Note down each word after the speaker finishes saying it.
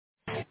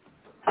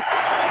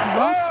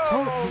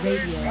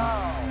Radio.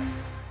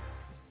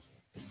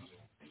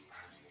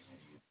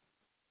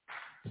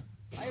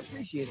 I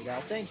appreciate it,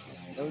 Al. Thank you.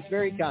 That was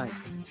very kind.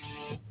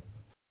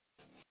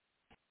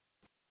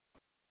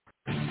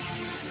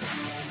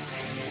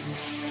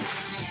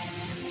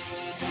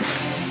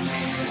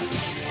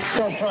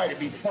 Don't try to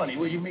be funny,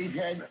 will you,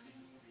 Meathead?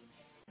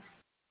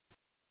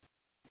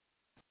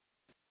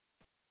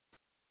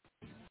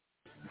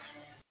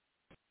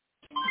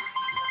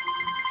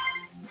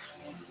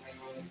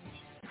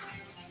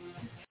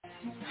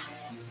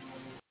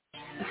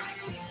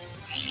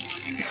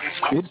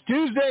 It's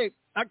Tuesday,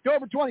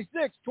 October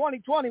 26,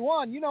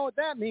 2021. You know what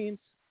that means.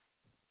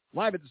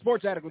 Live at the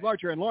Sports Attic with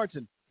Larcher and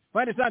Lorensen.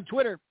 Find us on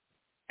Twitter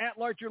at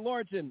Larcher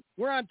Lorensen.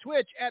 We're on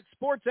Twitch at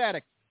Sports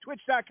Attic,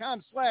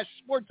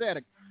 twitch.com/Sports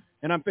Attic.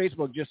 And on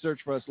Facebook, just search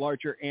for us,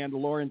 Larcher and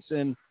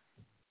Lorensen.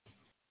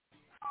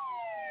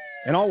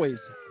 And always,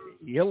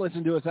 you'll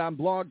listen to us on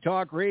Blog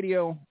Talk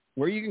Radio,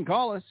 where you can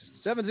call us,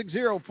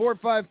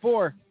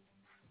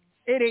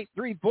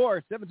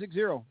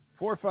 760-454-8834,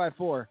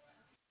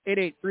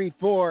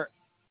 760-454-8834.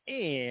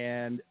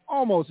 And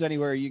almost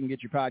anywhere you can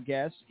get your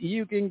podcasts,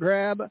 you can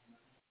grab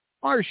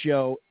our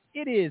show.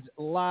 It is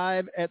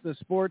live at the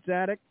Sports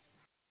Attic.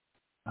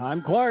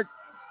 I'm Clark,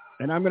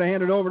 and I'm going to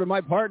hand it over to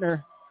my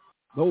partner,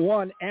 the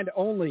one and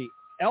only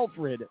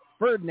Alfred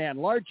Ferdinand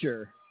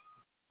Larcher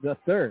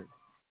III.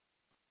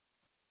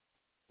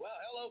 Well,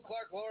 hello,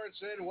 Clark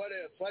Lorensen. What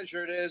a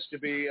pleasure it is to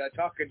be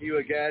talking to you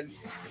again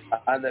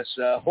on this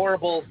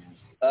horrible,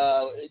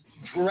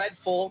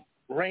 dreadful,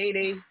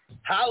 rainy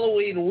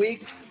Halloween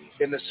week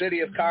in the city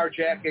of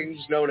carjackings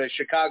known as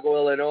Chicago,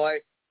 Illinois,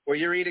 where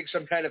you're eating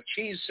some kind of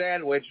cheese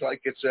sandwich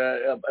like it's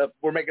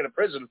we're making a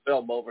prison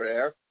film over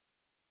there.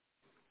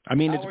 I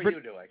mean, How are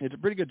you doing? It's a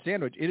pretty good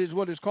sandwich. It is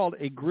what is called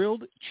a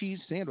grilled cheese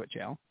sandwich,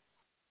 Al.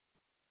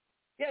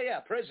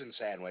 Yeah, prison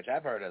sandwich.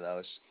 I've heard of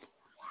those.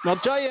 I'll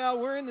tell you, Al,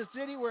 we're in the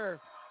city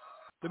where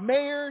the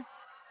mayor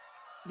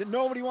that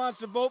nobody wants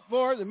to vote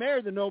for, the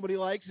mayor that nobody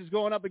likes, is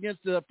going up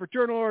against the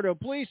Fraternal Order of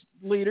Police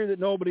leader that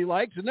nobody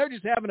likes, and they're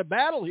just having a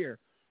battle here.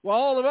 While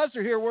all of us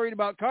are here worried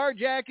about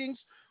carjackings,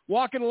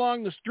 walking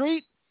along the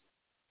street,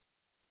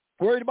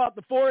 worried about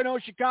the 4-0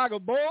 Chicago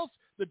Bulls,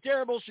 the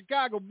terrible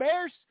Chicago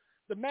Bears,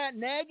 the Matt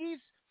Nagy's.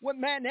 What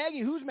Matt Nagy?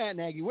 Who's Matt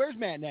Nagy? Where's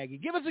Matt Nagy?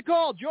 Give us a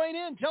call. Join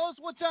in. Tell us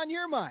what's on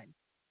your mind.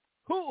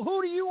 Who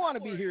do you want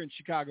to be here in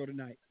Chicago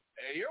tonight?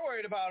 Hey, you're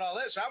worried about all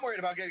this. I'm worried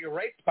about getting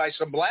raped by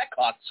some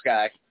Blackhawks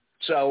guy.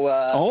 So,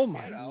 oh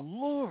my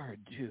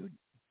Lord, dude!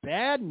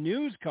 Bad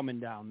news coming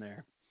down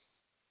there.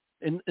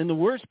 And the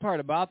worst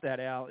part about that,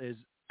 Al, is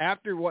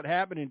after what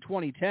happened in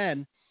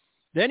 2010,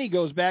 then he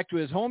goes back to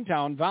his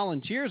hometown,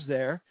 volunteers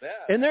there,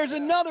 and there's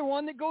another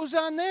one that goes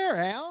on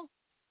there, Al.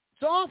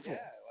 It's awful.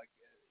 Yeah, like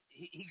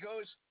he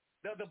goes.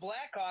 The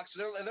Blackhawks,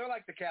 they're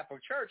like the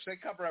Catholic Church. They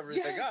cover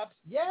everything up.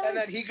 Yes. And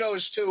then he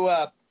goes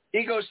to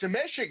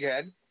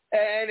Michigan,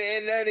 and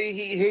then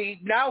he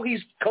now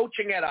he's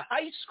coaching at a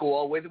high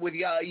school with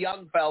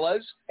young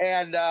fellas,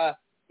 and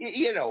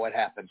you know what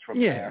happens from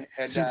there.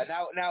 And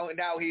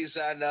now he's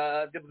on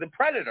the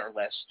Predator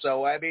list.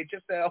 So I mean,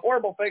 just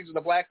horrible things in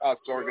the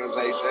Blackhawks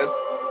organization.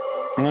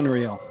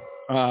 Unreal.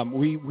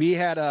 We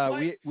had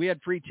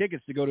free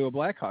tickets to go to a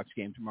Blackhawks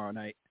game tomorrow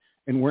night,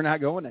 and we're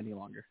not going any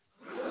longer.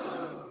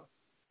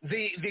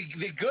 The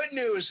good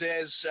news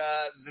is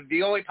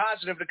the only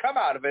positive to come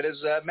out of it is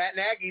Matt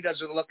Nagy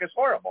doesn't look as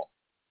horrible.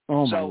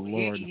 Oh my so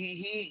Lord!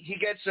 He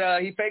gets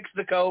he fakes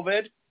the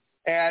COVID,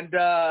 and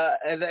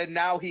then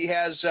now he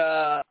has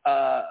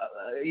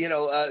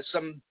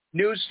some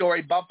news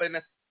story bumping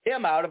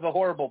him out of a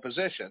horrible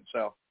position.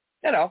 So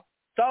it's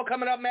all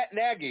coming up Matt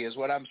Nagy is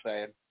what I'm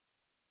saying.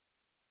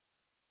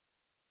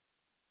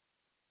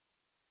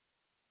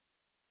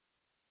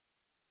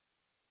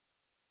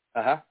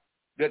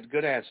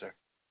 Good answer.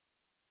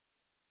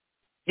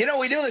 We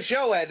do the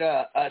show at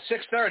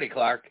 6:30,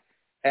 Clark,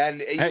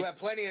 and you have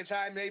plenty of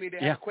time maybe to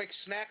have a quick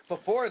snack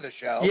before the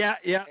show. Yeah.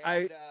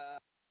 And,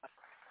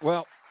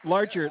 well,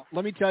 Larcher,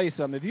 let me tell you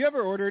something. Have you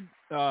ever ordered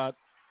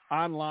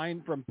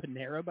online from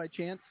Panera by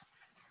chance?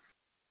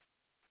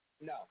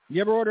 No.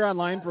 You ever order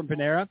online from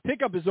Panera?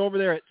 Pickup is over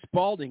there at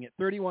Spalding at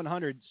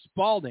 3100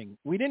 Spalding.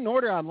 We didn't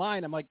order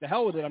online. I'm like, the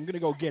hell with it. I'm going to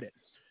go get it.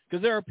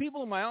 Because there are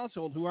people in my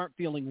household who aren't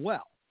feeling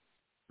well,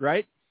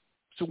 right?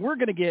 So we're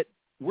going to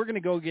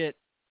go get,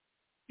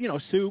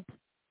 soup,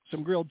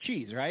 some grilled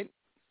cheese, right?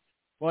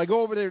 Well, I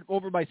go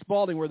over by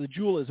Spalding where the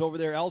Jewel is over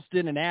there,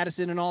 Elston and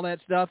Addison and all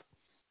that stuff.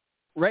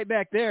 Right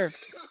back there,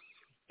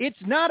 it's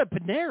not a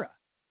Panera.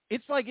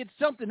 It's like it's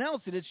something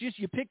else, and it's just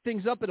you pick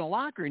things up in a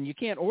locker, and you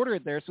can't order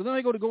it there. So then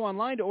I go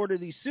online to order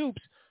these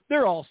soups.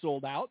 They're all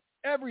sold out,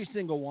 every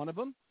single one of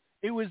them.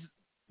 It was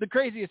the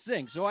craziest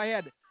thing. So I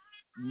had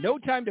no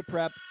time to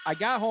prep. I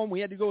got home. We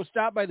had to go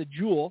stop by the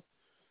Jewel,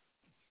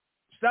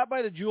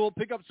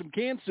 pick up some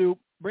canned soup,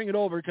 bring it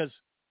over because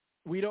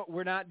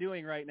we're not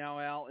doing right now,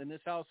 Al, in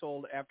this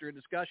household after a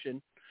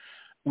discussion.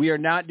 We are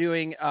not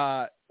doing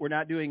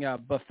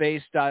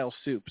buffet style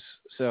soups.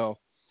 So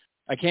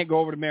I can't go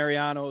over to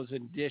Mariano's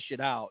and dish it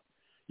out.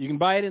 You can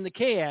buy it in the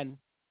can,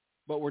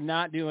 but we're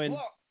not doing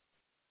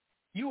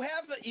You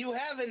have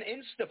an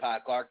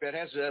Instapot, Clark, that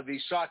has the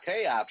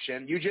saute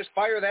option. You just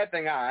fire that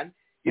thing on.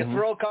 You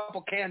throw a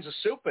couple cans of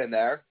soup in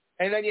there,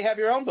 and then you have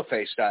your own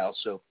buffet style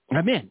soup.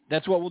 I'm in.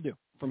 That's what we'll do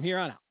from here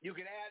on out. You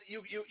can add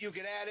you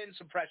can add in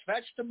some fresh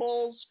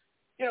vegetables.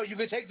 You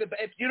can take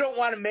if you don't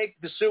want to make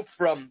the soup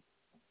from.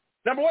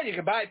 Number one, you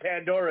can buy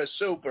Pandora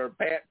soup or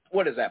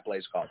what is that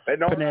place called?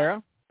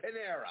 Panera.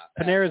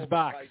 Panera's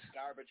box.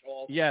 Garbage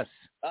hole. Yes.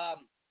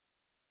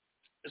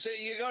 So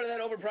you go to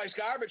that overpriced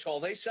garbage hole.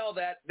 They sell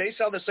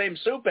the same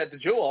soup at the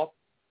Jewel.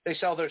 They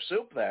sell their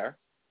soup there.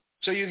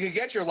 So you can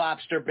get your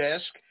lobster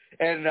bisque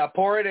and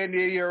pour it into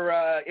your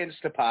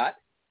Instapot.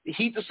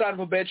 Heat the son of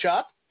a bitch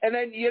up. And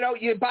then,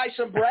 you buy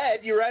some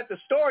bread. You're at the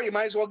store. You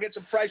might as well get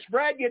some fresh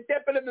bread. You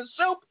dip it in the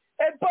soup.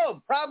 And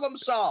boom, problem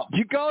solved.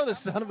 You call it a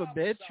son of a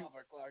bitch?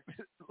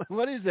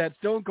 What is that,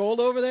 Stone Cold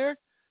over there?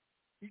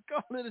 You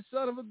call it a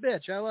son of a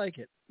bitch. I like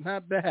it.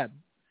 Not bad.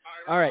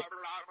 All right.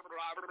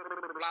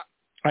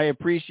 I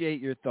appreciate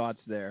your thoughts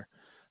there.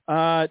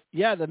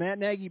 The Matt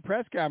Nagy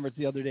press conference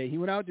the other day, he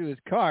went out to his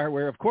car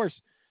where, of course,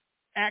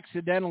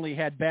 accidentally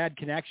had bad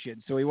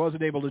connection, so he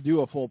wasn't able to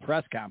do a full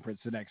press conference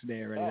the next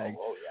day or anything.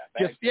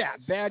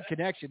 Bad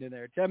connection in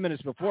there. 10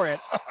 minutes before it.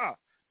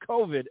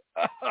 COVID.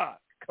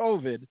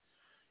 COVID.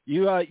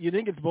 You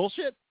think it's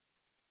bullshit?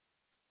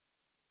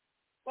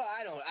 Well,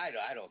 I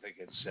don't think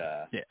it's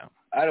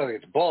I don't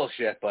think it's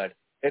bullshit, but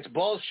it's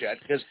bullshit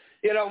because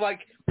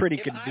pretty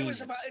convenient.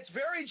 It's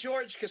very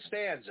George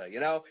Costanza.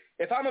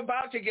 If I'm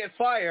about to get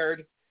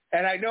fired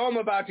and I know I'm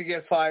about to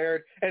get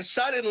fired, and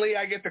suddenly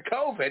I get the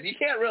COVID, you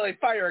can't really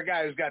fire a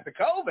guy who's got the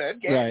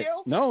COVID, can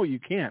you? No, you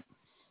can't.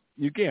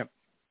 You can't.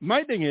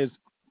 My thing is,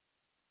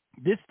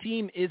 this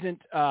team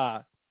isn't.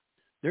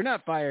 They're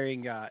not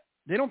firing.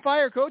 They don't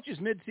fire coaches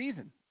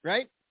mid-season,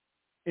 right?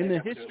 In the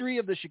history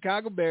of the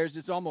Chicago Bears,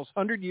 it's almost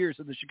 100 years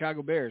of the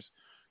Chicago Bears.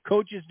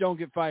 Coaches don't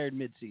get fired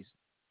mid-season.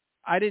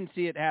 I didn't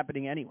see it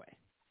happening anyway.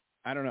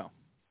 I don't know.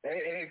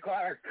 Hey,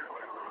 Clark.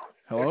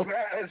 Hello?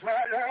 It's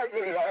Matt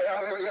Nagy.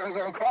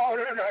 I'm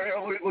calling in.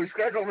 We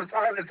scheduled the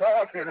time to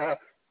talk, and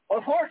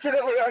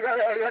unfortunately, I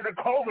got the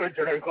COVID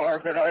today,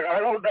 Clark, and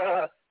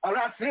I'm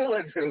not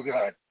feeling too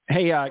good.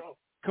 Hey,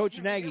 Coach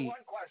Nagy.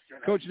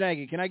 Coach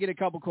Nagy, can I get a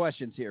couple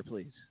questions here,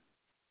 please?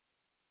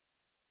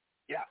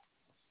 Yeah.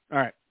 All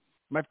right.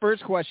 My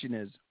first question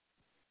is,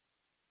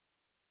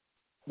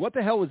 what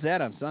the hell was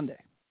that on Sunday?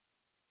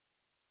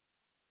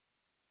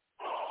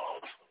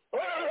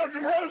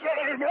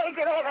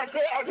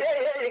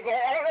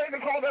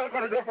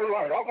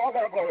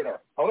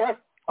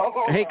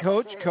 Hey,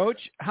 Coach,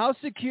 how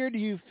secure do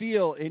you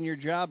feel in your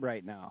job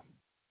right now?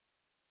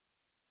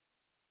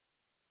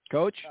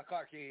 Coach?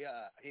 Clark, he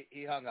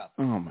hung up.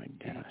 Oh, my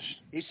gosh.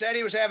 He said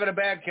he was having a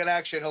bad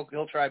connection.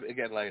 He'll try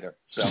again later.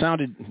 So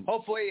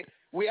hopefully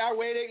we are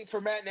waiting for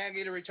Matt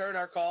Nagy to return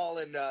our call,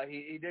 and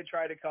he did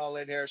try to call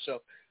in here.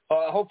 So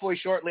hopefully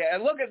shortly.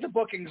 And look at the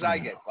bookings I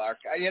get, Clark.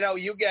 You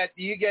get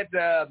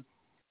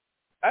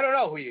I don't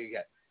know who you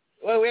get.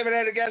 Well, we haven't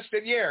had a guest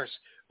in years.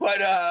 But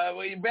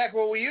back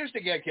when we used to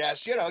get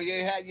guests, you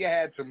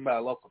had some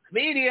local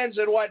comedians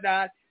and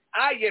whatnot.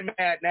 I get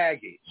Matt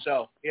Nagy,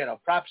 so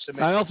props to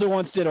me. I also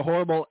once did a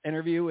horrible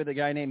interview with a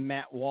guy named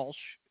Matt Walsh,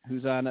 who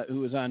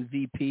was on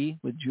VP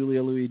with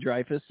Julia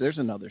Louis-Dreyfus. There's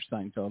another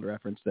Seinfeld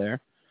reference there.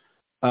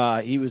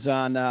 He was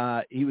in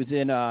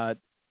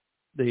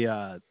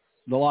the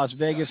Las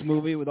Vegas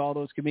movie with all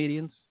those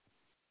comedians,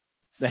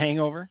 The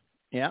Hangover.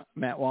 Yeah,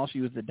 Matt Walsh. He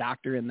was the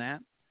doctor in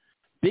that.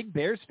 Big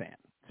Bears fan.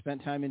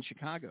 Spent time in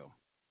Chicago.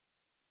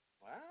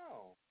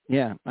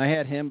 Yeah, I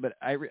had him, but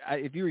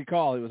if you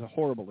recall, it was a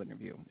horrible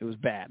interview. It was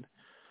bad.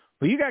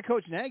 But you got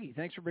Coach Nagy.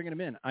 Thanks for bringing him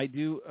in. I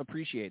do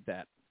appreciate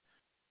that.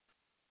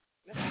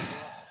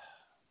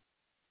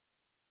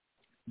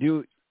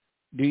 Do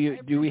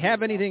we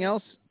have anything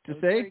else to say?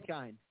 Very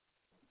kind.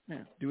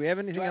 Yeah. Do we have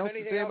anything else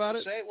to say about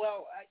it?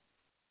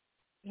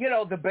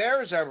 Well, the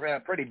Bears are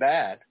pretty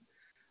bad.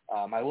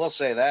 I will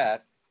say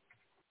that.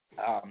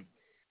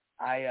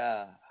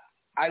 I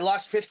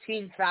lost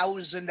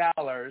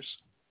 $15,000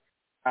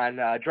 on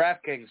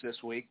DraftKings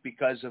this week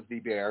because of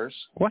the Bears.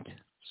 What?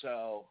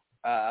 So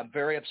I'm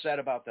very upset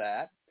about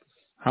that.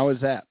 How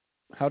is that?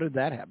 How did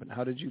that happen?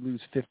 How did you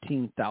lose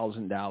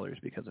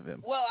 $15,000 because of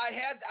him? Well, I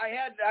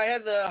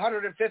had the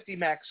 150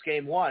 max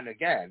game won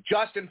again.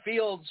 Justin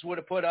Fields would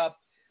have put up,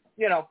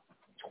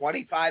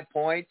 25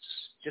 points,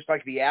 just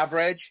like the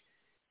average,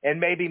 and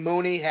maybe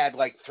Mooney had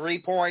like 3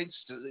 points,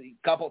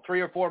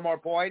 3 or 4 more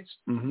points.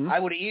 Mm-hmm. I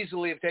would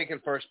easily have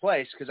taken first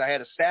place because I had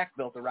a stack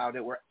built around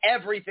it where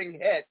everything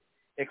hit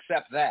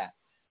except that.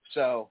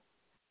 So,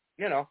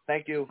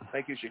 thank you,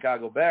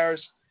 Chicago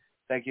Bears.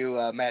 Thank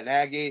you, Matt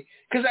Nagy.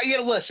 Because,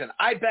 listen,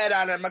 I bet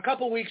on him. A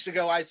couple weeks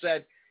ago I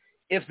said,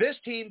 if this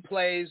team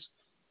plays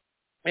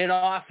an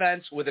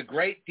offense with a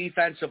great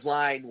defensive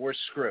line, we're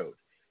screwed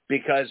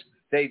because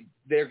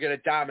they're going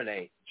to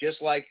dominate,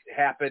 just like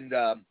happened,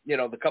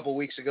 the couple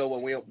weeks ago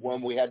when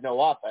we had no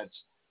offense,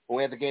 when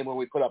we had the game where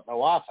we put up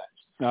no offense.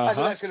 I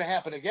think that's going to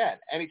happen again.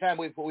 Anytime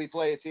we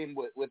play a team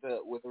with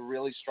a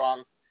really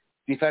strong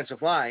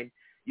defensive line,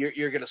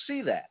 you're going to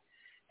see that.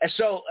 And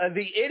so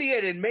the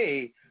idiot in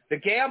me, the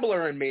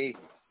gambler in me,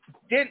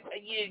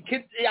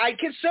 I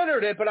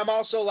considered it, but I'm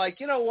also like,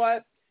 you know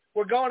what?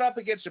 We're going up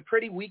against a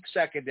pretty weak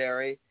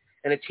secondary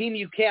and a team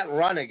you can't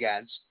run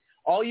against.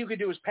 All you can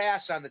do is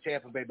pass on the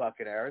Tampa Bay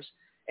Buccaneers,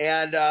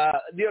 and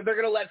they're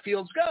going to let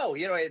Fields go.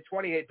 He had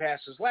 28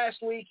 passes last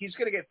week. He's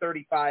going to get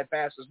 35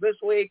 passes this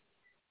week.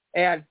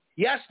 And,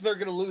 yes, they're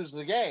going to lose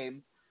the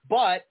game,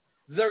 but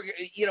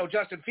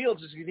Justin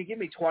Fields is going to give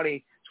me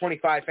 20,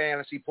 25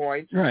 fantasy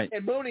points, right?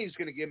 And Mooney's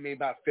going to give me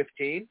about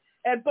 15,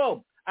 and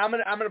boom, I'm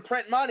going to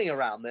print money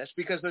around this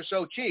because they're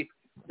so cheap.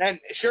 And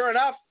sure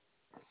enough,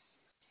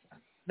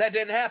 that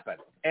didn't happen,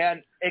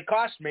 and it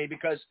cost me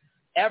because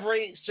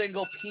every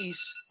single piece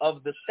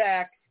of the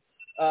stack,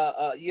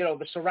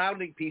 the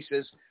surrounding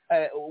pieces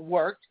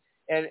worked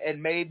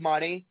and made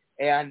money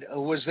and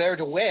was there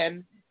to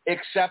win,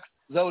 except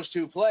those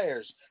two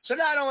players. So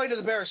not only do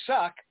the Bears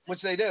suck,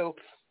 which they do,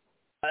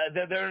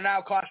 they're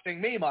now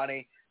costing me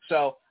money.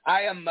 So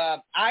I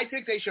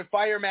think they should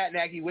fire Matt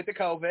Nagy with the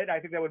COVID. I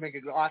think that would make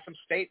an awesome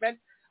statement.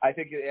 I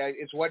think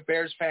it's what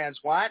Bears fans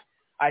want.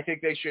 I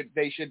think they should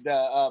they should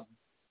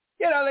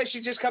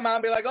just come out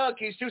and be like, look,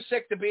 he's too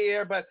sick to be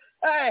here, but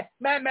hey,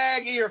 Matt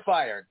Nagy, you're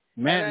fired.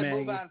 And then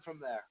move on from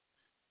there.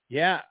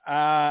 Yeah,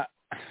 I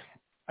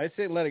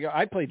say let it go.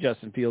 I played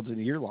Justin Fields in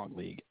a year-long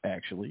league,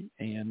 actually,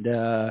 and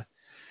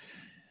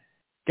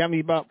got me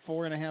about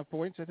 4.5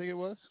 points, I think it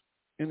was,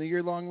 in the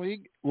year-long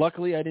league.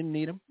 Luckily, I didn't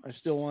need him. I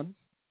still won.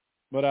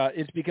 But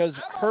it's because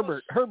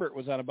Herbert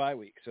was on a bye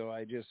week, so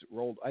I just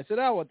rolled. I said,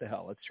 "Oh, what the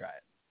hell? Let's try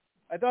it."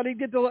 I thought he'd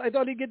get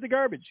the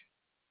garbage.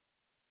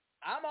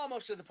 I'm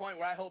almost to the point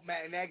where I hope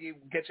Matt Nagy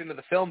gets into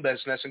the film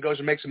business and goes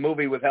and makes a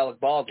movie with Alec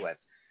Baldwin.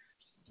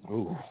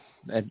 Ooh,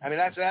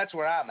 that's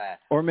where I'm at.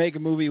 Or make a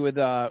movie with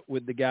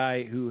the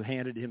guy who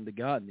handed him the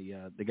gun,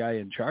 the guy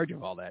in charge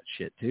of all that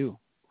shit too.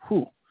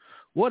 Whew.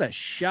 What a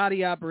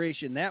shoddy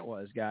operation that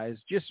was, guys.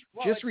 Just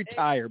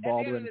retire,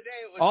 Baldwin.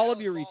 All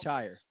of you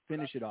retire.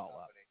 Finish it all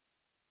up.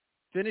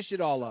 Finish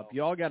it all up.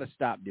 You all got to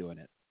stop doing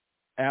it.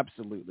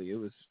 Absolutely. It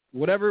was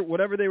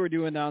whatever they were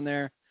doing down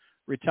there.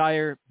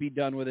 Retire, be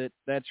done with it.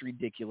 That's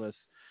ridiculous.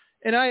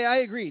 And I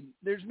agree.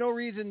 There's no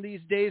reason these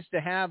days to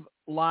have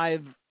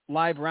live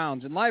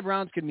rounds. And live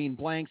rounds can mean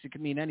blanks. It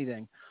can mean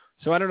anything.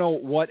 So I don't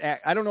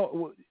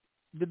know.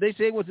 Did they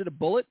say, was it a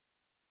bullet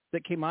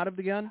that came out of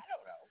the gun? I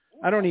don't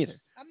know. I don't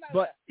either. I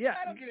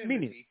don't get into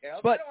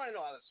details. But I don't want to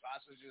know how the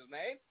sausage is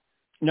made.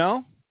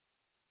 No?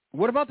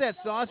 What about that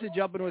sausage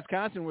up in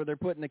Wisconsin where they're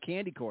putting the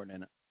candy corn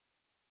in it?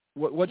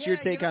 What's your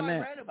take on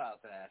that? I read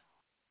about that.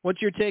 What's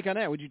your take on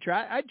that? Would you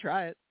try it? I'd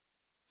try it.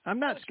 I'm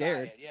not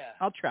scared. Try it, yeah.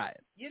 I'll try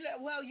it. You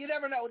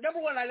never know. Number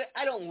one,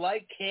 I don't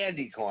like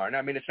candy corn.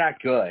 I mean, it's not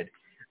good.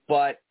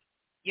 But,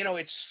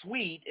 it's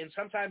sweet. And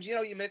sometimes,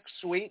 you mix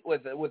sweet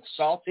with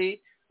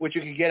salty, which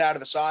you can get out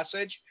of the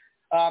sausage.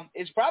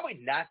 It's probably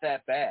not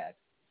that bad.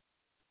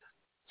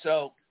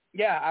 So,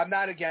 yeah, I'm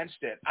not against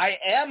it. I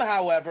am,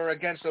 however,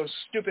 against those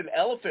stupid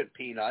elephant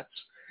peanuts,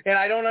 and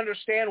I don't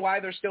understand why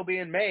they're still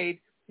being made.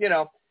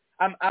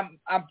 I'm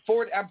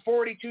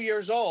 42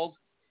 years old,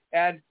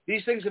 and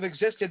these things have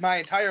existed my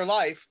entire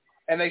life,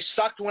 and they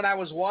sucked when I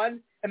was 1,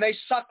 and they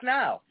suck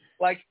now.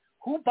 Like,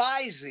 who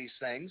buys these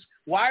things?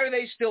 Why are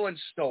they still in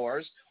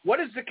stores? What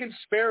is the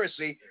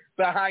conspiracy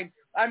behind?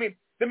 I mean,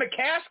 the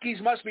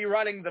McCaskies must be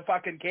running the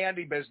fucking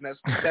candy business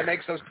that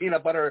makes those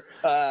peanut butter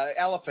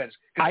elephants.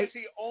 Because it's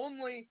the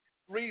only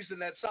reason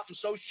that something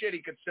so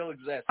shitty could still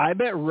exist. I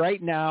bet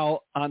right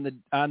now on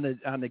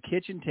the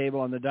kitchen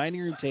table, on the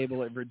dining room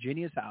table at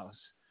Virginia's house,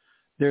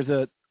 there's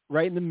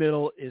right in the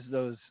middle is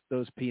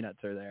those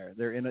peanuts are there.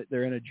 They're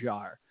in a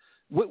jar.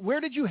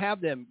 Where did you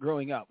have them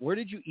growing up? Where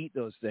did you eat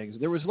those things?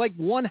 There was like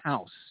one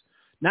house.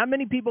 Not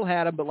many people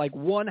had them, but like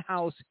one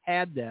house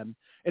had them,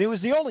 and it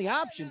was the only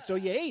option, so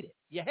you ate it.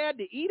 You had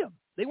to eat them.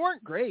 They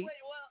weren't great. Well,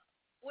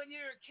 when you're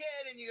a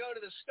kid and you go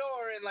to the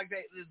store and like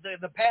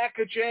the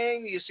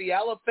packaging, you see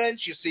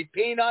elephants, you see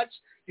peanuts,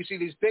 you see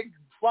these big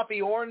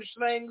fluffy orange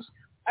things.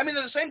 I mean,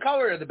 they're the same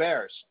color as the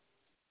Bears.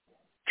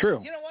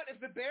 True. You know what?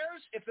 If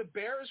the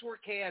Bears were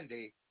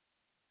candy,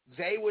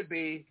 they would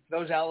be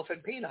those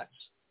elephant peanuts.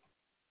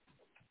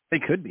 They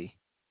could be.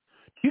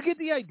 Do you get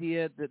the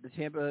idea that the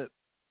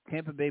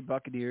Tampa Bay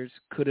Buccaneers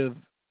could have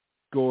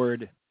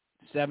scored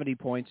 70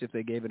 points if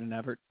they gave it an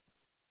effort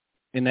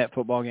in that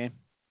football game?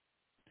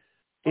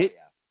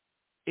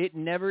 It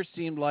never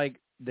seemed like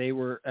they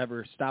were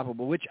ever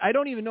stoppable, which I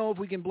don't even know if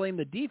we can blame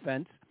the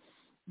defense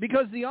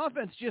because the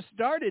offense just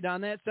started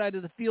on that side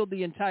of the field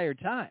the entire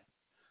time.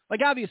 Like,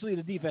 obviously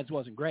the defense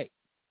wasn't great,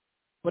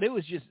 but it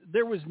was just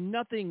there was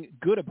nothing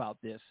good about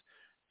this.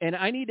 And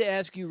I need to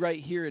ask you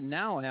right here and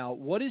now, Al,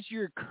 what is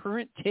your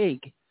current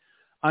take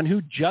on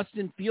who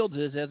Justin Fields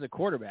is as a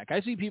quarterback?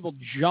 I see people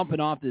jumping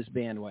off this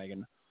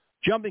bandwagon,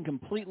 jumping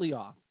completely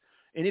off.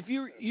 And if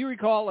you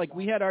recall, like,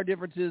 we had our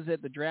differences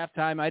at the draft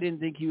time. I didn't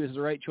think he was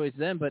the right choice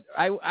then, but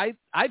I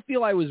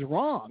feel I was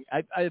wrong.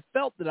 I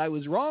felt that I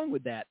was wrong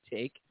with that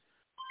take.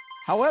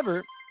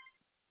 However,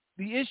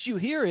 the issue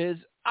here is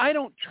I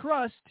don't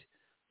trust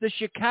the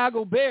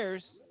Chicago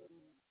Bears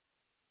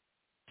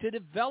to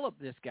develop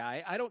this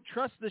guy. I don't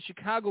trust the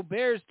Chicago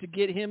Bears to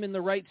get him in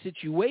the right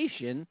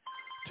situation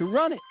to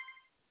run it.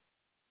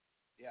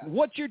 Yeah.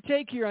 What's your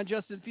take here on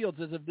Justin Fields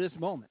as of this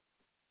moment?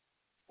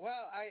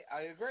 Well,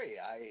 I agree.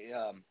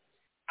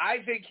 I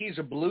think he's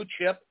a blue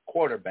chip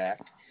quarterback.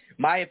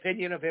 My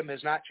opinion of him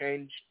has not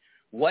changed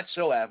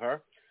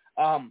whatsoever.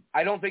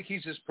 I don't think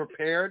he's as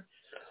prepared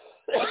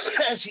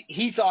as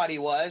he thought he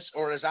was,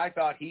 or as I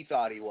thought he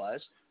thought he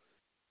was.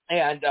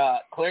 And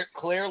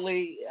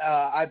clearly,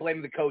 I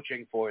blame the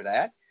coaching for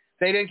that.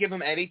 They didn't give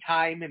him any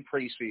time in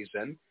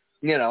preseason.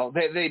 You know,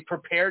 they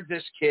prepared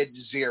this kid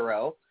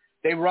zero.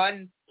 They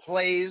run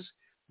plays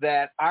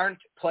that aren't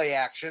play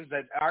actions,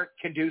 that aren't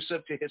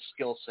conducive to his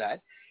skill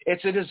set.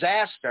 It's a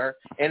disaster,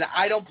 and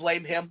I don't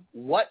blame him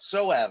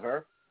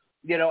whatsoever,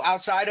 you know,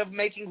 outside of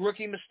making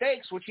rookie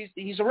mistakes, which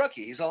he's a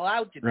rookie. He's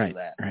allowed to do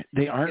that. Right.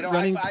 They aren't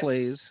running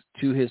plays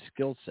to his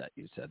skill set,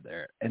 you said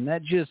there. And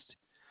that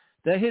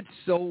hits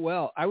so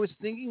well. I was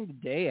thinking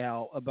today,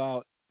 Al,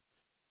 about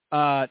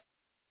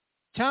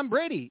Tom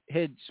Brady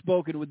had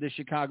spoken with the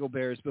Chicago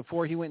Bears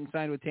before he went and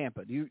signed with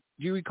Tampa. Do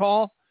you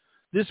recall?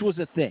 This was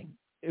a thing.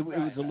 It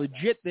was a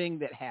legit thing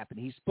that happened.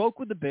 He spoke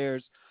with the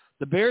Bears.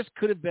 The Bears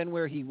could have been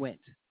where he went.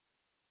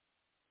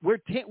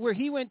 Where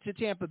he went to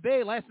Tampa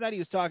Bay, last night he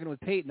was talking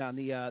with Peyton on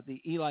the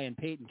Eli and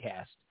Peyton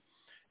cast.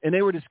 And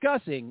they were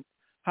discussing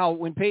how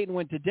when Peyton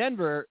went to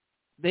Denver,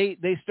 they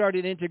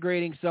started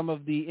integrating some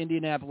of the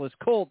Indianapolis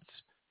Colts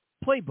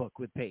playbook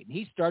with Peyton.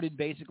 He started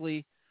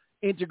basically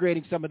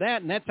integrating some of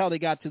that, and that's how they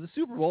got to the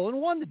Super Bowl and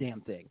won the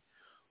damn thing.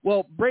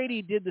 Well,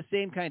 Brady did the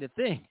same kind of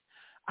thing.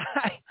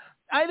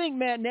 I think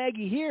Matt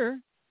Nagy here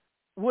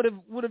would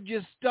have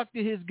just stuck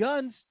to his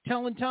guns,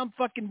 telling Tom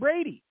fucking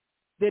Brady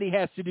that he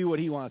has to do what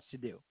he wants to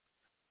do.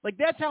 Like,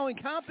 that's how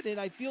incompetent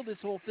I feel this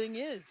whole thing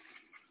is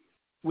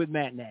with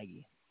Matt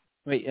Nagy.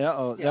 Wait, that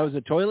was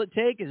a toilet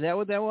take? Is that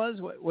what that was?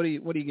 What are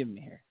you giving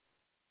me here?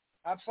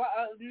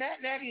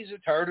 Matt Nagy's a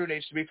turd who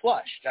needs to be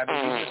flushed. I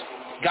mean, he's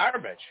just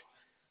garbage.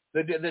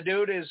 The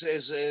dude is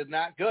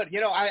not good.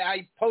 You know,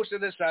 I posted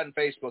this on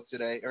Facebook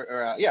today,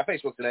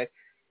 Facebook today.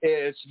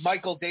 It's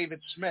Michael David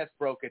Smith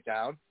broke it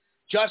down.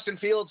 Justin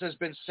Fields has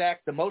been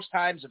sacked the most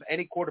times of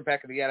any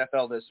quarterback in the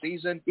NFL this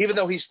season, even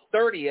though he's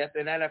 30th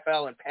in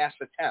NFL in pass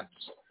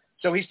attempts.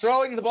 So he's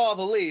throwing the ball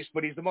the least,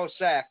 but he's the most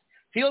sacked.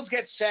 Fields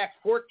gets sacked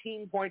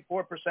 14.4%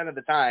 of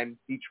the time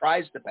he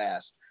tries to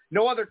pass.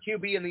 No other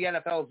QB in the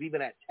NFL is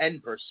even at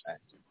 10%.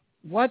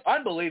 What?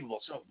 Unbelievable.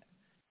 So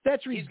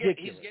that's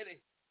ridiculous.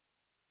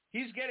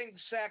 He's getting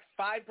sacked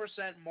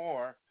 5%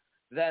 more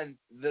than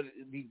the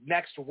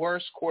next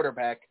worst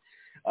quarterback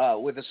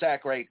with a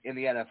sack rate in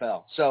the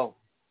NFL. So,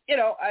 you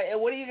know,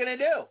 what are you going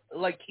to do?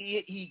 Like,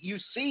 you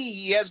see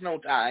he has no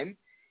time.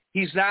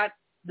 He's not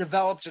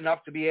developed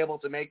enough to be able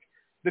to make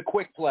the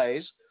quick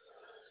plays.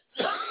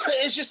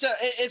 It's just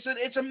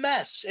it's a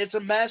mess. It's a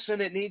mess, and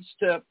they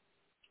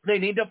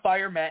need to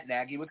fire Matt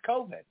Nagy with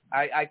COVID.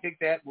 I think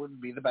that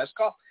would be the best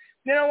call.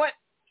 You know what?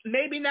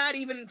 Maybe not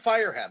even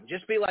fire him.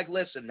 Just be like,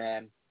 listen,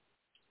 man,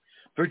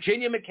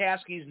 Virginia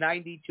McCaskey's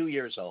 92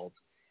 years old,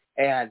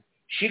 and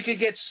she could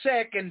get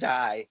sick and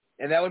die,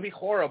 and that would be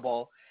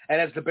horrible. And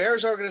as the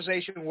Bears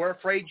organization, we're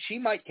afraid she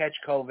might catch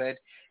COVID.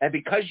 And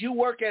because you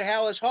work at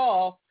Hallis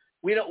Hall,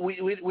 we don't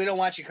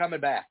want you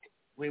coming back.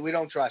 We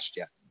don't trust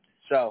you.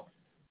 So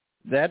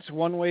that's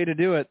one way to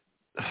do it.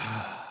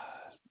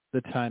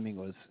 The timing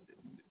was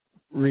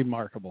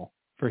remarkable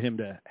for him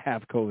to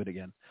have COVID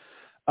again.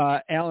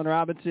 Allen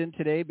Robinson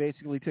today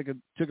basically took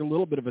a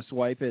little bit of a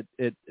swipe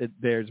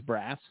at Bears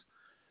brass.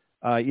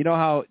 You know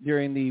how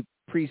during the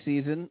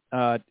preseason,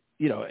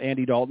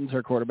 Andy Dalton's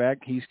our quarterback.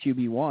 He's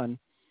QB1.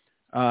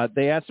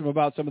 They asked him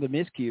about some of the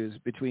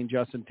miscues between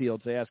Justin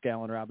Fields. They asked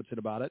Allen Robinson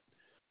about it.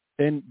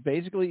 And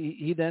basically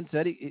he then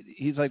said,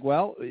 he's like,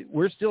 well,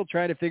 we're still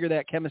trying to figure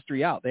that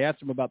chemistry out. They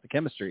asked him about the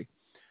chemistry.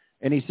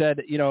 And he said,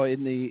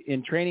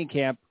 in training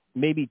camp,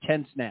 maybe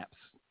 10 snaps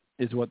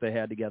is what they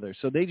had together.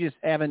 So they just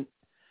haven't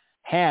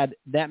had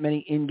that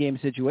many in-game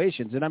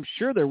situations. And I'm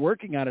sure they're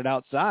working on it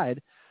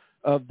outside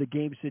of the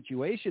game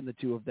situation, the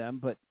two of them.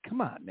 But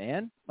come on,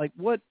 man. Like,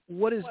 what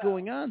is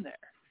going on there?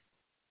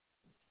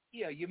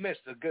 Yeah, you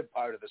missed a good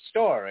part of the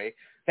story.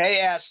 They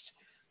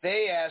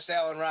asked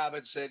Allen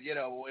Robinson,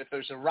 if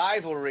there's a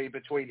rivalry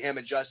between him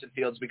and Justin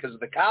Fields because of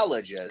the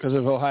colleges. Because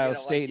of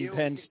Ohio State and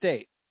Penn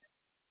State.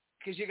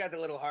 Because you got the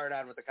little hard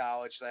on with the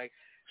college thing.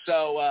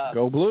 So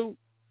go blue.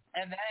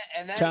 And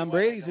then Tom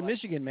Brady's a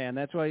Michigan man.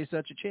 That's why he's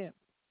such a champ.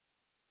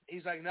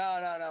 He's like,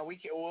 no,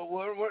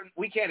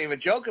 we can't even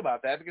joke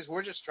about that because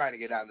we're just trying to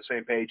get on the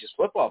same page as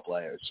football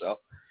players. So,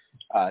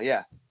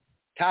 yeah,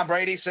 Tom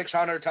Brady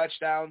 600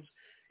 touchdowns.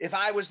 If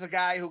I was the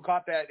guy who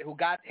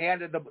got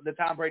handed the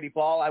Tom Brady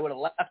ball, I would have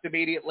left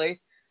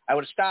immediately. I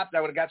would have stopped. I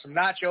would have got some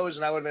nachos,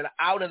 and I would have been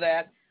out of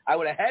that. I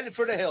would have headed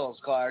for the hills,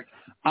 Clark.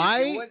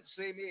 You wouldn't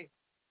see me.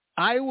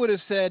 I would have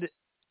said,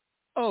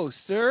 "Oh,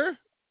 sir,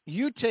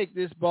 you take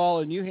this ball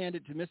and you hand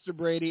it to Mr.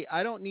 Brady.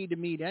 I don't need to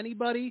meet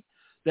anybody.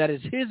 That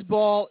is his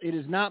ball. It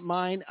is not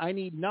mine. I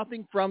need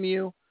nothing from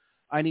you.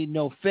 I need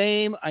no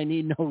fame. I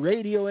need no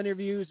radio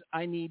interviews.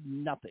 I need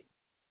nothing.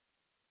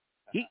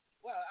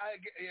 Well,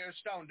 you're a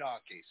stone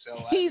donkey,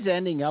 so he's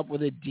ending up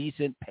with a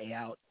decent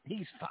payout.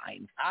 He's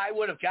fine. I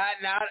would have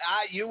gotten out.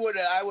 I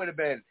would have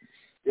been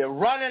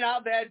running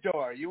out that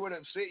door. You would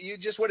have seen. You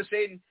just would have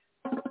seen.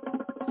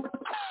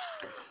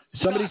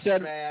 Somebody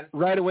said man.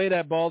 right away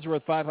that ball's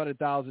worth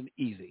 $500,000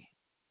 easy,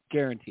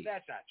 guaranteed.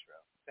 That's not true.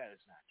 That is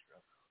not true.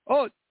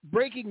 Oh,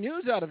 breaking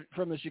news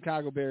from the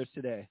Chicago Bears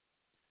today.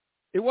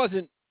 It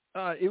wasn't.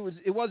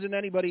 It wasn't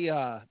anybody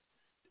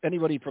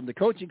from the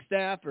coaching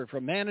staff or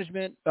from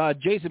management.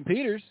 Jason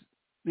Peters,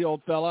 the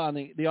old fella on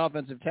the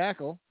offensive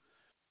tackle,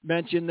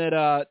 mentioned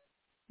that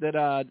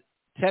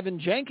Tevin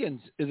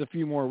Jenkins is a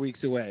few more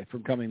weeks away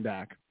from coming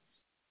back.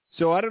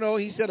 So I don't know.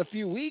 He said a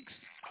few weeks.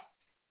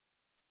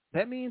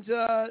 That means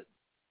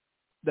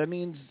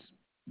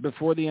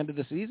before the end of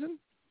the season.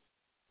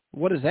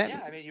 What does that mean?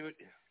 Yeah, I mean,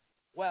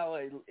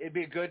 it'd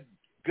be a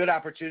good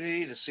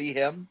opportunity to see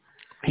him.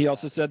 He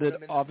also said that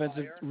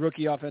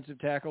rookie offensive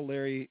tackle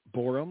Larry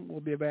Borum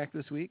will be back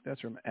this week.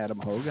 That's from Adam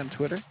Hogue on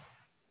Twitter.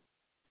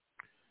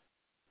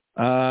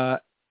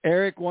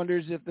 Eric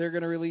wonders if they're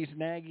going to release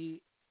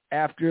Nagy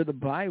after the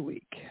bye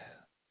week.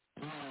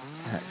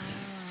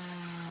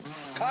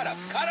 Cut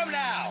him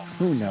now.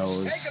 Who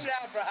knows? Take him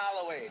down for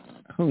Halloween.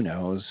 Who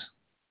knows?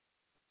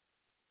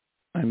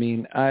 I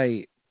mean,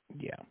 I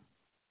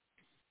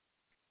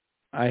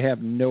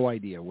have no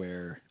idea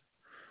where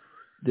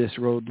this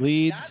road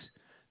leads.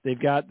 They've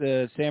got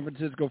the San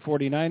Francisco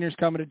 49ers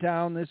coming to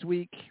town this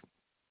week.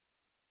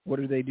 What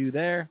do they do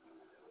there?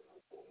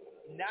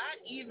 Not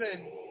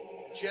even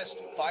just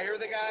fire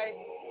the guy.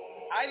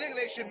 I think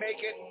they should make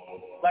it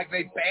like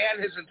they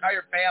ban his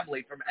entire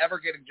family from ever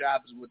getting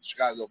jobs with the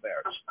Chicago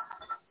Bears.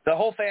 The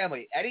whole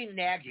family.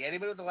 Anybody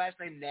with the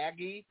last name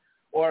Nagy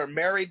or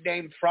married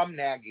name from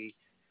Nagy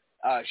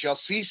shall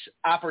cease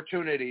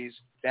opportunities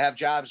to have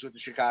jobs with the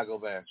Chicago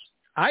Bears.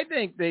 I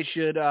think they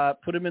should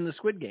put him in the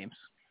Squid Games.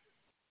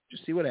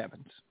 Just see what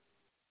happens.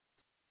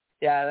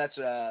 Yeah, that's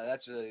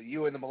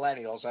you and the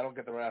millennials. I don't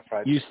get the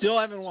reference. You still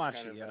haven't watched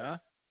it yet, huh?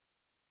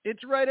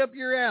 It's right up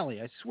your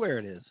alley. I swear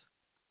it is.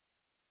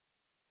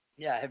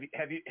 Yeah,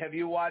 have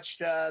you watched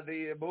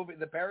the movie,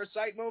 the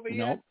Parasite movie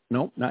yet?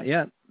 Nope, not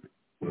yet.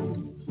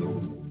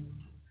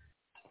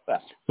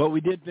 Well, but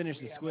we did finish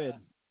the Squid.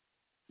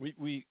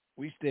 We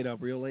stayed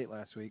up real late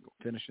last week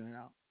finishing it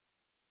out.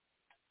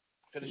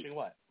 Finishing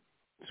what?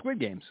 Squid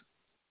Games.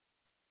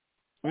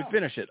 We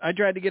finished it. I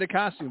tried to get a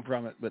costume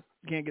from it, but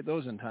can't get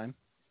those in time.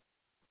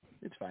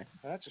 It's fine.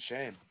 That's a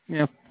shame.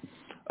 Yeah.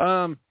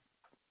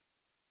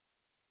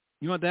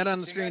 You want that on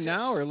the screen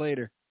now or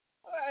later?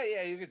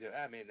 Yeah, you can do it.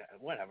 I mean,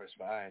 whatever's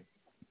fine.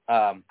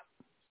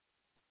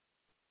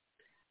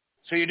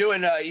 So you're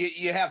doing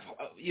you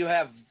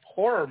have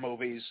horror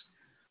movies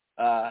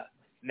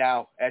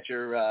now at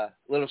your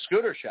little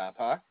scooter shop,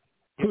 huh?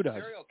 Who does?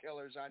 Serial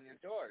killers on your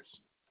doors.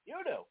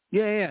 You do.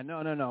 Yeah.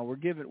 No.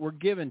 We're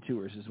giving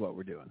tours is what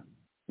we're doing.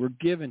 We're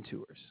giving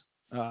tours.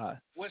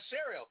 With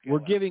serial killers. We're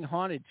giving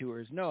haunted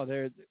tours. No,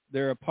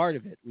 they're a part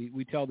of it.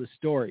 We tell the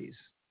stories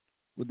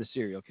with the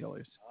serial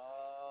killers.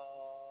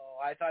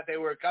 I thought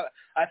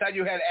I thought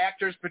you had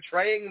actors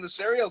portraying the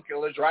serial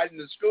killers riding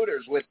the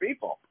scooters with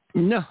people.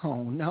 No.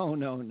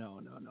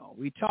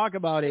 We talk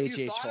about H.H. Holmes. Have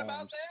you thought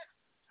about that?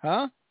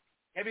 Huh?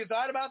 Have you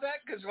thought about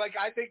that? Because,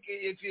 I think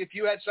if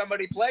you had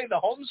somebody play the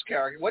Holmes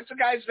character, what's the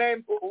guy's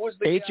name? Who was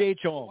the H.H.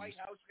 Holmes? White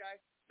House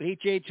guy.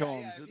 H.H.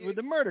 Holmes with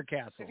the murder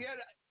castle.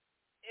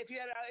 If you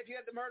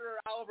had the murderer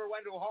Oliver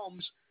Wendell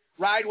Holmes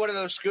ride one of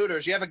those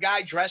scooters, you have a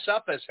guy dress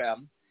up as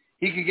him.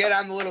 He could get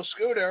on the little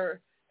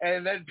scooter,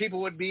 and then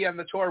people would be on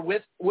the tour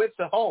with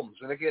the Holmes,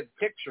 and they could get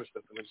pictures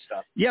with them and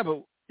stuff. Yeah,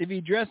 but if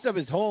he dressed up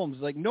as Holmes,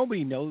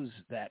 nobody knows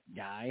that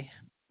guy.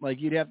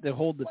 You'd have to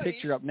hold the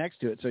picture up next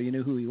to it so you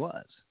knew who he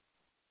was.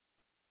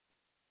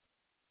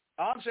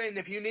 I'm saying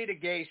if you need a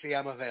Gacy,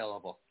 I'm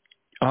available.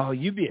 Oh,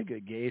 you'd be a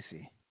good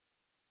Gacy.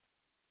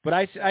 But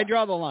I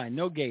draw the line.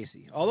 No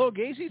Gacy. Although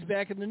Gacy's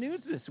back in the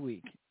news this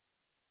week.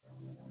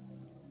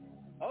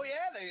 Oh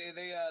yeah,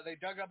 they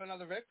dug up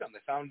another victim. They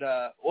found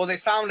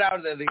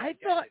out that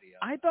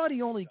I thought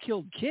he only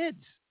killed kids.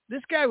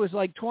 This guy was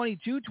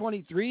 22,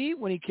 23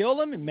 when he killed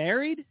him and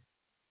married.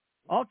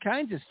 All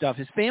kinds of stuff.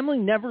 His family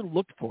never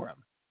looked for him.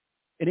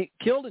 And it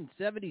killed in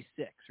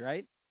 76,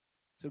 right?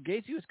 So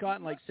Gacy was caught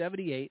in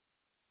 78.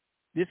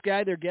 This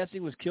guy, they're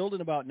guessing, was killed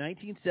in about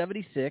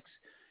 1976.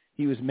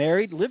 He was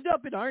married, lived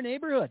up in our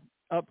neighborhood,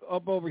 up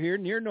over here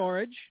near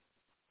Norwich,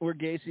 where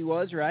Gacy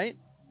was, right?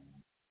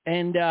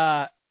 And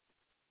the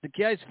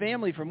guy's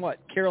family from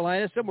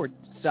Carolina, somewhere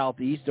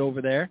southeast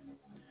over there.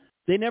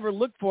 They never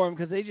looked for him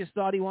because they just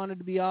thought he wanted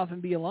to be off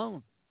and be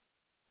alone.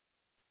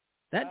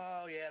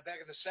 Oh yeah, back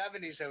in the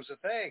 70s, that was a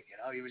thing.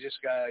 He would just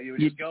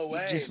go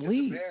away, just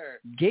leave.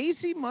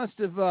 Gacy must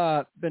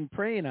have been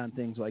preying on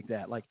things like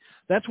that.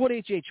 That's what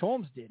H.H.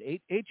 Holmes did.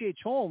 H.H.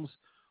 Holmes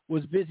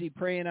was busy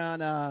preying on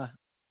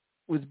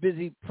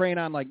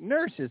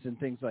nurses and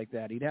things like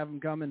that. He'd have them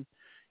come and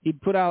he'd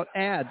put out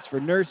ads for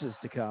nurses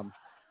to come,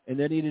 and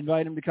then he'd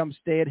invite them to come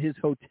stay at his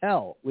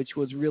hotel, which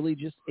was really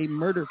just a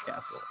murder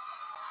castle.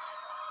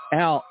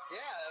 Al.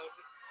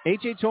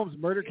 H.H. Holmes'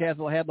 Murder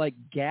Castle had like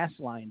gas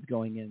lines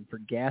going in for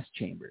gas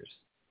chambers.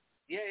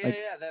 Yeah.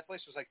 That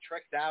place was like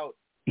tricked out,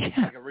 Yeah.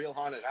 like a real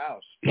haunted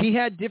house. He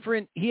had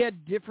different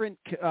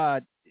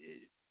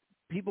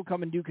people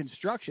come and do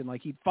construction.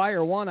 Like he'd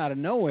fire one out of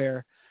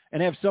nowhere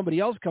and have somebody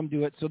else come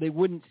do it so they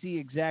wouldn't see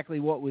exactly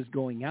what was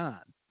going on.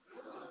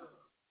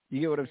 You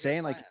get what I'm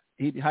saying? Like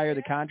he'd hire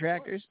the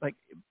contractors. Like,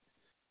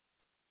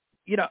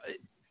 you know,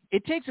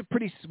 it takes a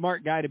pretty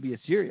smart guy to be a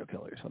serial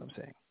killer is what I'm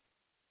saying.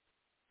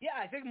 Yeah,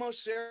 I think most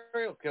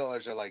serial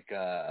killers are like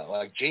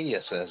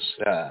geniuses.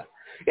 You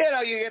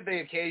get the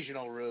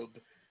occasional rube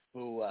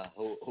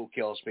who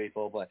kills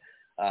people, but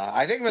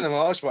I think for the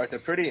most part they're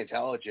pretty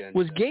intelligent.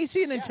 Was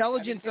Gacy an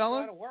intelligent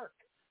fellow? fella? A lot of work.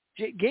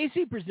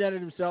 Gacy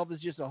presented himself as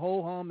just a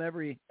ho-hum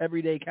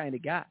everyday kind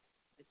of guy.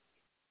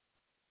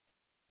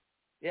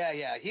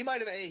 Yeah. He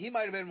might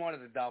have been one of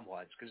the dumb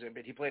ones because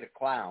he played a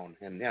clown,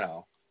 and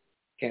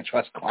can't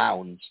trust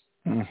clowns.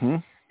 Mm-hmm.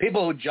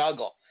 People who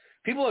juggle.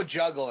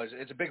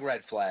 It's a big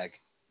red flag.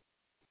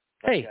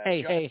 Hey.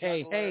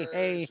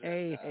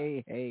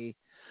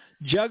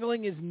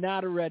 Juggling is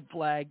not a red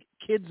flag.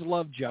 Kids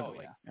love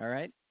juggling. Oh, yeah. All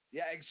right?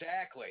 Yeah,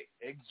 exactly.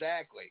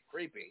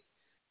 Creepy.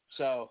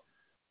 So.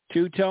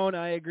 Two-Tone,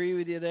 I agree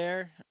with you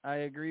there. I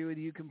agree with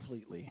you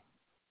completely.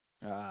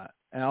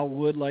 Al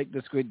would like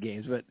the Squid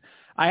Games, but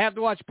I have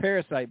to watch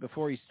Parasite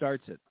before he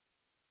starts it.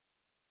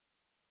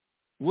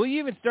 Will you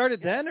even start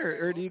it then,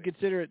 or do you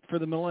consider it for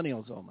the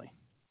millennials only?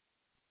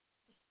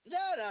 No.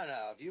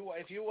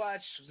 If you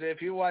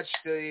watch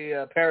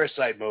the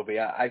Parasite movie,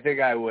 I think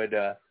I would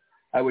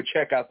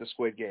check out the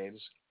Squid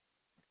Games.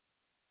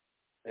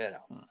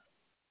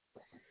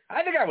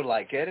 I think I would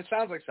like it. It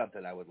sounds like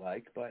something I would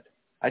like, but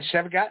I just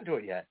haven't gotten to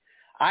it yet.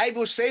 I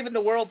was saving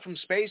the world from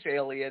space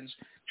aliens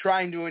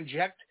trying to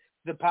inject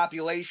the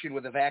population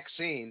with a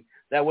vaccine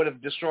that would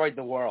have destroyed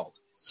the world.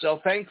 So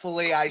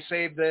thankfully, I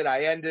saved it.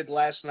 I ended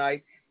last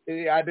night.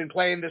 I've been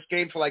playing this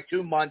game for like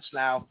 2 months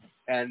now,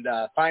 and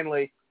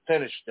finally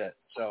finished it.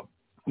 So,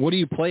 what do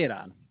you play it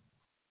on?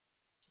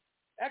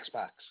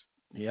 Xbox.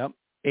 Yep.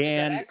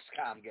 And it's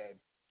an XCOM game.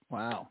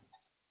 Wow.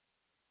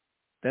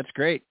 That's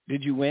great.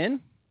 Did you win?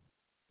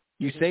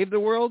 You saved the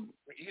world?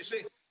 You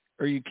see,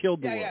 or you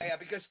killed the world? Yeah.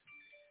 Because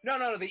no.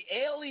 The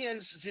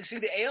aliens. You see,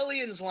 the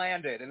aliens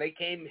landed and they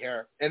came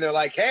here and they're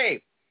like,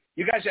 "Hey,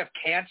 you guys have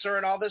cancer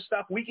and all this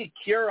stuff. We could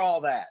cure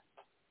all that.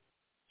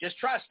 Just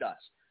trust us."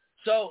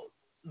 So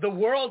the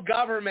world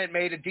government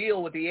made a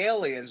deal with the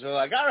aliens. They're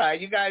like, "All right,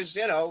 you guys,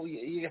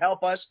 you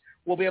help us.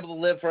 We'll be able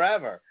to live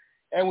forever."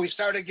 And we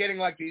started getting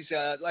like these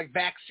like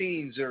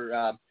vaccines or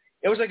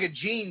it was like a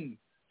gene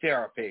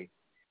therapy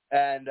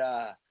and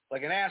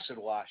like an acid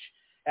wash.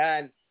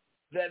 And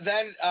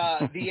then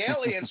the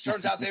aliens,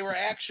 turns out they were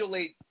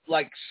actually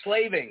like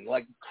slaving,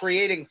 like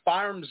creating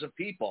farms of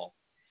people.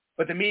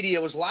 But the media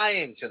was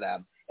lying to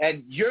them.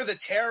 And you're the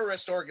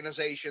terrorist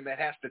organization that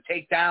has to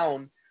take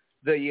down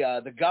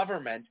the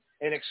government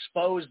and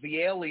expose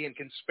the alien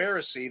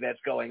conspiracy that's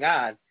going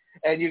on.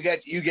 And you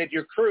get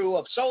your crew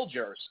of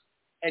soldiers,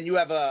 and you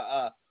have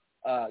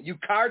you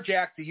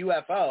carjack the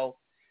UFO,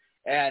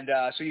 and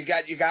so you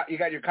got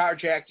your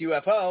carjacked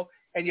UFO,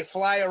 and you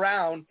fly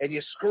around and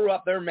you screw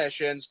up their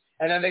missions,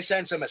 and then they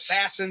send some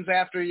assassins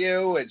after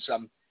you and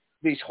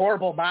these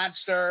horrible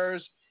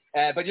monsters.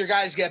 But your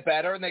guys get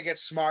better and they get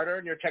smarter,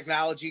 and your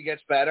technology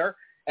gets better,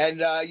 and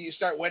you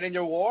start winning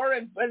your war,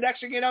 and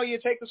next thing you know, you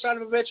take the son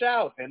of a bitch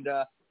out, and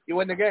you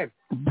win the game.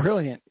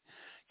 Brilliant.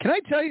 Can I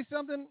tell you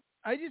something?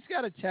 I just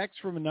got a text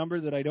from a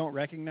number that I don't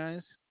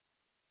recognize.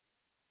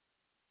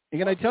 And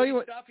can I tell you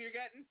what stuff you're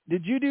getting?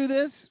 Did you do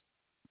this?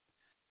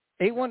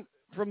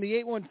 From the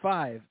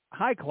 815.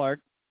 Hi, Clark.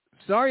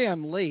 Sorry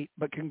I'm late,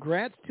 but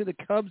congrats to the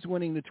Cubs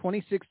winning the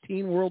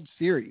 2016 World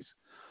Series.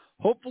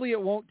 Hopefully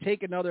it won't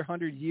take another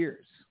 100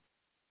 years.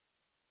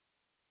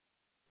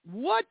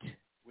 What?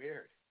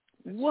 Weird.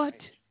 That's what?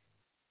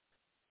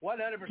 100%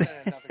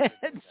 has nothing to do with that.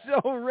 It's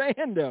so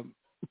random.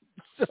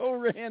 So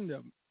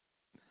random.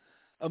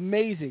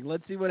 Amazing.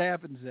 Let's see what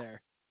happens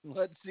there.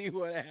 Let's see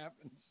what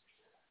happens.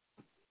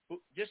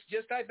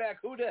 Just type back,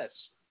 who dis?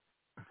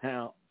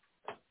 Now,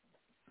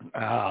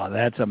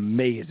 that's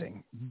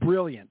amazing.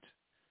 Brilliant.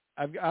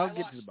 I'll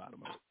get to the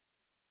bottom of it.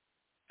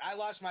 I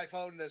lost my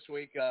phone this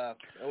week. It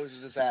was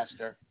a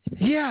disaster.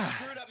 Yeah. It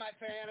screwed up my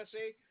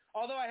fantasy.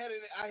 Although I had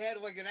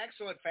like an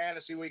excellent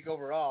fantasy week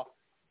overall,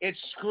 it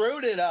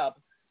screwed it up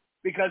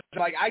because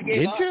like I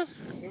gave up. You?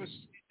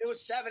 It was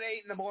 7,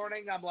 8 in the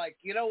morning. I'm like,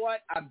 you know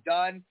what? I'm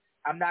done.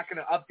 I'm not going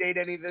to update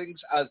anything.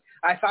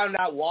 I found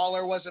out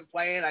Waller wasn't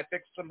playing. I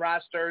fixed some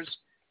rosters.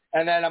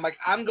 And then I'm like,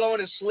 I'm going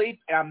to sleep,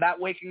 and I'm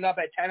not waking up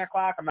at 10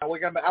 o'clock. I'm not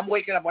waking up. I'm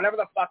waking up whenever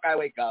the fuck I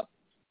wake up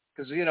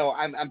because,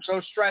 I'm so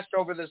stressed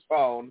over this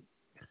phone.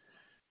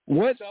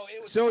 What?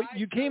 So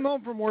you came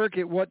home from work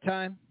at what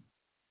time?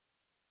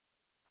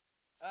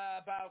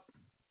 About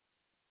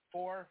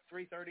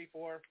 3:30,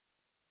 4.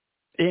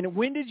 And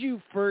when did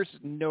you first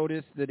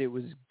notice that it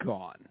was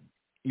gone?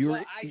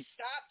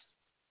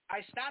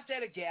 I stopped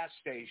at a gas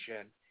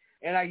station,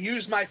 and I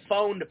used my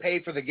phone to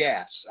pay for the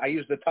gas. I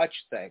used the touch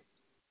thing.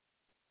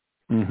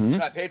 Mm-hmm.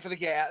 So I paid for the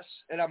gas,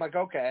 and I'm like,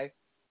 okay.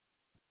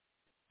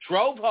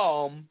 Drove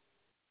home,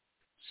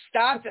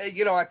 stopped,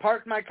 I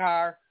parked my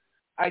car.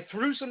 I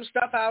threw some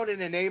stuff out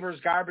in a neighbor's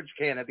garbage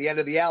can at the end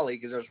of the alley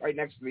because it was right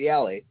next to the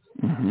alley.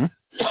 Mm-hmm.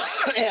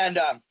 And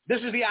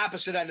this is the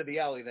opposite end of the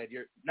alley that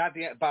you're not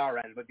the bar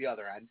end, but the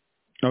other end.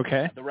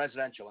 Okay. The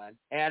residential end.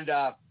 And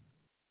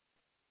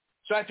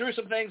so I threw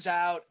some things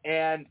out,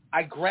 and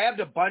I grabbed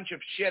a bunch of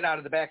shit out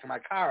of the back of my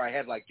car. I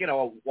had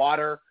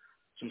water,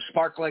 some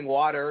sparkling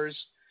waters.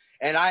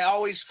 And I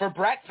always, for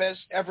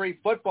breakfast, every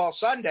football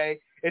Sunday,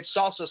 it's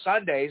salsa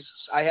Sundays,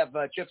 I have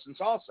chips and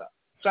salsa.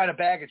 So I had a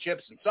bag of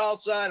chips and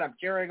salsa, and I'm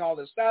carrying all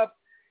this stuff.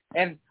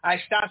 And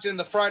I stopped in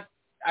the front.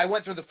 I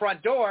went through the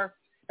front door,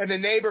 and the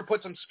neighbor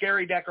put some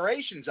scary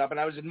decorations up, and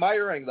I was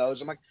admiring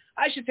those. I'm like,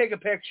 I should take a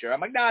picture.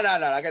 I'm like, no,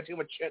 I got too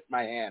much shit in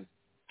my hand.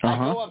 I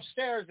go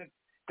upstairs, and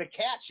the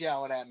cat's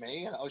yelling at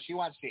me. She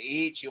wants to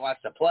eat. She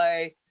wants to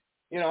play.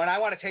 And I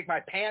want to take my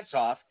pants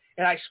off.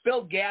 And I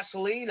spilled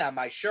gasoline on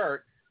my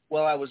shirt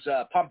while I was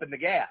pumping the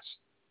gas.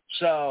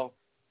 So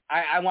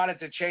I wanted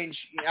to change.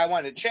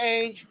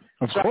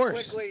 Of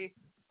course.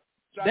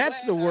 That's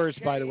the worst,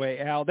 changed. by the way,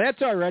 Al.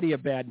 That's already a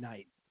bad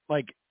night.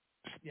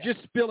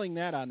 Just spilling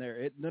that on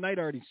there, the night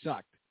already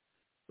sucked,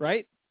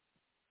 right?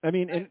 I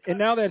mean, and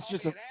now that's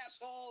just an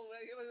asshole.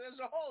 There's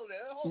a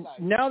whole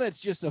night. Now that's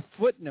just a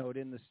footnote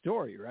in the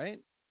story, right?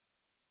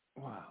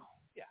 Wow.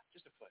 Yeah,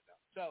 just a footnote.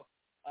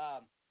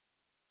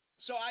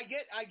 So I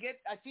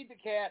feed the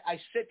cat. I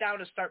sit down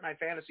to start my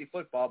fantasy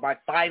football. My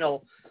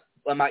final,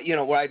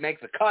 where I make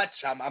the cuts.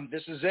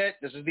 This is it.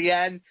 This is the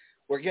end.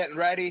 We're getting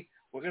ready.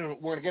 We're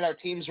gonna get our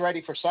teams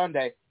ready for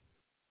Sunday.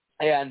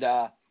 And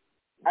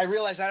I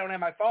realize I don't have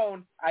my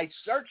phone. I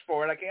search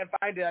for it. I can't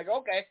find it. I go,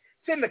 okay,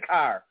 it's in the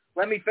car.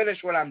 Let me finish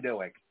what I'm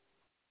doing.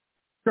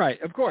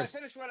 Right, of course. So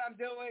I finish what I'm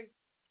doing.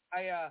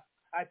 I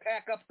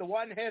pack up the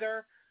one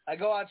hitter. I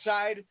go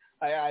outside.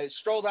 I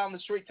stroll down the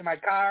street to my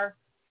car.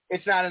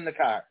 It's not in the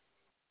car.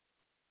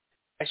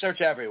 I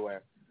search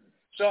everywhere.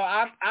 So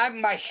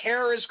my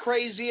hair is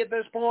crazy at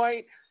this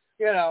point.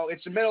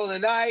 It's the middle of the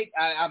night.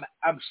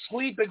 I'm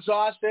sleep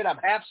exhausted. I'm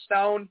half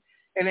stoned.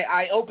 And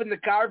I open the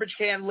garbage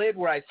can lid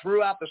where I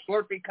threw out the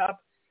Slurpee cup,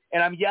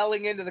 and I'm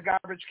yelling into the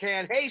garbage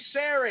can, "Hey,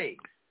 Sari!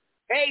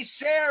 Hey,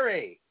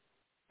 Sari!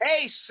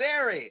 Hey,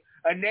 Sari!"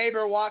 A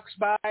neighbor walks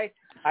by.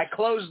 I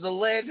close the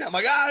lid. I'm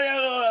like,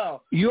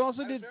 no. You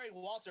also did very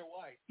Walter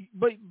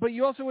White. But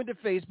you also went to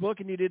Facebook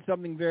and you did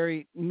something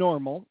very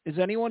normal. Is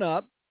anyone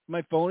up?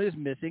 My phone is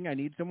missing. I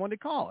need someone to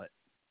call it.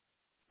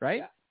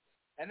 Right? Yeah.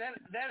 And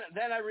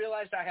then I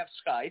realized I have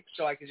Skype,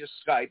 so I can just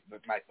Skype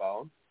with my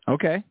phone.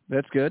 Okay,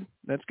 that's good.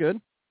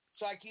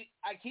 So I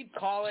keep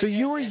calling. So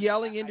you were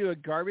yelling into a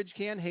garbage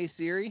can, "Hey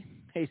Siri,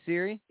 hey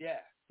Siri." Yeah.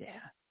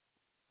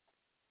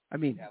 I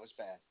mean, that was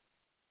bad.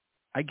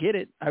 I get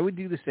it. I would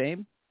do the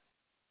same.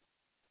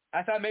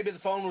 I thought maybe the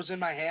phone was in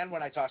my hand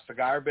when I tossed the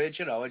garbage.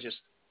 I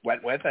just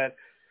went with it.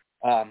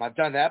 I've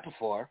done that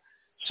before.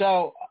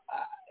 So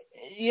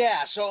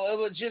so it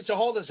was just a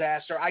whole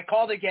disaster. I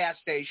called a gas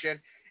station,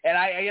 and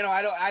I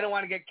don't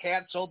want to get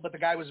canceled, but the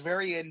guy was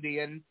very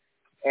Indian.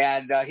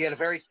 And he had a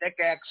very thick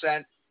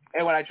accent.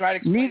 And when I tried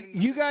explaining,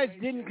 you guys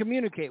didn't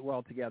communicate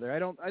well together.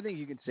 I think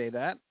you can say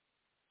that.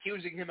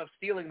 Accusing him of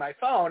stealing my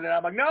phone, and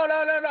I'm like, no.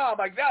 I'm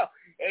like, no.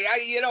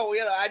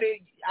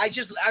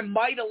 I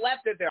might have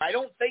left it there. I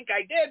don't think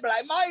I did, but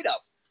I might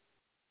have.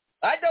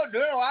 I don't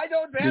know. I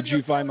don't. Did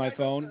you find my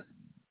phone?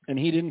 And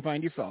he didn't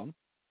find your phone.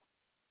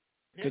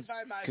 Didn't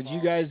find my phone. Because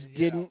you guys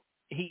didn't.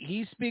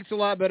 He speaks a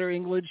lot better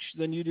English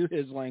than you do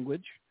his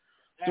language,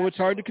 so it's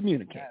hard to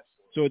communicate.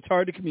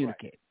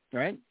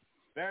 Right?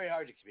 Very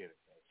hard to communicate.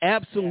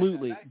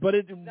 Absolutely. Yeah, but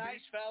nice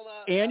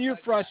fella. And you're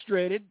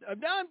frustrated.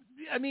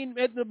 I mean,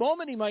 at the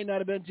moment he might not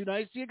have been too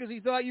nice to you because he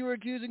thought you were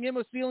accusing him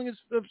of stealing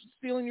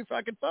your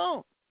fucking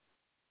phone.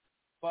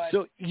 But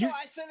so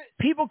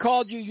people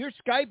called you. You're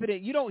Skyping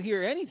it. You don't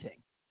hear anything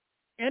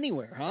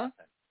anywhere, huh?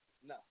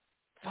 No.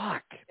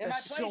 Fuck. And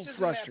that's my place so isn't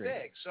frustrating.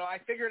 that big, so I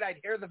figured I'd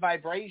hear the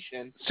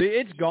vibration. See,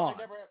 it's gone.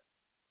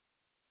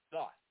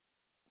 Gone.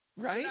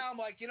 Right? So now I'm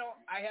like,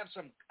 I have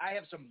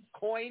some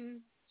coin,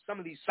 some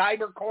of these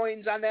cyber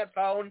coins on that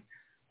phone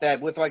that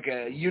with like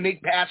a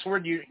unique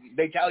password,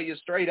 they tell you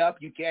straight up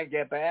you can't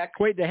get back.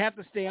 Wait, they have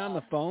to stay on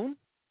the phone?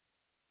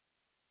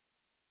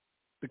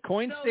 The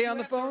coins stay on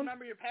the phone? You have to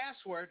remember your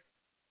password.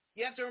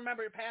 You have to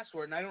remember your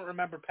password, and I don't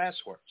remember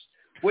passwords,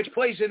 which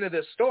plays into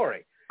this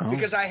story.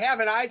 Because I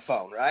have an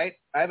iPhone, right?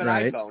 I have an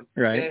iPhone,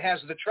 and it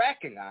has the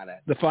tracking on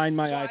it. The Find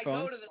My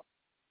iPhone?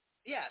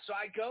 So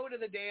I go to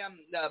the damn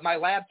my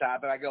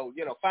laptop, and I go,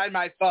 find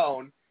my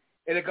phone,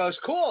 and it goes,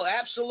 cool,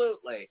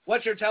 absolutely.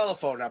 What's your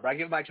telephone number? I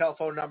give my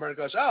telephone number, and it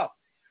goes, oh,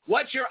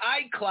 what's your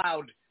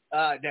iCloud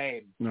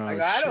name? No, I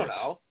go, I don't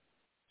know.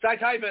 So I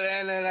type it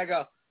in, and it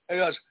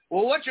goes,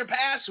 well, what's your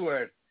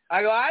password?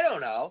 I go, I don't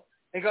know.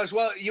 It goes,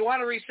 well, you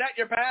want to reset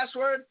your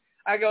password?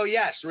 I go,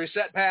 yes,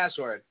 reset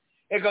password.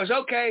 It goes,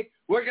 okay,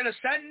 we're going to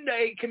send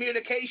a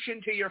communication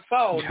to your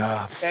phone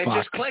and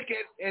just click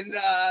it, and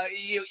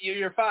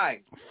you're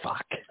fine.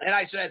 Fuck. And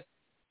I said,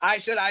 I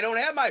said, I don't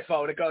have my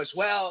phone. It goes,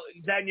 well,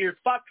 then you're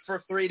fucked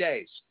for 3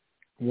 days.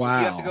 Wow.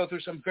 You have to go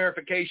through some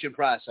verification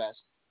process.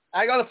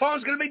 I go, the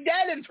phone's going to be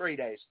dead in 3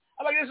 days.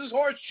 I'm like, this is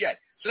horse shit.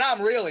 So now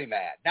I'm really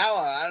mad. Now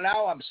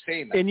I'm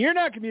steaming. And you're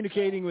not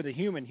communicating with a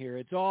human here.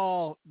 It's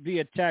all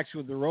via text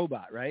with the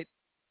robot, right?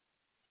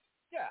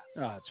 Yeah.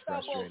 Oh, it's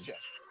frustrating. Bullshit.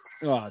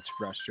 Oh, it's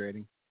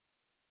frustrating.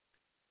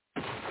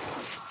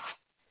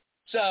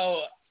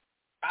 So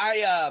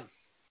I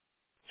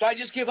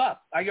just give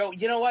up. I go,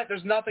 you know what?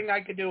 There's nothing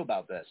I can do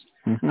about this.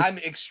 Mm-hmm. I'm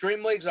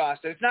extremely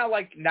exhausted. It's not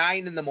like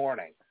 9 in the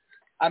morning.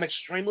 I'm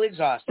extremely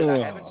exhausted. I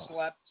haven't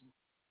slept.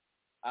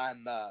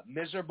 I'm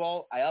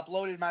miserable. I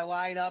uploaded my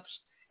lineups,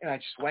 and I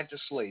just went to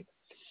sleep.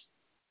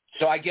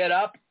 So I get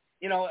up.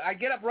 I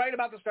get up right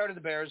about the start of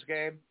the Bears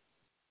game.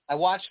 I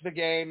watch the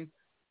game,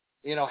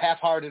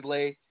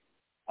 half-heartedly.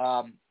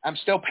 I'm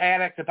still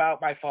panicked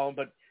about my phone,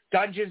 but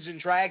Dungeons and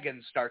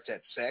Dragons starts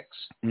at 6.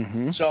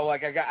 Mm-hmm. So I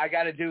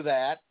got to do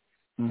that.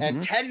 Mm-hmm.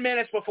 And 10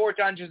 minutes before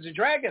Dungeons and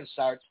Dragons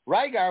starts,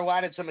 Rygar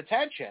wanted some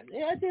attention.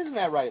 Yeah, isn't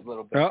that right,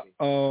 little baby?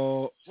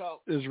 Uh-oh.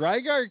 So is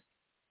Rygar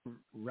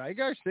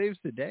saves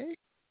the day?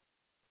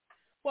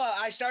 Well,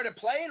 I started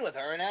playing with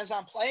her, and as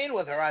I'm playing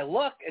with her, I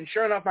look, and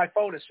sure enough, my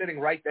phone is sitting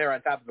right there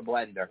on top of the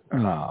blender.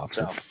 Oh,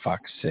 for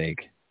fuck's sake.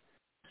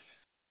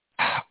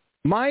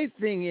 My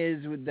thing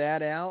is with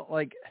that, Al,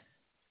 like,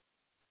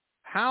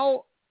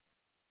 how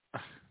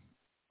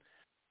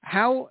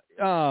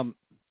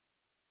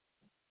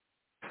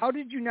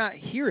did you not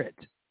hear it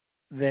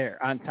there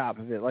on top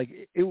of it?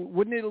 Like,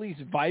 wouldn't it at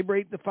least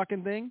vibrate the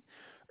fucking thing?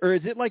 Or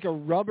is it like a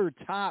rubber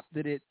top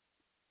that it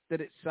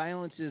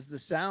silences the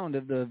sound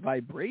of the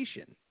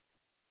vibration?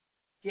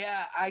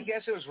 Yeah, I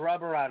guess it was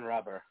rubber on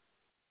rubber.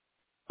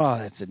 Oh,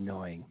 that's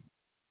annoying.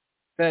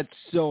 That's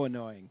so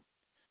annoying.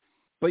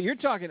 But you're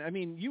talking,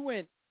 you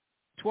went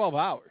 12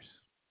 hours.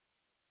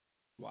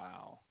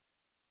 Wow.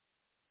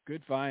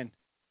 Good find.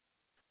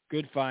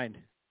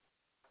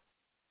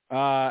 So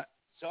I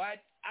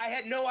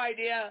had no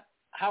idea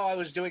how I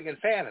was doing in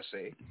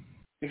fantasy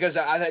because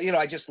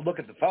I just look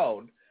at the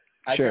phone.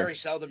 I very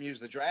seldom use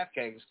the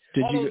DraftKings.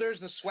 There's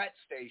the Sweat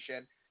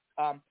Station.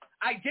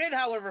 I did,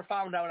 however,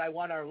 found out I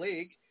won our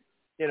league.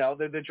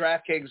 The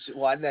DraftKings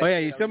one. That,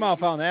 you somehow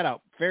found that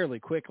out fairly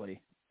quickly.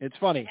 It's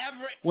funny.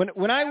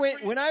 When I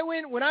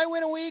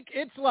win a week,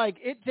 it's like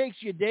it takes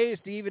you days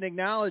to even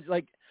acknowledge.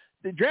 Like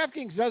the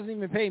DraftKings doesn't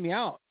even pay me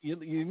out.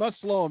 You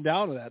must slow them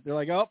down to that. They're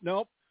like, oh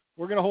nope,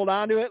 we're gonna hold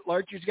on to it.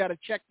 Larcher's got to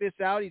check this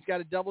out. He's got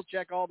to double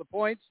check all the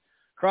points,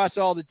 cross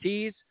all the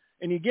T's,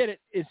 and you get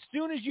it as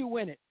soon as you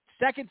win it.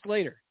 Seconds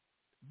later,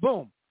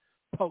 boom,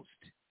 post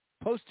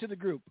to the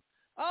group.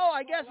 Oh,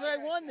 I guess I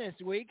won this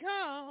week.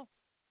 Oh.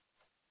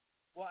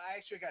 Well, I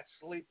actually got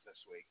sleep this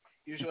week.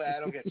 Usually I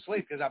don't get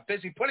sleep because I'm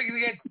busy putting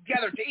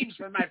together teams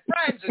for my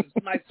friends and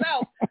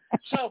myself.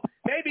 So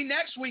maybe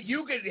next week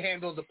you can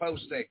handle the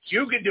postings.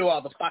 You can do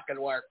all the fucking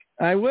work.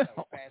 I will.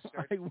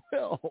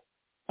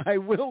 I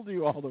will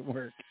do all the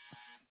work.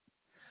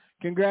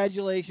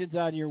 Congratulations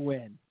on your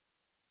win.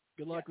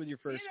 Good luck with your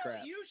first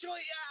crap.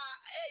 Usually,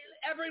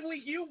 every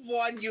week you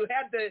won, you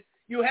had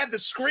the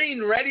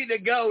screen ready to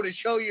go to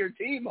show your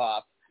team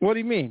off. What do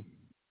you mean?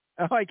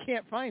 Oh, I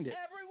can't find it.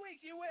 Every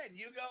week you win.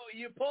 You go,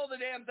 you pull the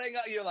damn thing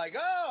up. You're like,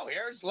 oh,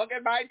 look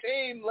at my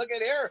team. Look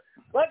at here.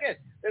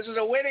 This is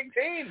a winning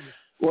team.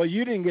 Well,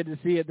 you didn't get to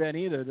see it then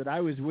either. That I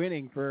was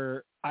winning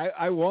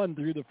I won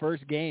through the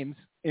first games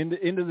into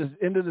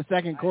the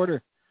second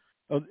quarter.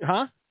 Oh,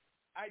 huh?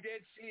 I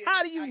did see it.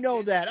 How do you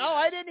know that? Oh,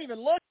 I didn't even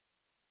look.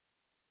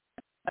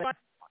 I looked.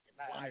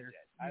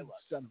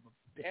 Son of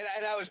a bitch.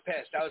 And I was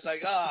pissed. I was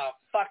like, oh,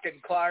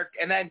 fucking Clark.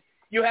 And then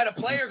you had a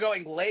player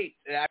going late.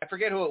 I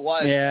forget who it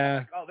was. Yeah.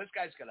 Like, oh, this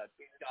guy's going to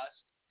beat us.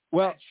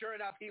 Well, and sure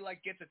enough, he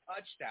gets a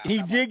touchdown.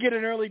 He did get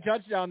an early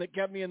touchdown that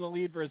kept me in the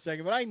lead for a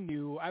second, but I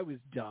knew I was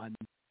done.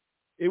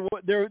 There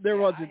wasn't.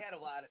 I had a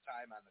lot of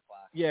time on the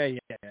clock. Yeah.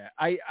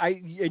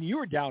 And you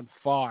were down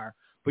far,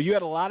 but you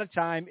had a lot of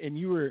time, and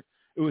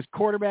it was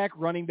quarterback,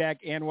 running back,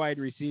 and wide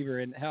receiver.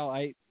 And hell,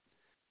 I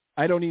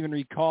don't even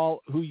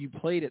recall who you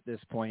played at this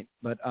point,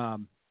 but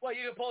well,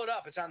 you can pull it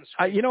up. It's on the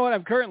screen. You know what?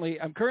 I'm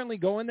currently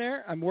going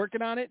there. I'm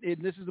working on it,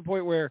 and this is the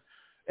point where,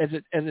 as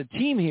a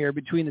team here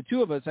between the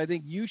two of us, I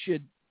think you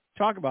should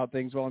talk about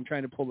things while I'm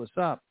trying to pull this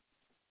up.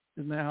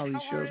 Isn't that how these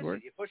shows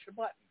work? You push a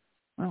button.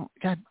 Oh,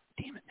 God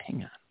damn it!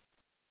 Hang on.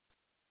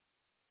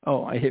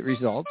 Oh, I hit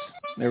results.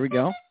 There we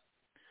go.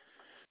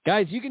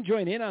 Guys, you can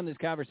join in on this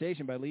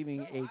conversation by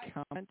leaving a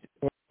comment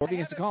or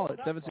being to call it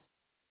 7.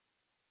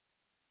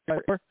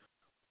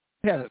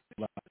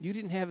 You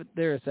didn't have it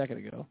there a second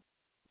ago.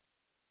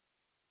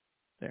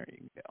 There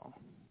you go.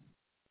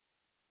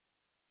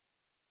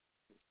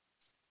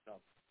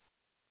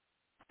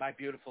 My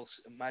beautiful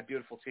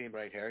team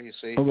right here. You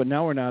see? Oh, but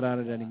now we're not on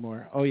it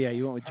anymore. Oh yeah,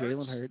 you went with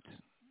Jalen Hurts.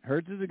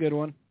 Hurts is a good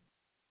one.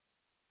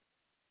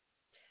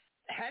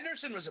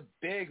 Henderson was a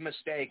big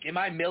mistake. In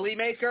my Millie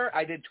Maker,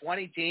 I did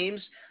 20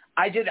 teams.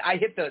 I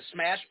hit the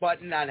smash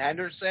button on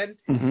Henderson,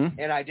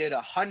 and I did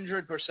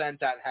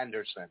 100% on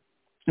Henderson.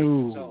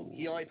 Ooh. So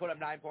he only put up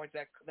 9 points.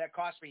 That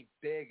cost me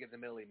big in the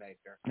Millie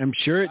Maker. I'm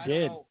sure it I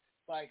did. don't know,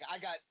 like I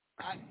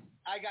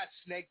got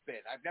snake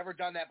bit. I've never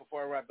done that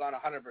before where I've gone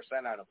 100%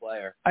 on a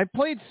player. I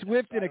played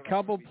Swift So in a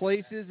couple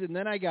places, and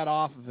then I got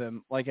off of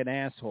him like an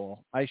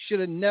asshole. I should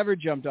have never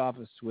jumped off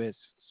of Swift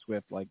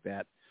like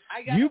that.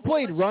 You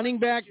played running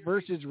back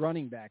versus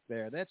running back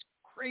there. That's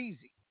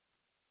crazy.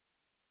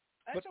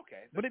 That's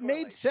okay. But it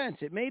made sense.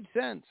 It made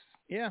sense.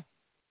 Yeah.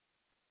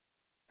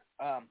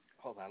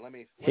 Hold on.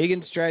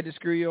 Higgins tried to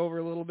screw you over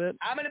a little bit.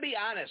 I'm going to be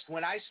honest.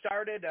 When I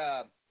started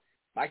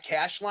my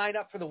cash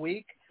lineup for the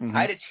week, Mm-hmm.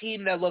 I had a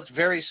team that looked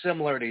very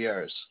similar to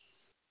yours.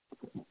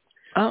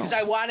 Because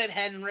I wanted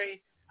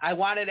Henry, I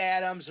wanted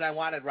Adams, and I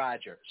wanted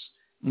Rodgers.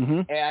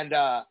 Mm-hmm. And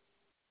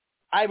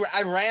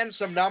I ran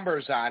some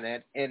numbers on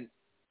it, and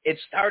it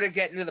started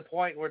getting to the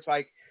point where it's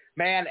like,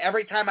 man,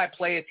 every time I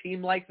play a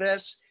team like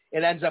this,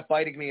 it ends up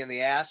biting me in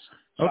the ass.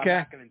 So okay. I'm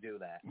not going to do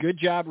that. Good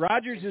job.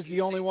 Rodgers is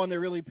the only one that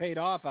really paid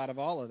off out of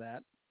all of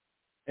that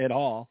at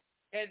all.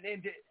 And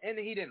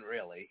he didn't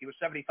really. He was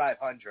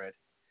 7,500.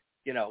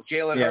 You know,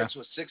 Jalen Hurts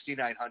was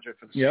 6,900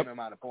 for the same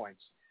amount of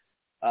points.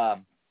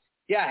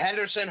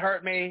 Henderson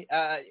hurt me.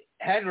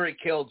 Henry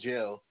killed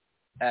you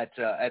at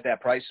that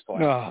price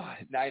point. Oh,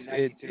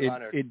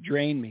 9,200. It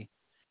drained me.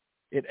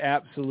 It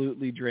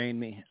absolutely drained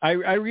me.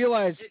 I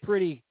realized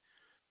pretty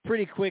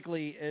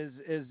quickly as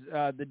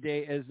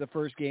the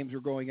first games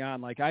were going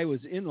on. Like I was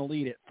in the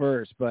lead at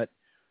first, but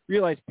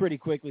realized pretty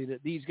quickly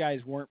that these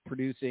guys weren't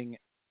producing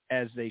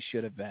as they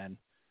should have been.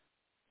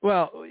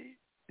 Well,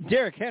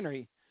 Derrick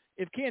Henry,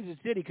 if Kansas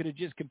City could have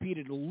just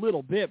competed a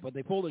little bit, but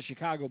they pulled the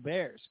Chicago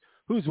Bears.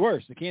 Who's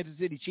worse, the Kansas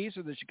City Chiefs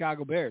or the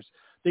Chicago Bears?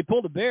 They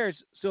pulled the Bears,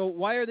 so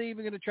why are they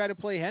even going to try to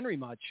play Henry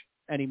much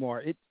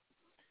anymore? It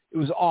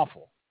was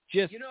awful.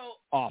 Just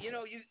awful.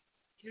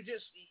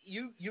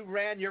 You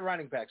ran your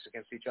running backs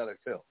against each other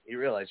too. You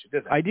realize you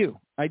did that. I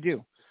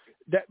do.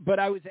 But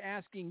I was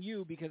asking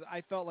you because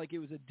I felt like it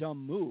was a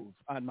dumb move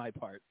on my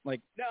part.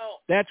 Like no,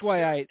 that's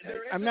why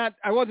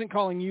I wasn't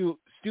calling you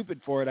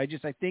stupid for it. I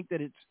think that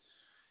it's.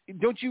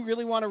 Don't you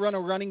really want to run a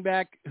running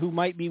back who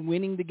might be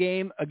winning the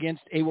game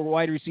against a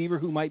wide receiver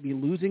who might be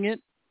losing it?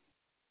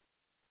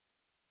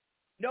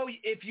 No,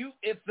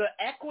 if the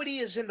equity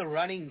is in the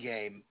running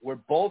game where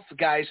both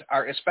guys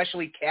are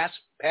especially pass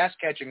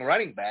catching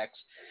running backs,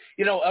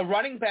 you know, a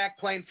running back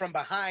playing from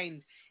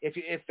behind,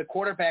 if the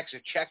quarterback's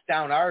a check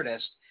down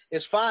artist,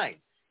 is fine.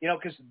 You know,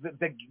 because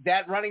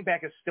that running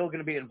back is still going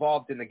to be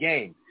involved in the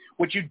game.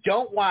 What you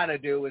don't want to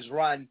do is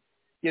run,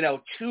 you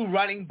know, two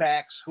running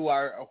backs who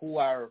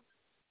are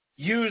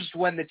used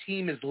when the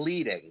team is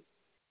leading,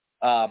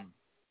 and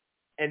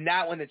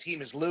not when the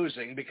team is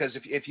losing. Because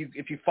if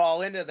you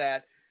fall into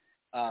that,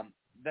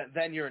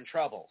 then you're in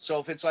trouble. So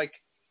if it's like,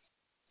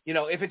 you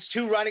know, if it's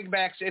two running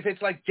backs, if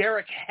it's like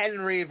Derrick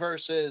Henry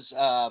versus,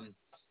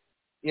 Najee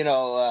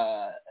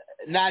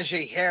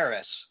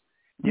Harris,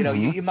 you know,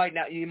 you might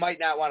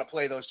not want to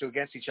play those two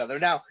against each other.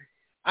 Now,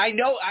 I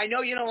know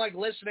you don't like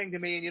listening to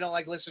me and you don't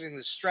like listening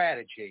to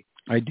strategy.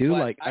 I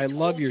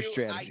love your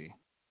strategy.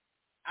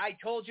 I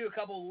told you a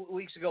couple of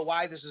weeks ago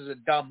why this is a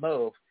dumb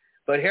move,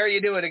 but here you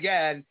do it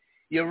again.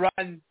 You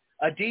run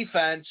a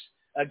defense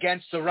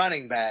against the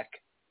running back,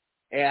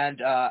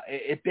 and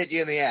it bit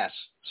you in the ass.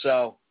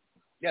 So,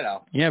 you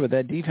know. Yeah, but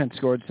that defense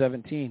scored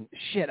 17.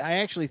 Shit, I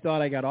actually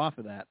thought I got off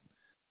of that.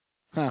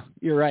 Huh,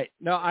 you're right.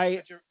 No,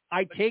 I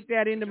take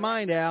that into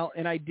mind, Al,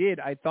 and I did.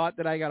 I thought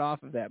that I got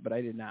off of that, but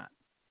I did not.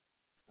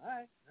 All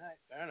right,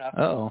 fair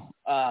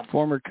enough.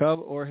 Former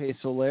Cub Jorge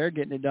Soler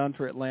getting it done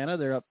for Atlanta.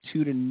 They're up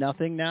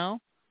 2-0 now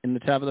in the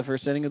top of the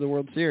first inning of the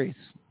World Series.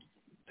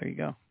 There you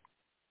go.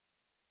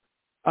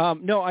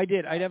 No, I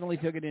did. I definitely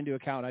took it into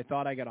account. I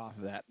thought I got off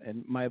of that,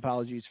 and my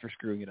apologies for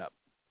screwing it up.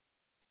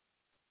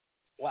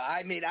 Well,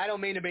 I mean, I don't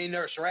mean to be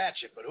Nurse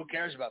Ratchet, but who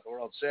cares about the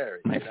World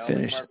Series? I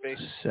finished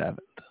 7th.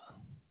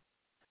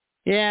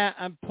 Yeah,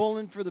 I'm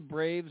pulling for the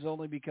Braves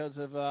only because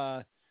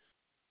of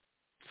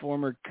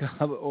former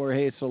Cub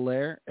Jorge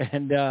Soler,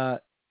 and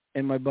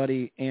my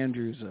buddy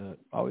Andrew's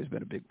always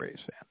been a big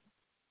Braves fan.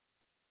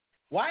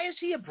 Why is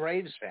he a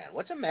Braves fan?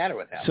 What's the matter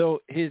with him?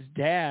 So his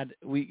dad,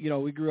 we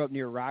grew up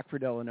near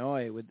Rockford,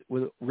 Illinois,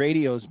 with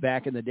radios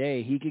back in the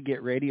day. He could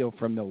get radio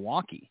from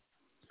Milwaukee.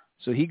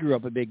 So he grew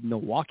up a big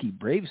Milwaukee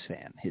Braves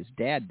fan. His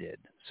dad did.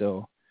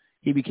 So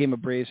he became a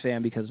Braves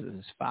fan because of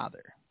his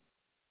father.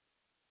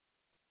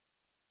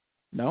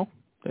 No,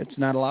 that's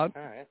not allowed.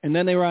 All right. And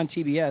then they were on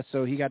TBS,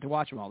 so he got to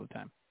watch them all the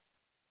time.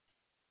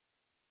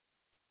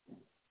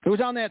 It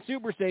was on that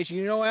Superstation,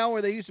 you know, Al,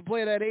 where they used to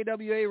play that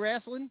AWA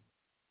wrestling?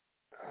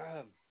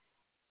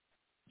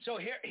 So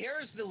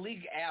here's the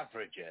league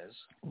averages.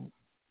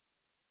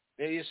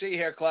 You see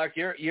here, Clark,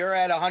 you're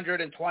at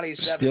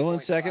 127. Still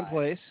in second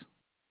place.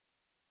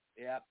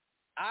 Yep.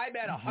 I'm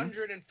at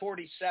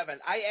 147.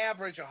 I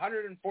average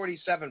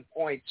 147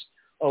 points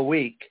a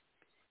week.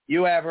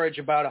 You average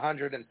about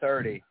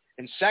 130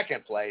 in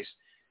second place,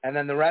 and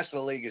then the rest of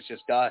the league is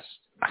just dust.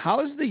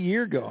 How's the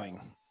year going?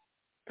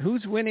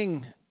 Who's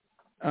winning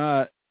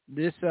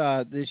this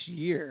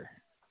year?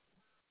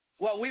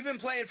 Well, we've been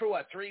playing for,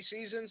 3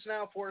 seasons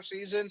now, 4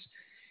 seasons?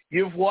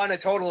 You've won a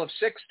total of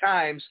 6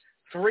 times.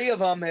 3 of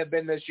them have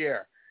been this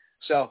year.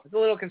 So it's a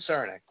little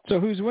concerning. So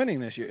who's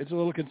winning this year? It's a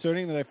little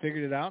concerning that I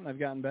figured it out and I've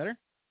gotten better?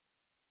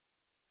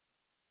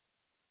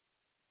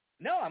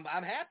 No,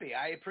 I'm happy.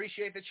 I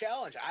appreciate the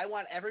challenge. I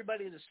want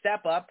everybody to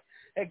step up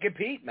and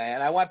compete,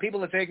 man. I want people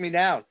to take me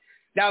down.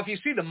 Now, if you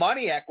see, the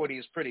money equity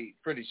is pretty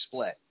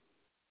split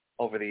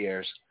over the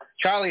years.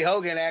 Charlie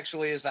Hogan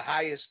actually is the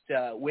highest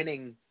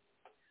winning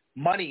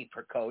money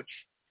per coach,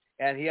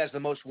 and he has the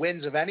most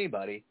wins of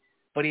anybody,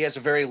 but he has a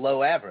very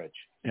low average.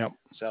 Yep.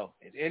 So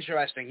it's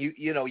interesting.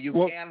 You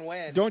can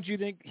win. Don't you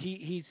think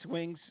he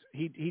swings?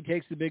 He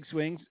takes the big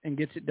swings and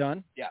gets it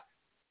done. Yeah,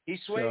 he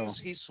swings.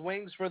 So. He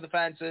swings for the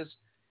fences,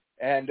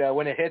 and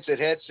when it hits,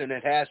 and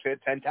it has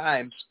hit 10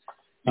 times.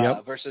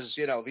 Yep. Versus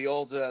the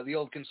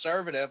old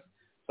conservative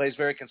plays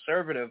very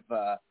conservative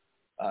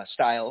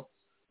style.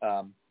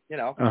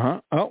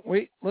 Oh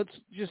wait, let's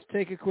just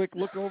take a quick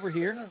look over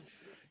here.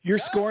 Your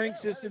scoring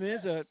system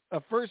is a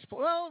first.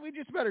 Well, we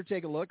just better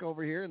take a look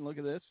over here and look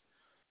at this.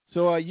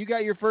 So you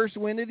got your first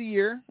win of the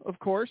year, of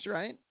course,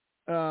 right?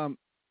 Al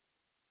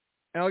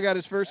got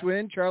his first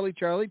win. Charlie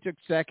took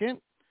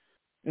second,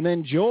 and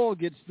then Joel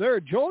gets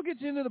third. Joel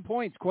gets into the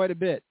points quite a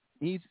bit.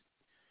 He's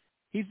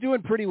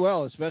doing pretty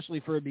well, especially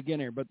for a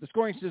beginner. But the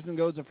scoring system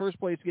goes: the first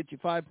place gets you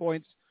 5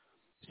 points,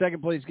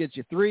 second place gets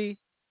you 3,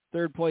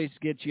 third place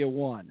gets you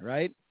 1.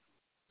 Right?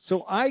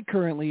 So I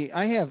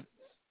have.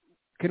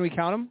 Can we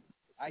count them?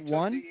 I took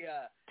 1,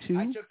 2.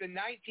 I took the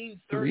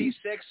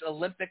 1936 3.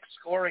 Olympic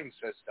scoring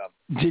system.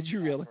 Did you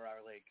really? For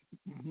our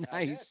league.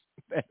 Nice.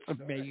 That's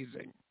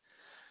amazing.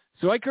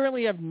 So I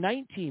currently have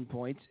 19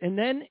 points, and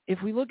then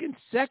if we look in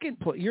second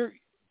place,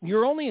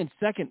 you're only in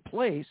second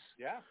place.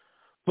 Yeah.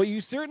 But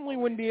you certainly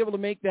wouldn't be able to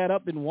make that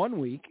up in 1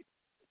 week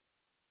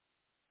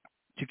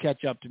to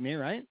catch up to me,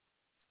 right?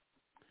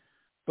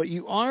 But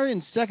you are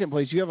in second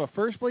place. You have a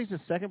first place, a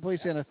second place,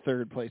 and a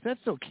third place.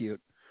 That's so cute.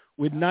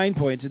 With 9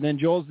 points, and then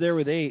Joel's there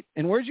with 8.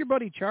 And where's your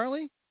buddy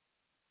Charlie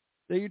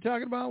that you're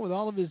talking about with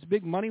all of his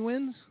big money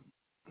wins?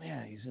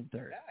 Yeah, he's in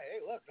third. Yeah, hey,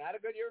 look, not a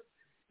good year.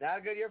 Not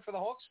a good year for the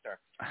Hulkster.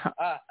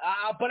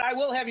 But I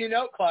will have you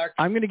note, Clark.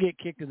 I'm going to get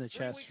kicked in the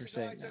chest for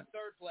saying that. I took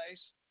third place.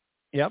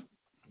 Yep.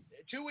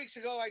 2 weeks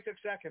ago, I took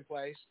second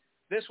place.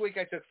 This week,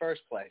 I took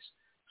first place.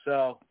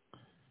 So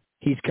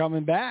he's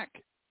coming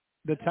back.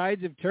 The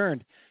tides have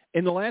turned.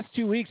 In the last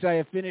 2 weeks, I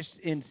have finished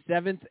in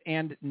 7th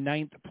and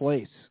 9th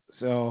place.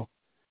 So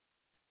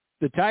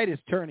the tide is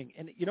turning.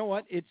 And you know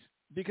what? It's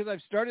because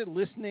I've started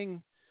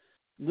listening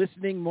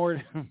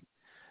more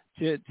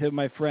to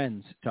my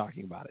friends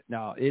talking about it.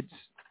 Now, it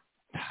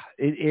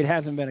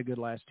hasn't been a good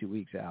last 2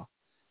 weeks, Al.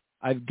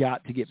 I've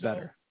got to get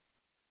better.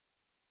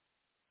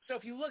 So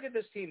if you look at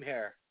this team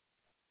here,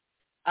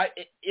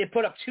 it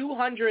put up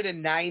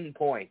 209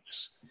 points.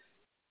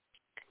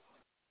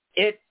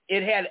 It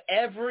had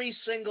every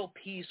single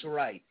piece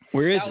right.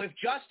 Where is now, it?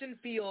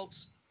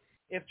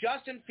 If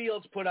Justin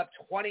Fields put up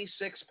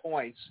 26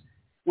 points,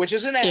 which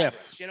is an average,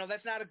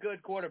 that's not a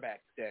good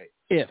quarterback day.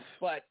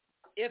 But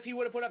if he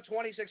would have put up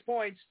 26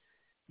 points,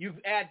 you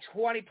add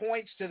 20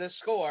 points to the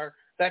score.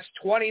 That's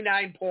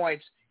 29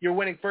 points. You're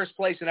winning first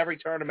place in every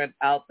tournament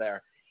out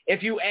there.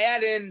 If you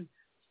add in,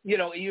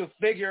 you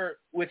figure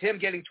with him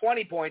getting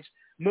 20 points,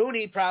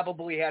 Mooney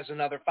probably has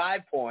another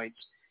 5 points.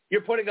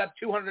 You're putting up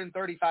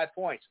 235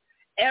 points.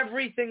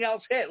 Everything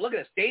else hit. Look at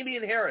this.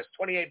 Damian Harris,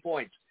 28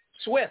 points.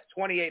 Swift,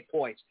 28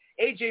 points.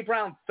 A.J.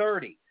 Brown,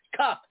 30.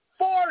 Kupp,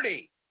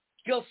 40.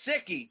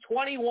 Gilsicki,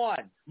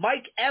 21.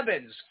 Mike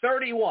Evans,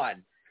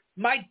 31.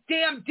 My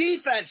damn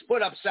defense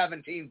put up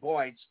 17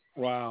 points.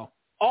 Wow.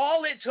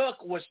 All it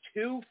took was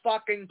 2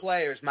 fucking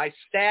players. My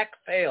stack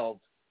failed.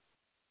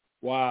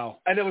 Wow.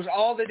 And it was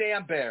all the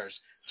damn Bears.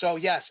 So,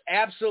 yes,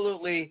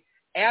 absolutely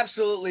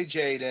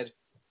jaded.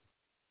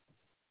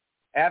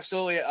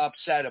 Absolutely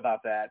upset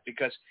about that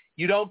because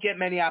you don't get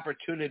many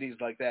opportunities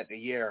like that in a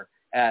year.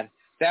 And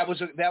that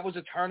was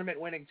a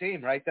tournament-winning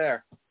team right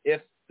there.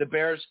 If the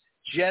Bears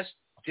just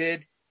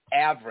did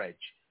average.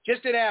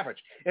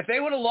 If they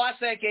would have lost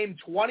that game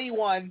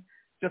 21-36,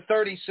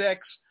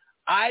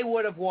 I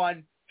would have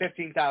won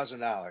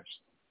 $15,000.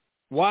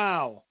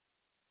 Wow.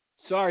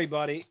 Sorry,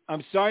 buddy.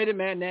 I'm sorry that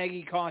Matt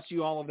Nagy cost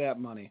you all of that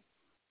money.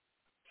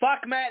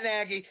 Fuck Matt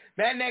Nagy.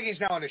 Matt Nagy's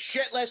now on a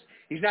shit list.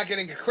 He's not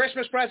getting a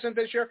Christmas present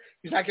this year.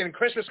 He's not getting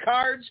Christmas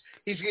cards.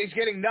 He's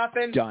getting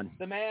nothing. Done.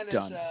 The man is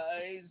done.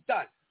 He's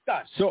done.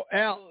 Done. So,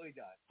 Al, absolutely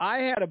done. I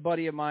had a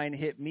buddy of mine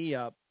hit me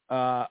up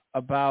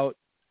about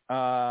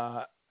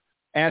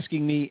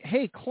asking me,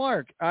 hey,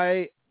 Clark,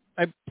 I'm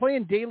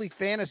playing daily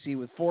fantasy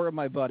with 4 of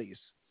my buddies.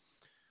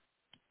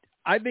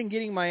 I've been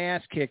getting my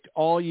ass kicked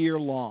all year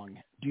long.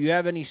 Do you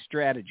have any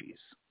strategies?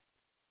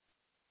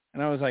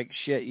 And I was like,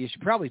 shit, you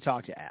should probably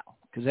talk to Al,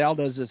 because Al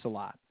does this a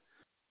lot.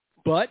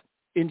 But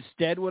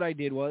instead what I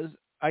did was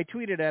I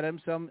tweeted at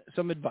him some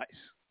advice.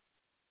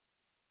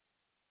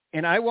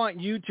 And I want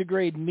you to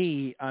grade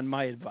me on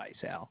my advice,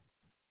 Al.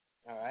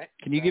 All right.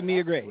 Can you give me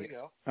a grade? Here we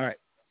go. All right.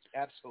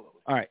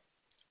 Absolutely. All right.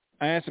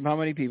 I asked him how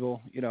many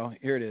people,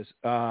 here it is.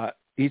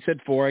 He said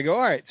 4. I go,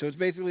 all right, so it's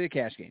basically a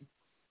cash game.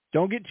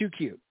 Don't get too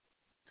cute.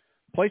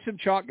 Play some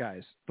chalk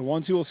guys, the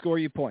ones who will score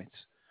you points.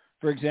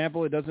 For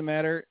example, it doesn't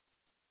matter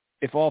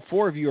if all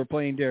 4 of you are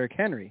playing Derrick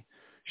Henry.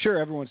 Sure,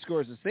 everyone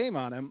scores the same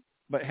on him,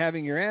 but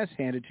having your ass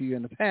handed to you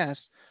in the past,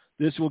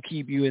 this will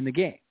keep you in the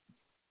game.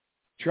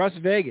 Trust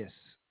Vegas.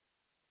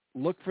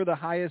 Look for the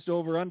highest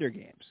over-under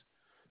games.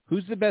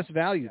 Who's the best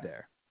value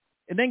there?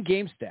 And then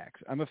game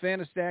stacks. I'm a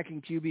fan of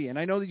stacking QB, and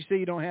I know that you say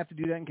you don't have to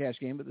do that in cash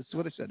game, but this is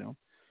what I said, no.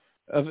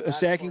 Of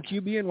stacking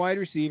QB and wide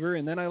receiver,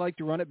 and then I like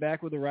to run it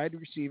back with a wide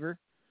receiver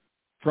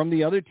from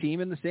the other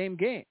team in the same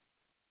game.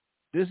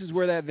 This is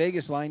where that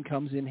Vegas line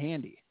comes in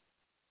handy.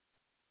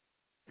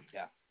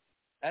 Yeah,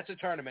 that's a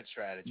tournament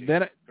strategy.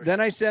 Then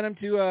I sent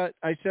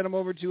him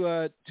over to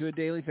a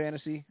daily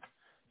fantasy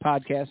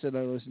podcast that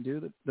I listen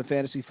to, the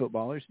Fantasy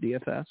Footballers,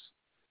 DFS,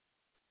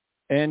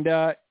 and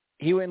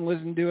he went and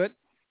listened to it.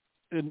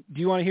 Do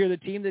you want to hear the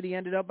team that he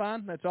ended up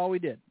on? That's all we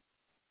did.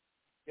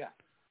 Yeah.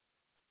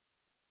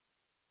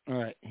 All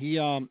right. He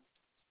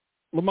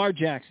Lamar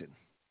Jackson,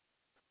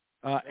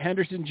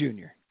 Henderson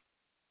Jr.,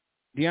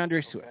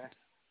 DeAndre Swift,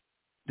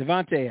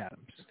 Devontae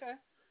Adams,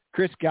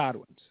 Chris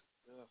Godwin,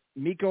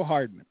 Miko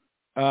Hardman,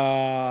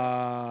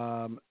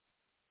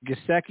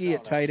 Gesicki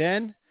at tight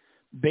end,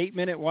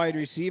 Bateman at wide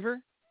receiver,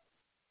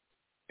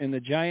 and the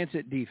Giants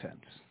at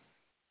defense.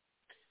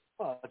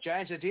 Well, the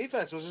Giants at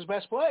defense was his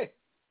best play.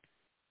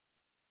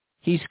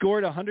 He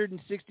scored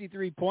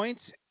 163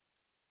 points,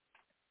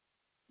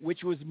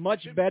 which was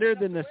much better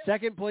than the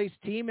second-place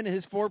team in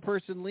his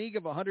 4-person league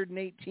of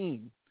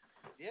 118.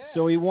 Yeah,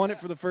 so he won it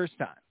for the first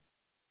time.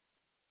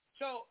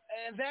 So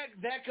and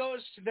that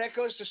goes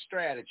to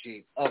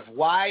strategy of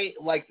why,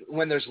 like,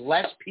 when there's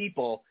less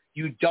people,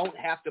 you don't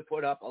have to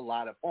put up a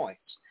lot of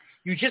points.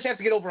 You just have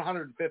to get over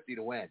 150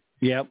 to win.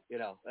 Yep. You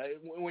know,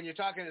 when you're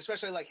talking,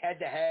 especially like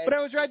head-to-head. But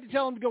I was right to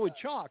tell him to go with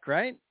chalk,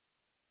 right?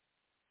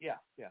 Yeah,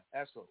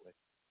 absolutely.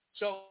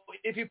 So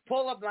if you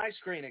pull up my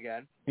screen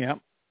again,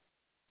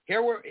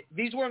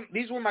 these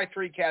were my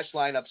 3 cash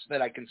lineups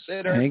that I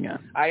considered. Hang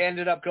on. I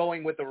ended up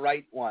going with the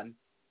right one.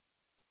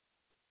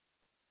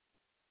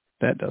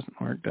 That doesn't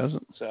work, does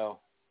it? So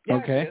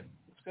okay,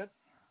 it's good.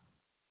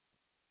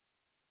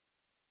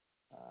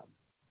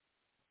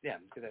 Get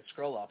that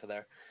scroll off of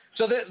there.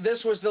 So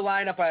this was the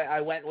lineup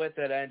I went with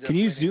that ended. Can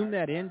you zoom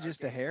that in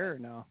just a hair or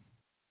no?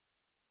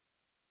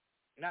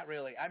 Not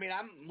really. I mean,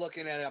 I'm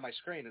looking at it on my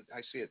screen.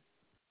 I see it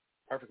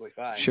perfectly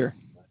fine. Sure.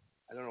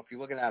 I don't know if you're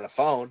looking at a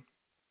phone.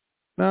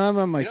 No, I'm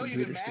on my computer.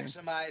 You can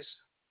maximize.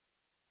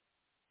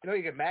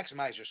 You can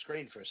maximize your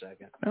screen for a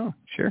second. Oh,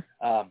 sure.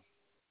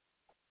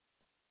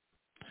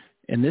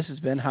 And this has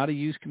been how to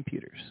use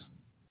computers.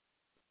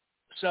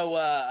 So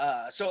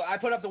I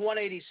put up the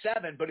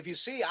 187, but if you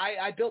see,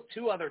 I built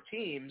 2 other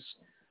teams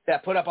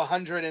that put up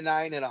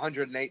 109 and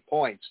 108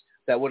 points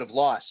that would have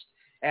lost.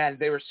 And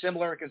they were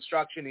similar in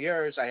construction to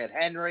yours. I had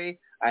Henry.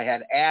 I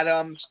had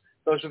Adams.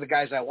 Those are the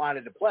guys I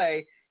wanted to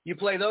play. You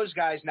play those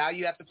guys. Now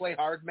you have to play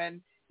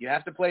Hardman. You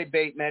have to play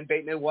Bateman.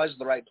 Bateman was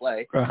the right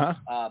play. Uh-huh.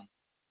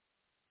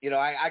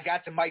 I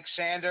got to Miles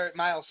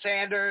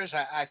Sanders.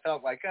 I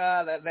felt like,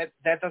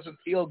 that doesn't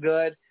feel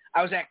good.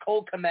 I was at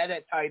Cole Kmet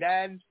at tight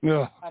end.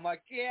 Ugh. I'm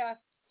like, yeah.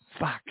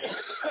 Fuck.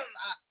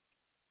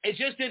 It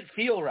just didn't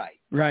feel right.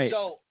 Right.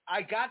 So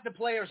I got the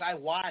players I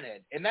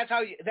wanted, and that's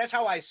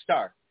how I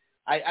start.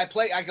 I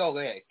go,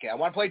 okay, I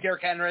want to play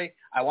Derrick Henry.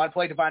 I want to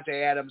play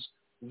Devontae Adams.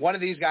 One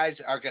of these guys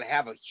are going to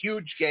have a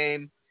huge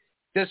game.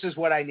 This is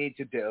what I need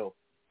to do.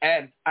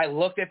 And I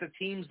looked at the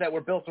teams that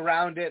were built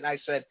around it, and I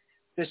said,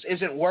 this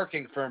isn't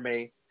working for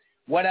me.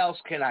 What else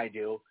can I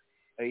do?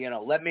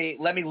 Let me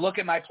look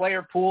at my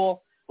player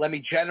pool. Let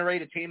me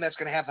generate a team that's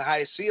going to have the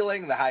highest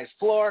ceiling, the highest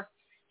floor.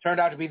 Turned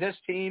out to be this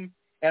team,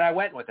 and I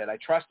went with it. I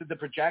trusted the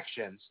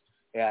projections.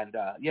 And,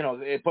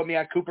 it put me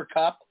on Cooper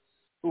Kupp,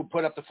 who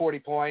put up the 40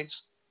 points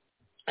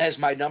as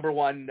my number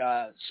one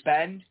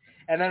spend.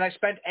 And then I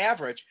spent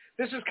average.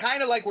 This is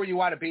kind of like where you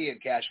want to be in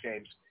cash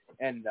games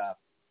and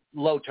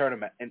low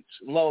tournament and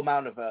low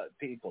amount of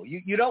people.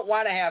 You don't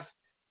want to have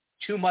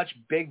too much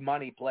big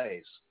money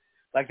plays.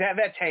 Like that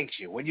tanks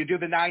you. When you do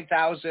the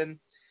 9,000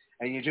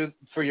 and you do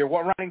for your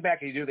running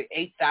back and you do the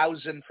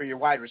 8,000 for your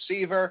wide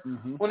receiver,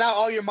 well, now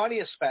all your money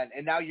is spent,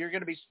 and now you're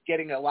going to be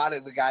getting a lot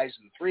of the guys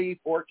in the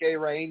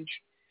 3-4K range,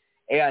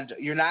 and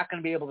you're not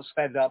going to be able to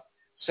spend up,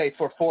 say,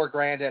 for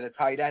 $4,000 at a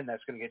tight end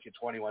that's going to get you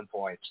 21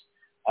 points.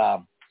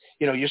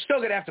 You're still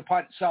going to have to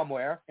punt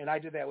somewhere, and I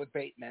did that with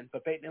Bateman,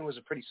 but Bateman was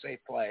a pretty safe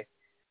play.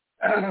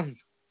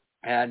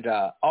 And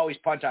always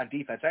punt on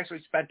defense.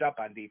 Actually spent up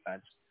on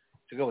defense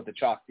to go with the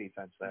chalk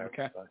defense there.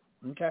 Okay. But,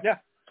 okay. Yeah.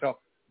 So.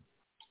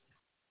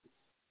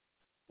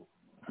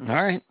 All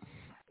right.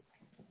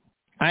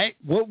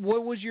 What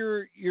was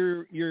your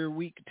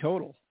week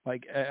total?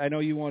 Like, I know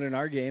you won in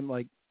our game.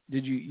 Like,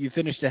 did you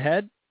finished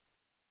ahead?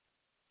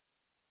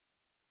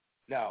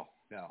 No.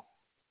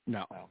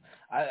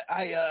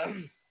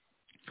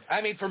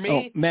 I mean, for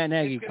me, Matt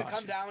Nagy it's going to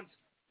come down.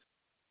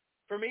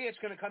 For me, it's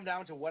going to come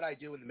down to what I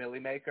do in the Millie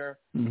Maker,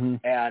 mm-hmm.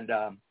 and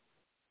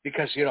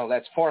because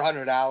that's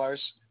 $400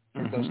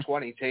 those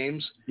 20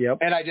 teams. Yep.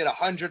 And I did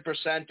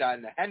 100%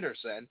 on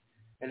Henderson,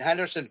 and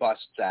Henderson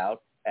busts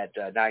out at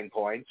 9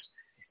 points.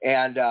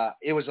 And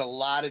it was a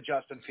lot of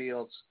Justin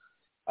Fields.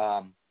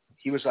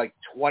 He was like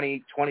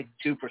 22%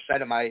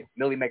 of my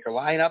Millie Maker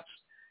lineups.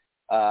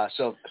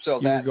 So you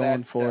that were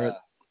going that, for it.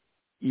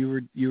 You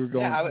were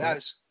going. Yeah,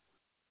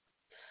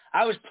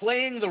 I was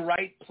playing the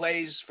right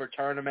plays for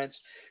tournaments.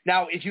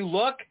 Now, if you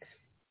look,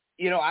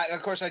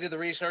 of course I did the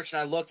research and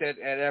I looked at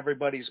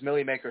everybody's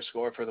Millie Maker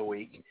score for the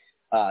week.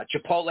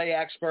 Chipotle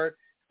expert,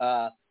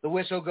 the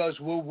whistle goes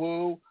woo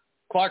woo,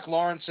 Clark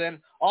Lorensen,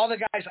 all the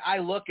guys I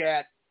look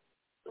at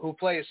who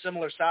play a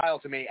similar style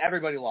to me,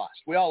 everybody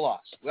lost. We all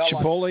lost.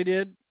 Chipotle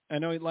did? I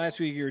know last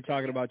week you were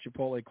talking about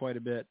Chipotle quite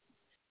a bit.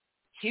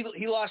 He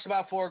lost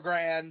about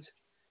 $4,000.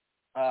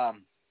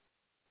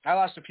 I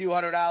lost a few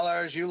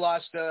 $100. You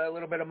lost a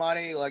little bit of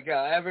money. Like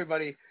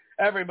everybody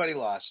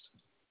lost.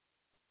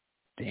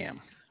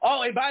 Damn.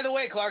 Oh, and by the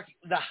way, Clark,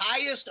 the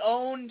highest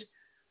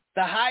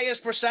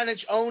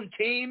percentage owned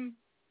team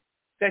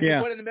that you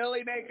put in the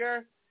Millie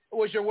Maker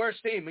was your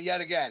worst team yet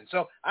again.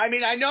 So, I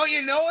mean, I know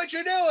you know what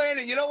you're doing,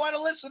 and you don't want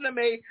to listen to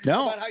me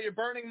about how you're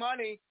burning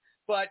money,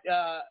 but,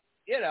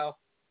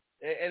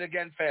 it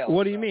again failed.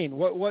 What do you mean?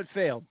 What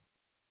failed?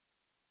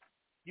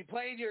 You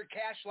played your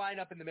cash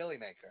lineup in the Millie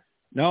Maker.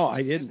 No,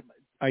 I didn't.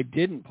 I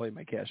didn't play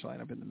my cash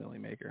lineup in the Millie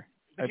Maker.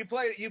 You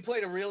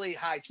played a really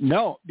high.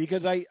 No,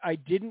 because I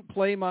didn't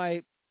play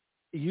my.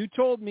 You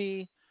told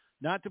me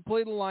not to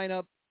play the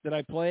lineup that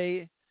I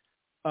play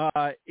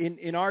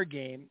in our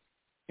game,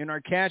 in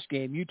our cash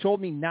game. You told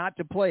me not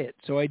to play it,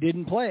 so I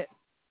didn't play it.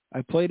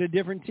 I played a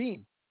different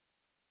team.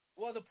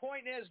 Well, the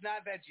point is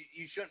not that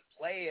you shouldn't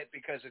play it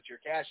because it's your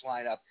cash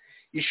lineup.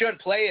 You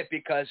shouldn't play it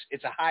because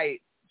it's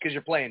because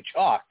you're playing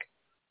chalk.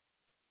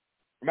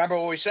 Remember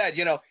what we said,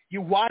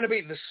 you want to be,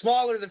 the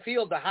smaller the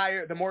field,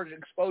 the more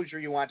exposure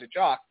you want to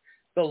chalk.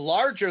 The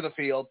larger the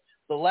field,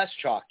 the less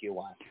chalk you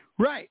want.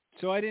 Right.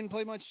 So I didn't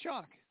play much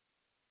chalk.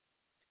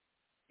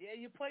 Yeah,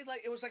 you played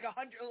it was like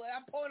 100.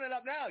 I'm pulling it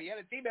up now. You had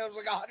a team that was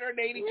like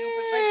 182%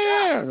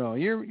 chalk. I don't know.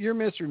 You're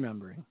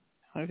misremembering.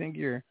 I think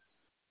you're.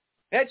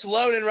 It's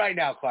loading right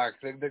now, Clark.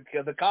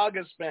 The cog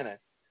is spinning.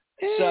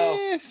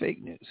 So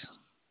fake news.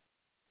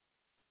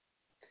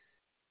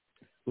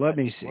 Let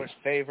me see. Worst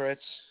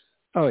favorites.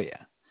 Oh,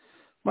 yeah.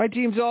 My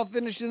team's all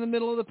finished in the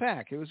middle of the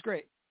pack. It was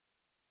great.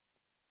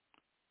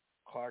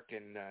 Clark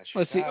and Chicago.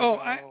 Let's see.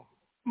 Oh,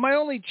 my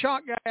only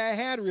chalk guy I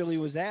had really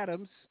was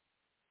Adams.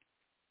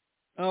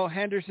 Oh,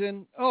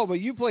 Henderson. Oh, but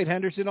you played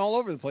Henderson all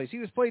over the place. He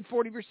was played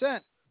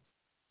 40%.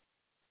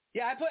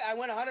 Yeah, I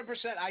went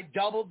 100%. I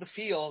doubled the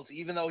field,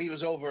 even though he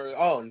was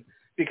over-owned,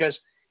 because,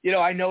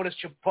 I noticed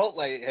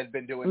Chipotle had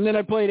been doing. And then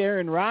I played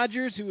Aaron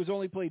Rodgers, who was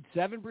only played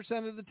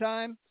 7% of the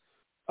time.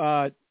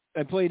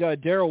 I played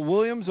Darrell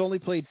Williams, only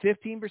played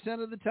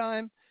 15% of the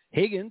time.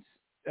 Higgins,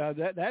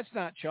 that's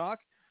not chalk.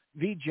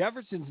 V.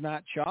 Jefferson's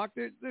not chalk.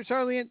 There's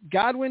hardly any.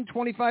 Godwin,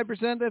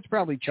 25%. That's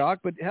probably chalk,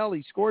 but hell,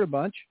 he scored a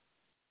bunch.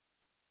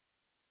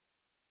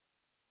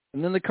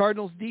 And then the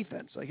Cardinals'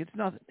 defense, it's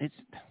nothing.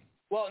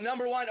 Well,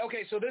 number one.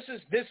 Okay, so this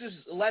is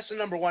lesson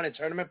number one in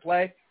tournament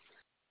play.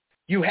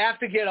 You have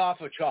to get off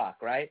of chalk,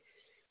 right?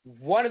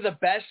 One of the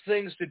best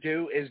things to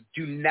do is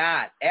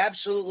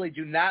absolutely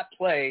do not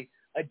play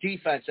a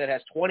defense that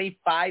has 25%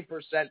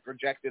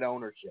 projected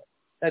ownership.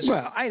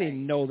 I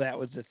didn't know that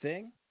was a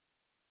thing.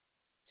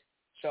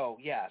 So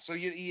yeah, so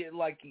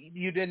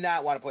you did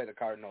not want to play the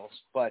Cardinals,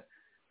 but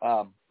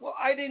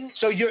I didn't.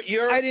 So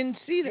I didn't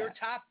see that. Your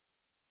top.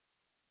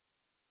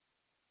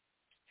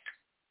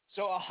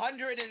 So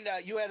 100 and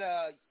you had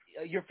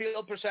your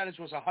field percentage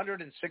was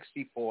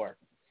 164,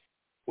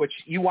 which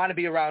you want to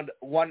be around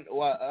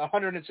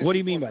 164%. What do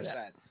you mean by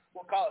that?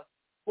 We'll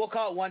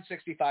call it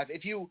 165.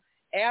 If you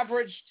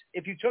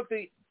took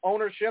the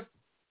ownership,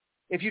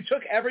 if you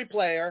took every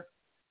player's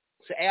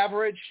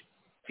average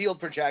field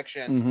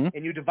projection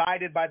and you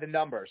divided by the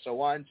number, so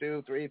 1,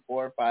 2, 3,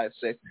 4, 5,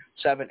 6,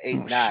 7, 8,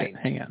 9. Shit.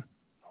 Hang on.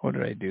 What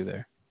did I do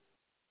there?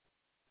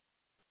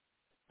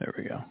 There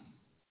we go.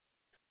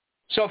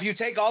 So if you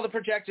take all the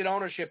projected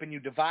ownership and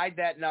you divide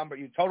that number,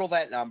 you total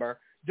that number,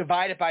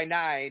 divide it by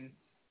 9,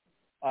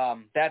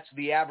 that's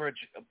the average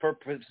per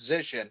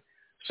position.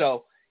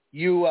 So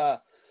you oh,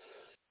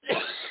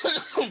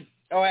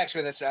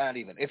 actually, that's not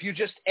even. If you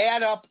just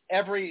add up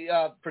every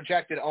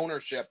projected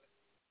ownership,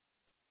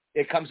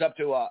 it comes up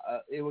to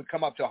it would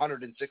come up to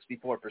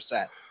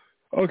 164%.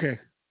 Okay.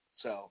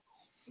 So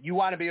you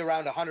want to be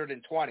around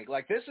 120.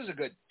 This is a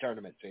good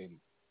tournament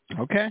team.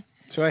 Okay.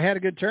 So I had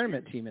a good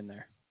tournament team in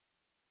there.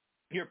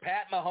 Your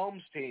Pat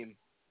Mahomes team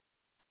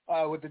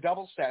with the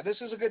double stat. This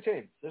is a good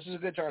team. This is a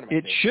good tournament.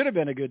 It team. should have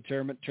been a good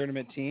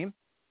tournament team,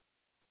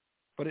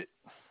 but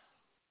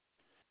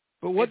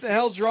what the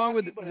hell's wrong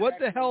with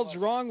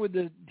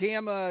the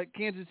damn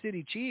Kansas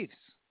City Chiefs?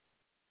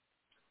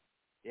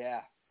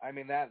 Yeah, I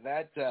mean that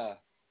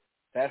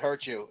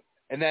hurt you.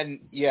 And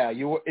then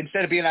you were,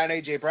 instead of being on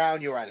AJ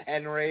Brown, you were on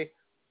Henry.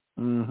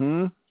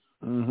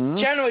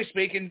 Generally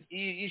speaking,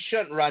 you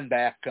shouldn't run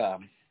back.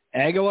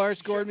 Aguilar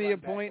scored me a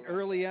point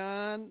early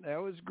on. That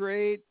was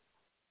great.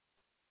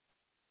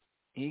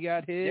 He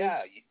got his.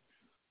 Yeah.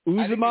 Uzama.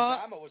 I think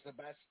Uzama was the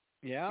best.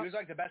 Yeah. He was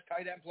like the best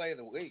tight end play of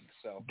the week.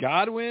 So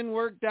Godwin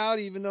worked out,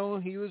 even though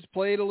he was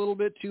played a little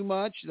bit too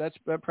much. That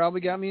probably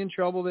got me in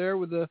trouble there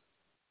with the.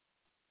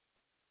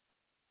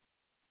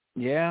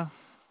 Yeah.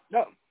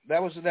 No,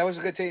 that was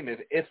a good team. If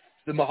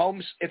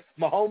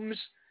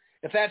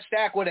that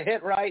stack would have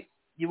hit right,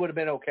 you would have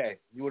been okay.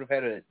 You would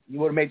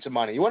have made some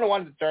money. You would have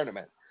won the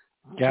tournament.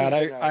 God,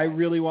 I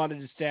really wanted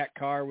to stack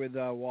Carr with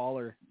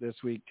Waller this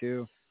week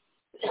too.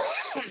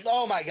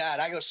 Oh my God,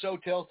 I was so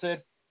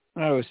tilted.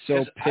 I was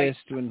so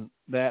pissed when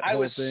that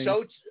whole thing.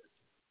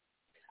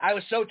 I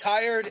was so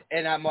tired,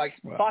 and I'm like,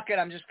 fuck it,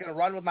 I'm just gonna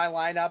run with my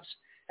lineups.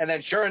 And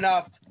then, sure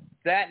enough,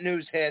 that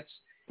news hits,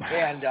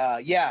 and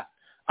yeah,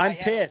 I'm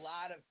pissed.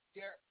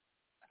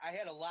 I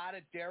had a lot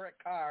of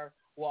Derek Carr,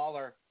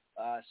 Waller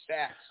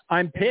stacks.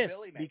 I'm pissed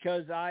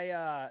because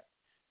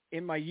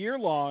in my year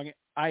long,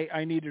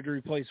 I needed to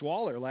replace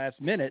Waller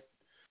last minute,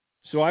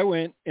 so I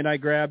went and I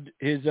grabbed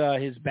his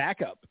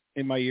backup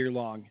in my year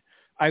long.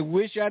 I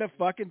wish I'd have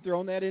fucking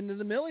thrown that into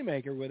the Millie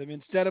Maker with him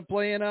instead of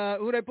playing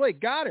who'd I play?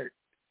 Goddard,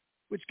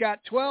 which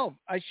got 12.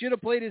 I should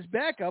have played his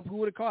backup, who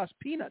would have cost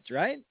peanuts,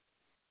 right?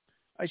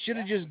 I should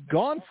have just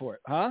gone for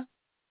it, huh?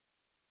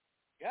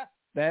 Yeah.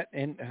 That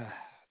and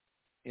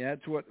yeah,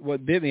 that's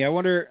what bit me. I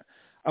wonder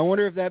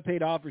if that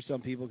paid off for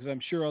some people, because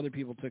I'm sure other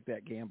people took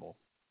that gamble.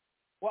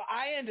 Well,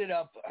 I ended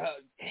up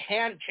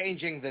hand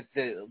changing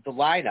the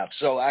lineup,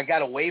 so I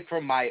got away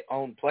from my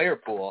own player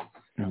pool,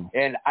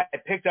 and I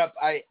picked up.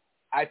 I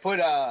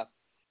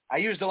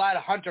used a lot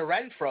of Hunter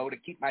Renfrow to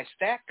keep my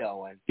stack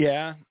going.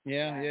 Yeah.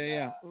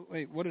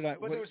 Wait, what did I?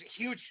 But there was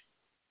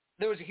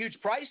a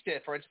huge price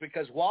difference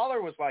because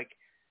Waller was like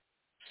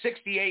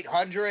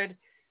 6,800,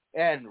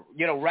 and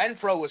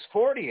Renfrow was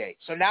 48.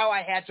 So now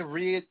I had to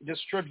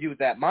redistribute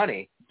that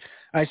money.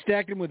 I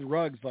stacked him with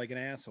Ruggs like an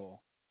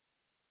asshole.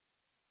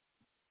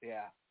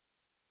 Yeah.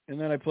 And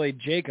then I played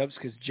Jacobs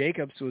because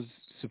Jacobs was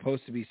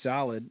supposed to be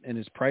solid and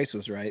his price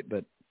was right,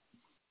 but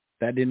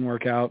that didn't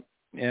work out.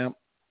 Yeah.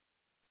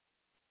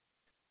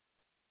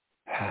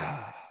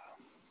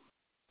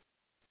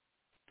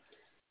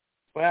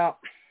 Well,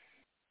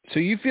 so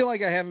you feel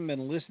like I haven't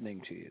been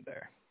listening to you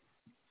there?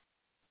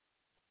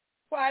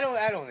 Well, I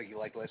don't think you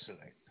like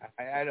listening.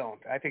 I don't.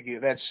 I think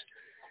that's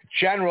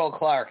General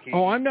Clark.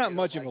 I'm not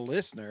much of a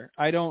listener.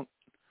 I don't,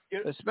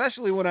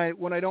 especially when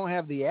I don't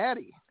have the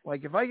Addy.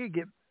 Like if I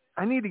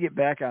need to get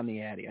back on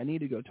the Addy. I need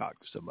to go talk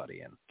to somebody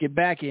and get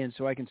back in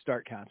so I can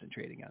start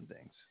concentrating on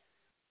things.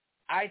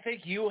 I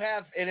think you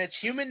have, and it's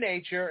human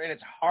nature, and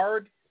it's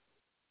hard.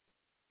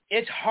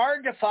 It's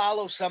hard to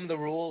follow some of the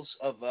rules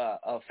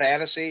of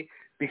fantasy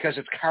because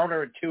it's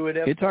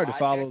counterintuitive. It's hard to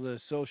follow the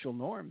social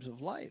norms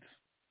of life.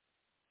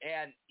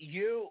 And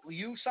you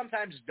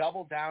sometimes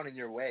double down in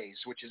your ways,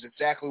 which is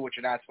exactly what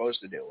you're not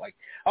supposed to do. Like,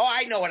 oh,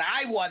 I know what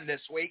I won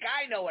this week.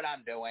 I know what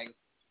I'm doing.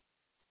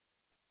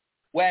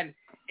 When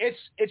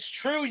it's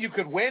true you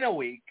could win a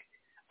week.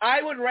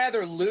 I would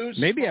rather lose.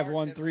 Maybe I've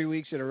won 3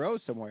 weeks in a row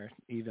somewhere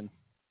even.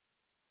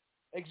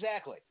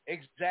 Exactly.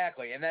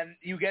 And then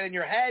you get in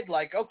your head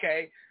like,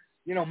 okay,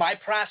 my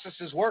process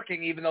is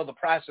working even though the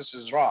process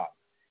is wrong.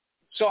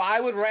 So I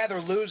would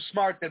rather lose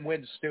smart than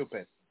win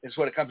stupid is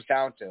what it comes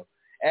down to.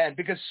 And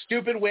because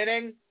stupid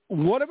winning.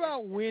 What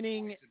about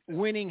winning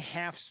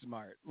half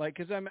smart? Like,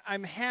 because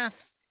I'm half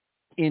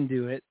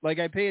into it. Like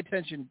I pay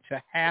attention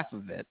to half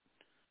of it.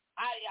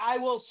 I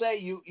will say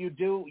you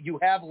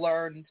have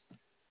learned.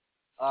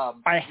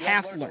 I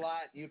have learned a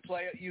lot.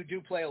 You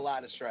do play a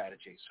lot of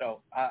strategy.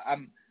 So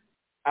I'm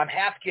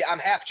half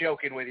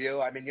joking with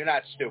you. I mean, you're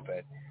not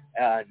stupid.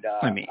 And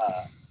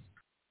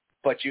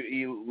but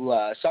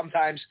you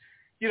sometimes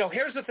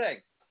here's the thing.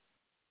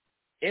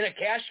 In a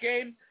cash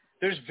game,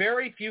 there's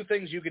very few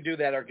things you can do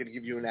that are going to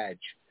give you an edge.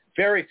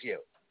 Very few.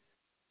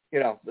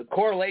 The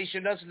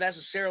correlation doesn't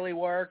necessarily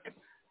work.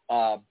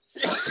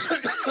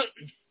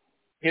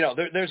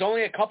 There's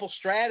only a couple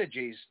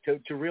strategies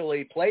to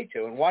really play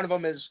to, and one of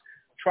them is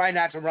try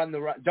not to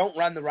don't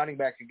run the running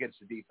back against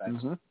the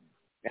defense. Mm-hmm.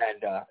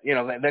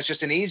 And that's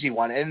just an easy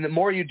one. And the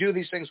more you do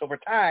these things over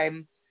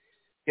time,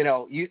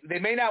 they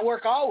may not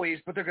work always,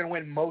 but they're going to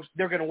win most.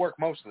 They're going to work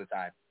most of the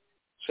time.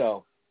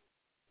 So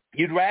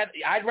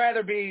I'd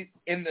rather be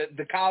in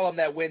the column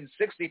that wins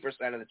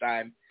 60% of the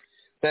time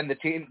than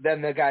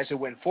the guys who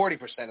win 40%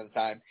 of the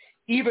time,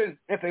 even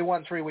if they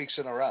won 3 weeks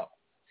in a row.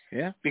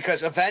 Yeah. Because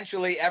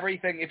eventually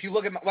everything, if you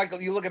look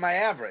at my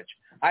average,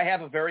 I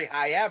have a very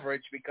high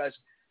average because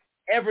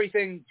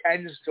everything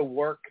tends to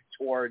work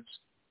towards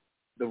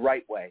the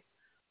right way.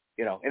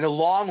 In the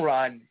long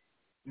run,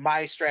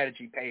 my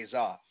strategy pays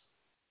off.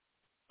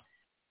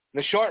 In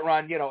the short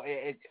run,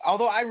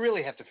 although I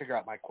really have to figure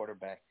out my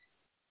quarterback.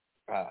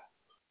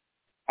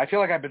 I feel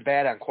like I've been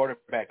bad on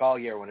quarterback all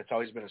year when it's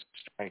always been a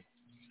strength.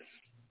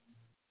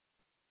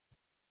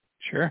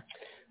 Sure.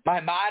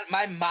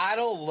 My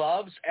model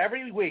loves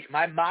every week.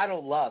 My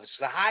model loves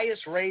the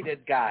highest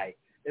rated guy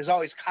is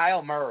always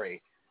Kyle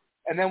Murray,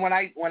 and then when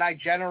I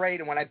generate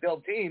and when I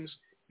build teams,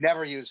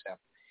 never use him.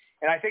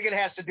 And I think it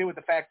has to do with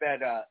the fact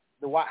that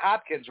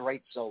Hopkins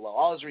rates so low.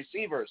 All his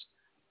receivers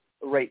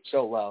rate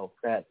so low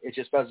that it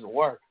just doesn't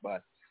work.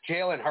 But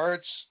Jalen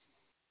Hurts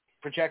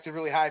projected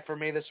really high for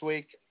me this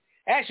week.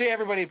 Actually,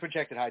 everybody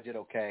projected high did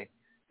okay.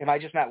 Am I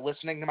just not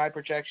listening to my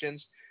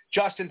projections?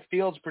 Justin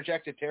Fields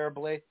projected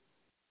terribly.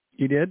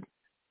 You did?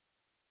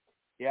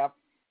 Yep.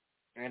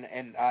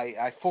 And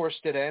I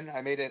forced it in.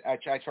 I made it. I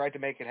tried to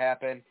make it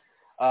happen.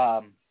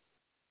 Yeah,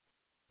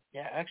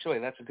 actually,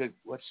 that's a good.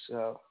 Let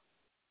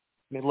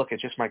me look at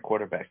just my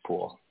quarterback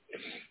pool.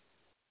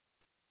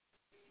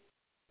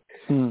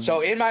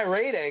 So in my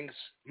ratings,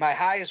 my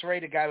highest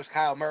rated guy was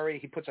Kyle Murray.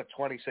 He puts up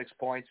 26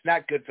 points.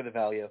 Not good for the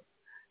value.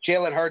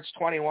 Jalen Hurts,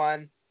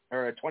 21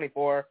 or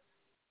 24.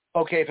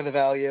 Okay for the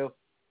value.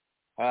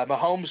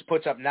 Mahomes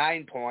puts up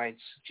 9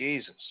 points.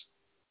 Jesus,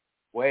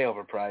 way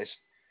overpriced.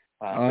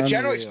 But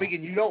generally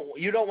speaking,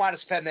 you don't want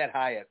to spend that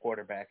high at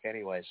quarterback,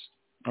 anyways.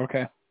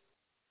 Okay.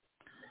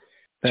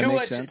 That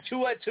makes sense.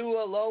 Tua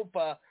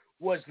Tagovailoa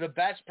was the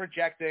best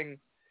projecting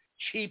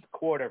cheap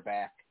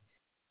quarterback.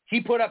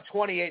 He put up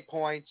 28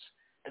 points.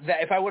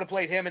 That if I would have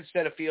played him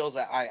instead of Fields,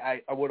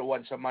 I would have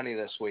won some money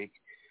this week.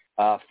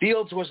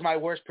 Fields was my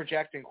worst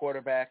projecting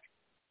quarterback.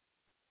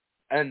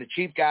 And the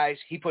cheap guys,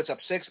 he puts up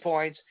 6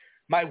 points.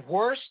 My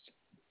worst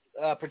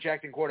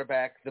projecting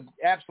quarterback, the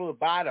absolute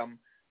bottom,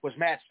 was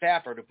Matt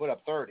Stafford, who put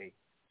up 30.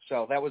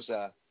 So that was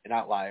an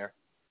outlier.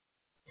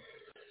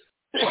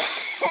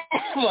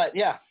 But,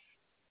 yeah,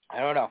 I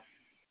don't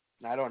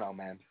know,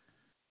 man.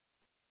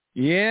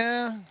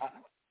 Yeah,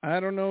 I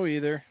don't know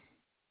either.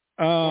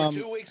 We're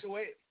 2 weeks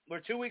away. We're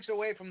 2 weeks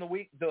away from the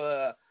week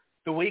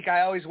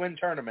I always win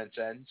tournaments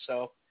in.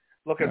 So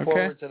looking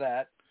forward to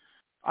that.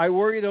 I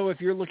worry, though,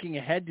 if you're looking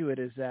ahead to it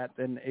as that,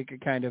 then it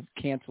could kind of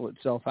cancel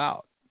itself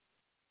out.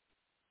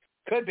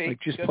 Could be.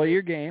 Like, just play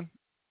your game,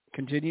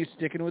 continue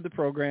sticking with the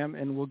program,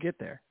 and we'll get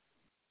there.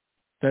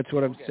 That's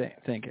what I'm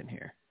thinking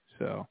here.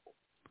 So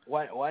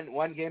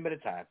one game at a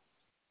time.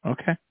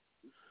 Okay.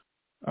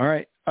 All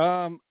right.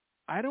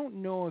 I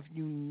don't know if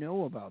you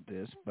know about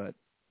this, but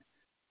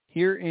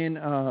here in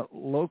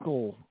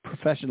local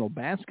professional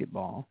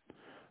basketball,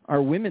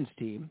 our women's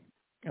team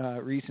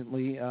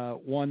recently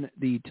won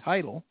the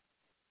title.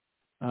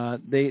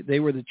 They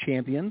were the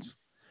champions.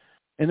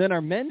 And then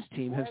our men's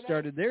team has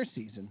started their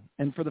season.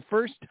 And for the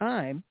first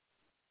time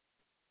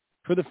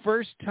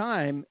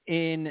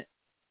in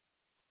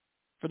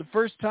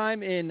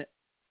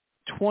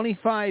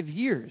 25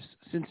 years,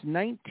 since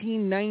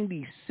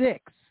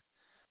 1996,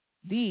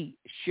 the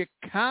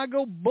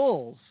Chicago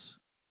Bulls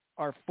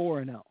are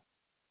 4-0.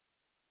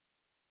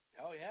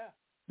 Oh, yeah.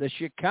 The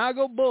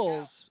Chicago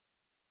Bulls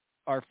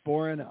are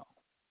 4-0.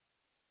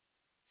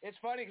 It's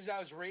funny because I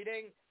was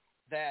reading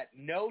that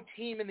no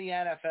team in the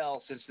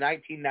NFL since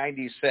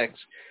 1996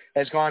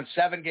 has gone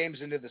 7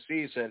 games into the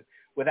season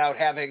without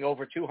having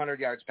over 200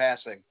 yards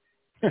passing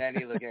in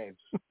any of the games.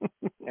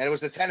 And it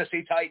was the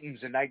Tennessee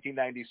Titans in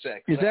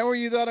 1996. Is that where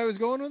you thought I was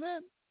going with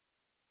that?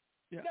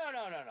 Yeah. No.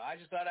 I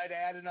just thought I'd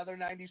add another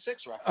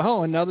 96 reference.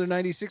 Oh, another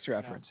 96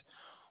 reference. No.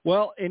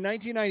 Well, in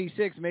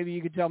 1996, maybe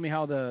you could tell me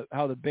how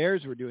the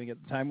Bears were doing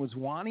at the time. Was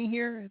Wani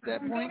here at that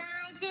point?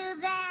 Can I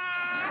do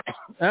that?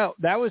 Oh,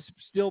 that was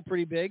still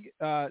pretty big.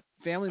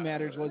 Family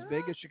Matters was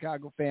big, a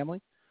Chicago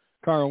family.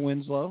 Carl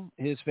Winslow,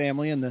 his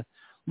family, and the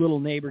little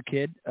neighbor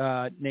kid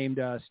named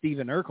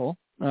Stephen Urkel,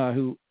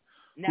 who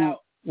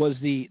was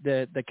the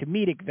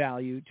comedic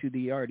value to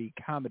the already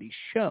comedy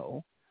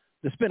show,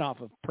 the spinoff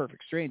of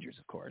Perfect Strangers,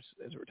 of course,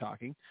 as we're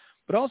talking.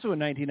 But also in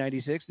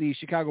 1996, the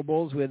Chicago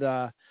Bulls with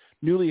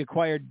newly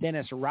acquired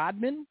Dennis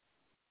Rodman.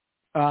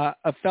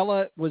 A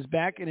fella was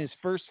back in his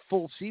first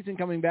full season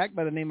coming back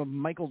by the name of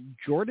Michael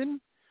Jordan.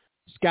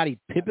 Scottie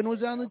Pippen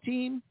was on the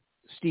team.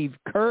 Steve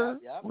Kerr,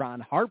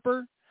 Ron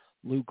Harper,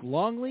 Luke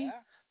Longley. Yeah.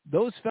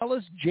 Those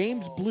fellas,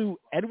 James Blue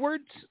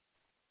Edwards.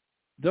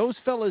 Those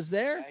fellas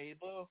there.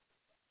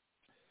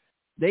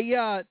 They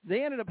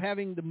ended up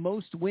having the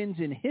most wins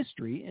in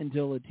history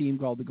until a team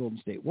called the Golden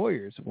State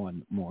Warriors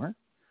won more.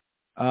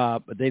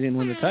 But they didn't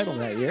win the title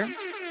that year.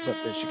 But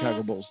the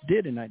Chicago Bulls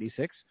did in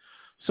 96.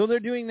 So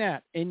they're doing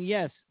that. And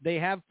yes, they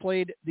have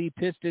played the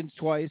Pistons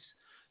twice.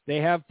 They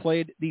have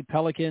played the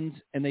Pelicans,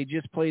 and they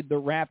just played the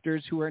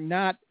Raptors, who are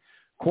not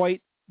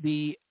quite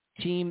the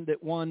team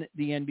that won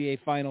the NBA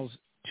Finals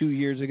 2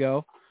 years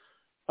ago.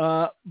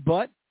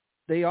 But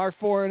they are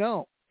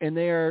 4-0, and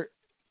they are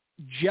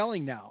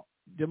gelling now.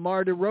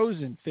 DeMar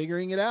DeRozan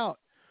figuring it out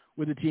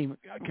with the team.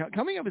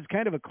 Coming up as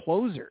kind of a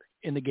closer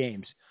in the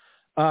games.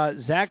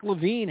 Zach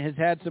LaVine has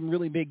had some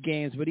really big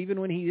games, but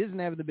even when he isn't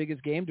having the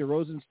biggest game,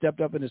 DeRozan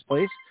stepped up in his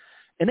place.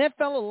 And that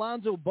fellow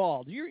Lonzo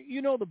Ball,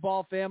 you know the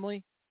Ball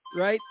family,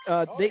 right?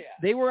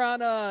 They were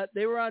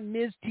on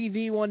Miz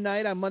TV one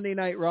night on Monday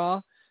Night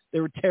Raw. They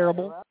were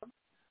terrible.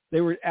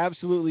 They were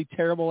absolutely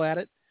terrible at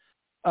it.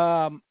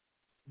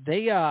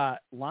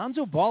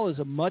 Lonzo Ball is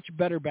a much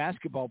better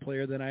basketball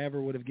player than I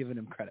ever would have given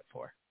him credit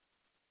for.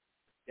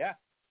 Yeah.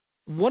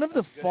 One of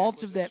the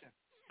faults of that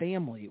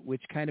family,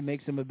 which kind of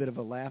makes them a bit of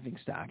a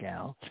laughingstock,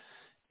 Al,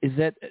 is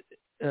that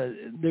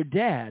their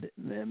dad,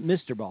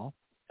 Mr. Ball,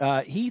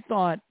 he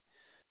thought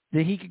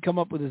that he could come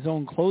up with his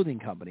own clothing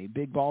company,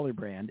 Big Baller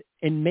Brand,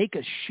 and make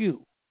a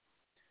shoe.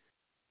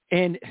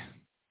 And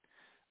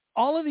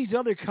all of these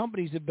other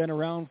companies have been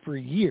around for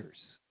years.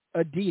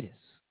 Adidas,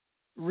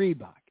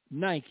 Reebok,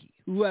 Nike,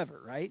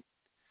 whoever, right?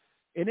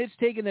 And it's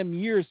taken them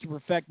years to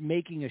perfect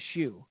making a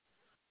shoe.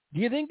 Do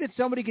you think that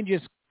somebody can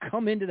just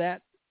come into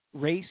that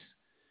race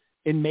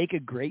and make a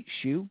great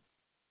shoe?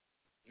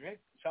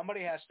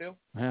 Somebody has to.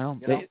 Well,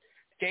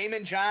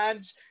 Damon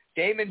Johns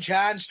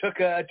took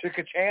a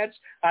chance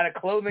on a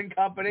clothing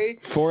company.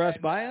 For us,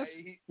 by us?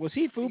 Was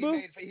he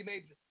FUBU?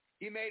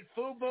 He made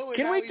FUBU.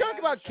 Can we talk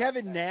about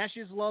Kevin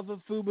Nash's love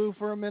of FUBU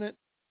for a minute?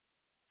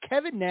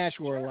 Kevin Nash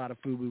wore a lot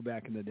of FUBU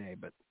back in the day,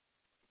 but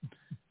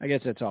I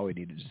guess that's all we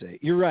needed to say.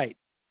 You're right.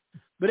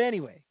 But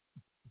anyway,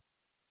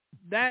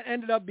 that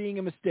ended up being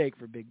a mistake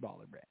for Big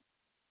Baller Brand.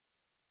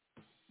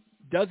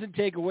 Doesn't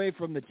take away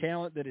from the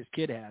talent that his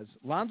kid has.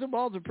 Lonzo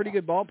Ball's a pretty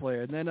good ball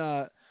player. And then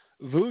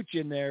Vooch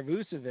in there,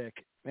 Vucevic,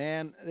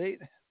 man,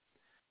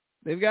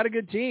 they've got a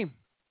good team.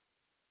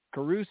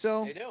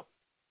 Caruso. They do.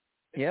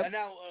 Yep. And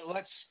now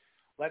let's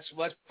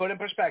put in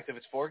perspective.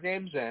 It's 4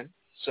 games in,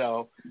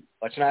 so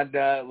let's not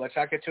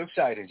get too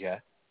excited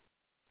yet.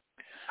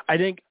 I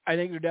think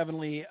they're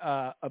definitely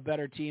a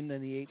better team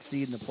than the 8th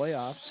seed in the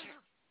playoffs.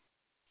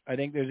 I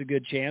think there's a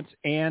good chance.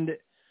 And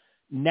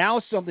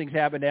now something's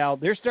happened, Al.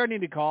 They're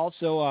starting to call.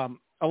 So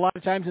a lot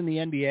of times in the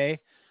NBA,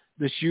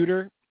 the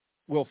shooter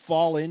will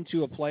fall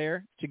into a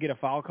player to get a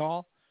foul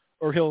call,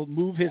 or he'll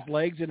move his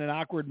legs in an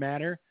awkward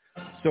manner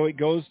so it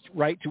goes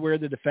right to where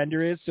the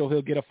defender is, so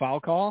he'll get a foul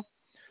call.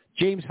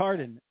 James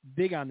Harden,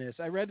 big on this.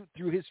 I read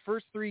through his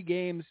first 3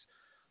 games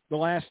the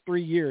last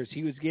 3 years,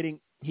 he was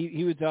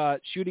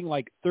shooting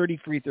like 30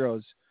 free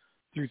throws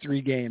through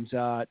 3 games,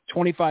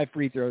 25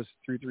 free throws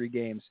through 3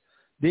 games.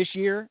 This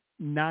year,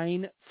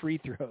 9 free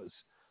throws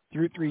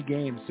through 3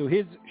 games. So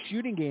his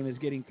shooting game is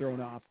getting thrown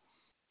off,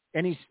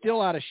 and he's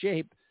still out of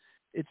shape.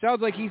 It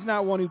sounds like he's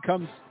not one who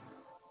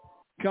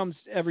comes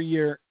every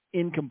year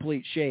in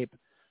complete shape.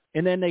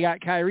 And then they got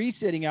Kyrie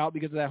sitting out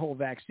because of that whole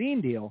vaccine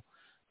deal.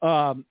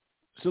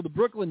 So the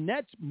Brooklyn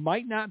Nets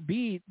might not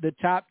be the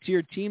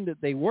top-tier team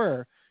that they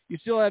were. You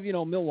still have,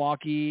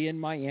 Milwaukee and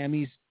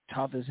Miami's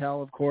tough as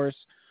hell, of course.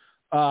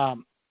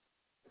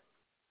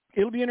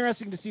 It'll be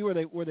interesting to see where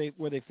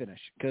they finish,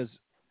 because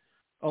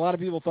a lot of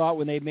people thought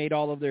when they made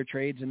all of their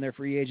trades and their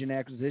free agent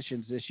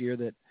acquisitions this year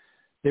that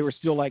they were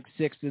still like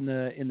 6th in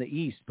the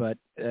East. But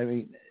I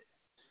mean,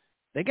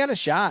 they got a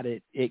shot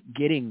at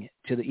getting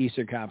to the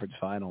Eastern Conference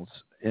Finals,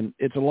 and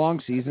it's a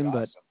long season,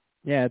 but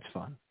yeah, it's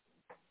fun.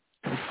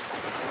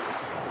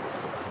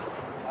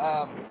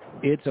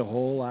 It's a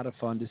whole lot of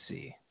fun to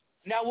see.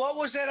 Now, what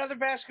was that other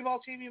basketball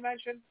team you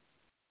mentioned?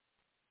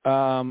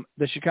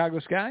 The Chicago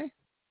Sky.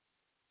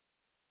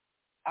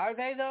 Are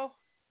they though?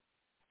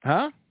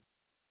 Huh?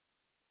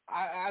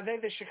 Are they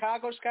the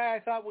Chicago Sky? I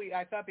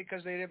thought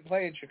because they didn't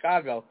play in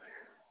Chicago,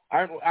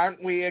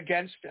 aren't we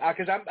against?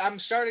 Because I'm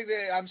starting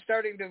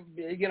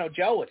to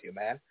gel with you,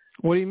 man.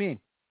 What do you mean?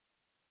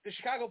 The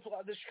Chicago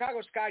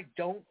Sky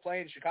don't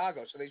play in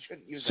Chicago, so they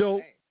shouldn't use that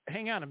name.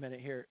 Hang on a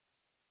minute here.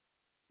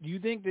 Do you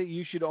think that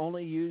you should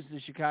only use the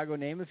Chicago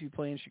name if you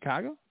play in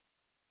Chicago?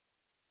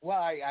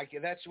 Well,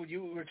 that's what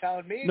you were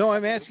telling me. No,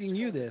 I'm asking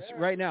you this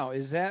right now.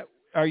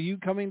 Are you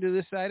coming to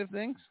this side of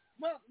things?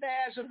 Well,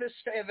 as of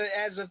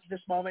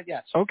this moment,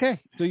 yes. Okay,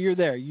 so you're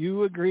there.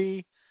 You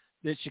agree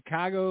that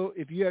Chicago,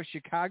 if you have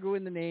Chicago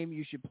in the name,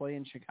 you should play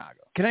in Chicago.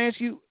 Can I ask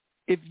you,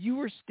 if you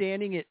were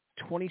standing at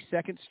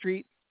 22nd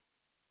Street,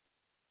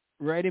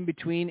 right in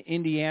between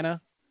Indiana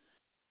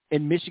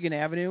and Michigan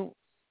Avenue,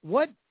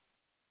 what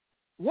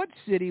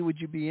city would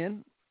you be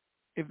in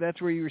if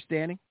that's where you were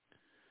standing?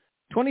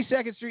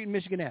 22nd Street and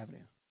Michigan Avenue.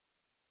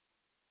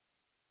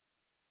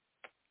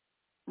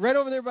 Right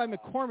over there by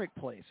McCormick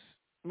Place.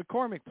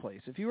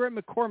 If you were at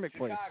McCormick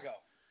Place.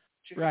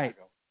 Chicago. Right.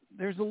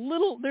 There's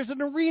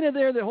an arena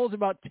there that holds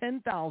about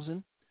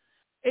 10,000.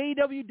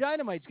 AEW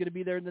Dynamite's going to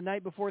be there the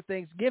night before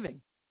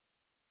Thanksgiving.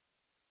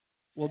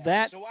 Well,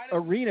 why does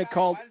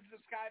the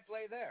Sky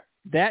play there?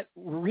 That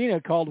arena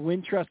called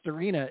Wintrust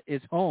Arena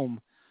is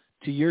home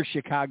to your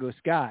Chicago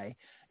Sky,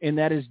 and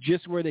that is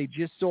just where they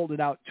just sold it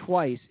out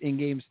twice in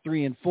games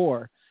 3 and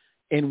 4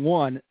 and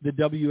won the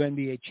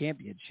WNBA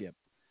championship.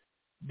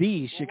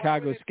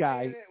 Chicago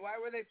Sky. Why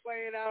were they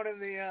playing out in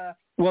the...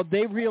 Well,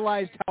 they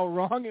realized how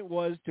wrong it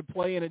was to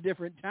play in a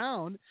different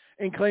town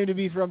and claim to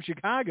be from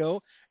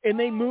Chicago, and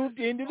they moved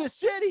into the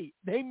city.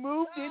 Yes.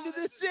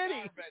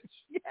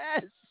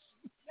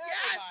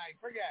 Never mind.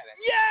 Forget it.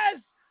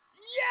 Yes.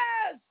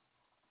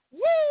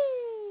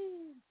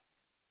 Woo!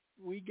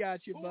 We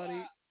got you,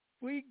 buddy.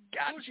 We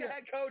got you.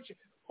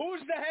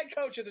 Who's the head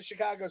coach of the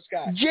Chicago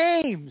Sky?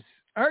 James.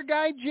 Our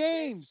guy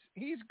James.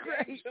 He's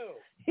great.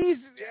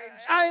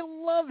 I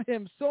love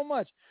him so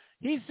much.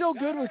 He's so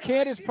good with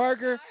Candace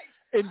Parker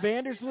and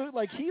Vandersloot.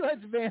 Like he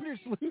lets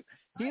Vandersloot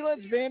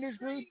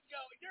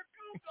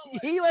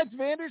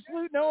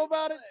know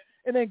about it.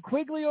 And then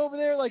Quigley over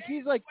there, like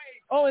he's like,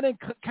 oh, and then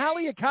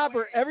Kalia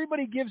Copper.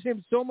 Everybody gives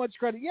him so much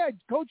credit. Yeah,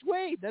 Coach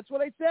Wade. That's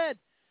what I said.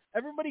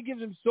 Everybody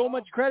gives him so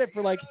much credit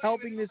for like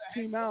helping this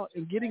team out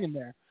and getting him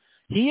there.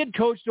 He had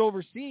coached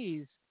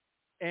overseas,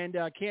 and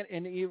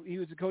he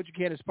was the coach of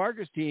Candace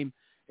Parker's team,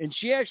 and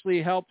she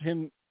actually helped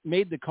him,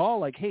 made the call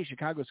like, hey,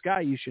 Chicago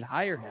Sky, you should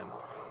hire him,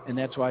 and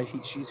that's why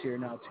she's here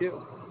now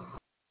too.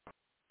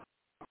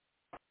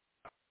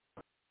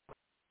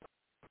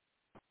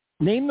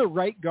 Name the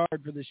right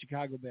guard for the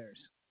Chicago Bears.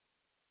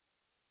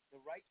 The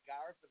right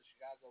guard for the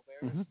Chicago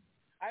Bears? Mm-hmm.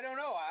 I don't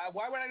know.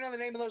 Why would I know the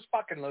name of those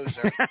fucking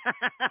losers?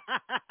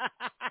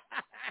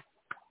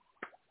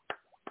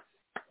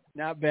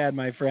 Not bad,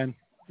 my friend.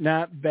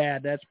 Not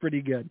bad. That's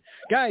pretty good.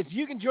 Guys,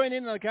 you can join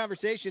in on the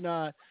conversation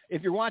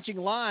if you're watching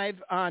live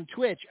on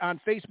Twitch,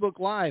 on Facebook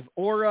Live,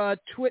 or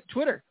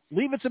Twitter.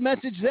 Leave us a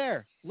message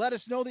there. Let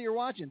us know that you're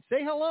watching.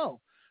 Say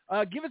hello.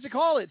 Give us a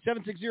call at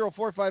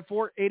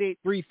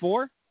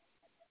 760-454-8834.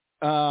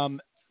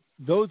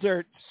 Those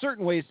are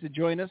certain ways to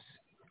join us,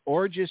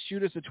 or just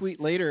shoot us a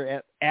tweet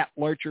later at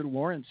Larcher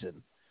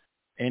Lorensen,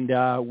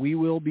 and we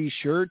will be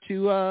sure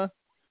to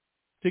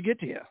get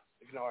to you.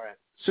 Ignore it.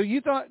 So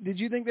did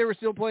you think they were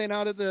still playing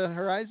out at the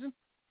Horizon?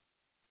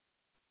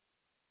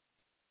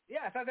 Yeah,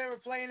 I thought they were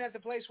playing at the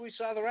place we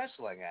saw the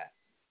wrestling at.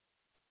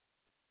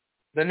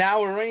 The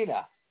Now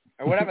Arena,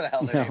 or whatever the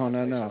hell their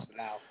name is.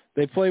 No.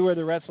 They play where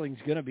the wrestling's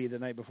going to be the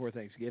night before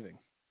Thanksgiving.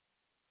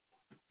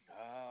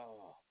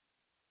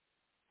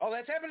 Oh,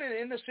 that's happening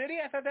in the city?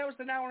 I thought that was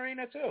the Now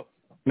Arena, too.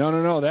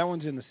 No. That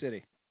one's in the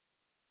city.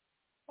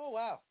 Oh,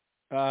 wow.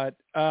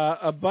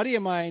 A buddy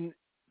of mine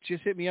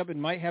just hit me up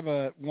and might have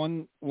a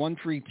one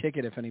free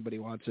ticket if anybody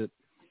wants it.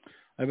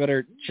 I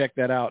better check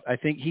that out. I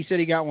think he said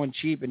he got one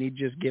cheap and he'd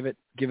just give it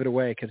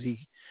away because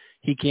he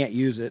can't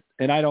use it,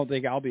 and I don't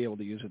think I'll be able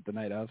to use it the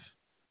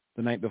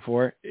night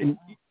before. And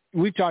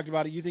we've talked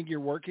about it. You think you're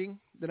working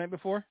the night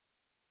before?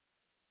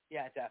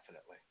 Yeah,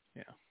 definitely.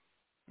 Yeah.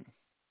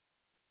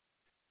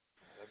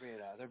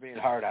 They're being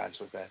hard-ons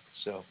with that.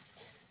 So,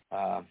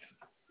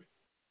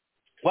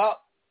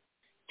 well,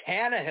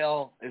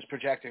 Tannehill is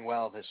projecting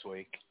well this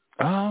week.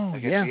 Oh,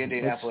 against the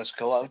Indianapolis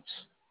Colts.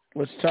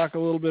 Let's talk a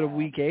little bit of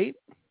Week 8.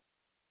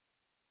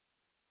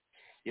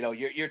 You know,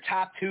 your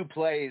top two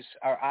plays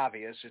are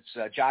obvious. It's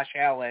Josh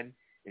Allen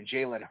and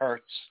Jalen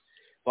Hurts,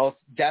 both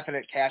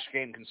definite cash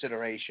game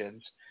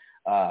considerations.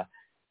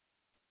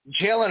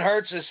 Jalen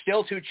Hurts is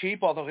still too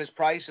cheap, although his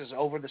price is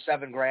over the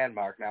 $7,000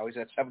 mark now. He's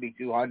at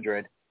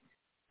 $7,200.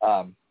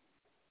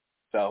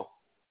 So,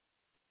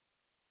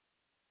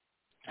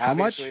 how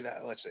much?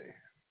 Let's see.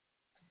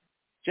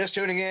 Just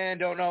tuning in.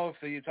 Don't know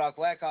if you talk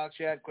Blackhawks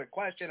yet. Quick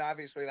question.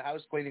 Obviously, the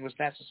house cleaning was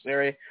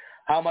necessary.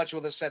 How much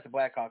will this set the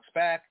Blackhawks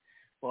back?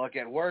 Will it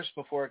get worse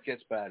before it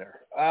gets better?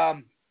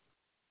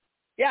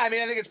 Yeah, I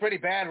mean, I think it's pretty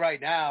bad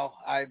right now.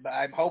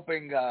 I'm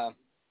hoping, they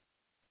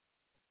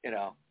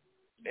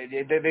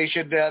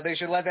should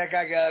let that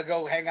guy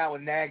go hang out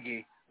with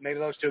Nagy. Maybe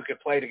those two could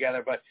play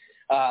together. But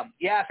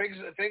yeah, things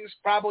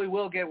probably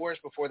will get worse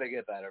before they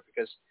get better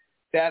because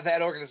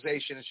that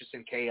organization is just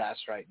in chaos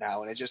right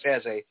now, and it just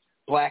has a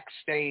black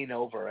stain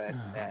over it,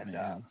 and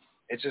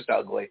it's just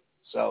ugly.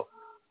 So.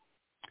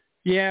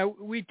 Yeah,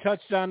 we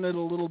touched on it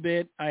a little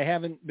bit. I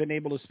haven't been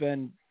able to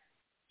spend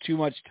too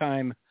much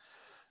time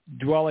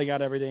dwelling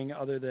on everything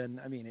other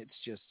than, I mean, it's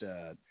just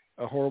a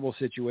horrible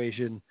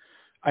situation.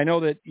 I know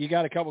that you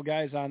got a couple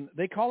guys on,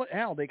 they call it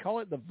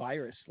the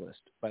virus list,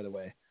 by the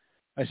way.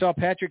 I saw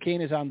Patrick Kane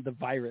is on the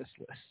virus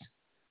list,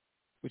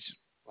 which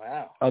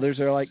wow. Others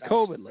are like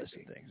COVID list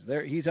and things.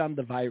 He's on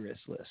the virus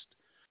list.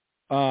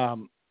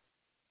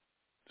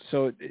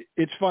 So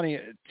it's funny.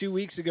 2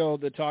 weeks ago,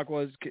 the talk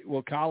was,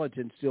 will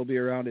Colleton still be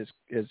around as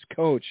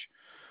coach?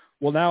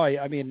 Well, now,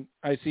 I mean,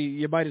 I see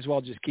you might as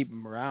well just keep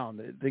him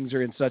around. Things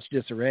are in such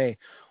disarray.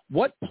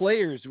 What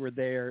players were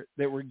there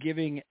that were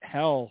giving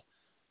hell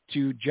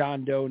to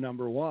John Doe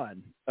number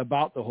one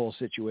about the whole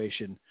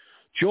situation?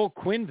 Joel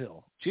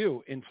Quinville,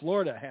 too, in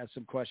Florida, has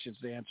some questions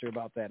to answer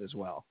about that as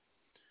well.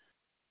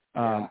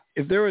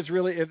 If there was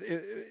really, if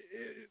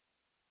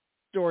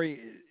story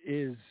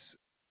is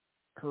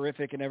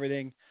horrific and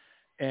everything,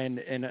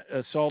 and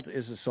assault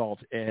is assault,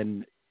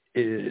 and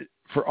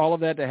for all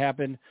of that to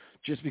happen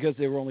just because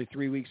they were only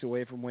 3 weeks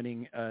away from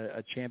winning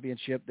a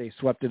championship, they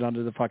swept it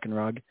under the fucking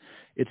rug.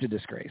 It's a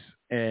disgrace,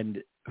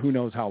 and who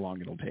knows how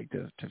long it'll take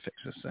to fix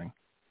this thing.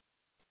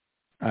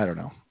 I don't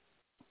know.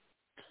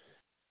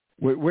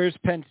 Where's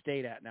Penn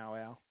State at now,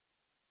 Al?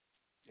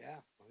 Yeah,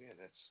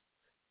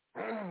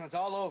 it's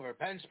all over.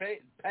 Penn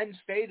State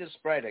is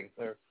spreading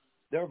their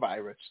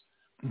virus.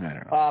 I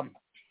don't know.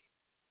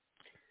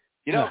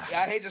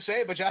 I hate to say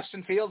it, but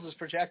Justin Fields is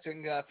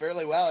projecting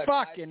fairly well.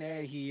 Fucking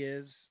A, he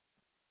is.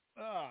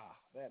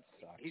 That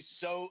sucks.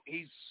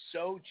 He's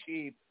so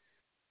cheap.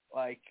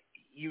 Like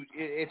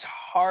it's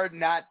hard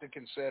not to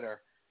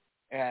consider,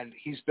 and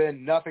he's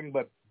been nothing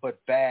but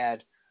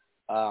bad.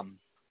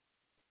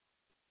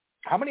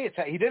 How many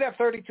attempts? He did have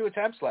 32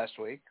 attempts last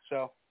week,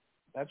 so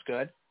that's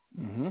good.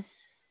 Mm-hmm.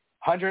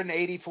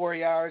 184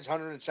 yards,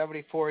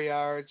 174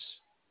 yards.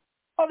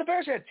 Oh, the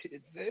Bears had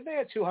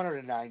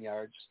 209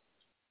 yards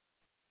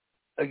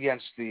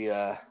against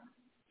the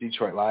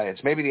Detroit Lions.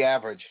 Maybe the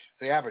average.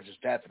 The average is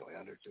definitely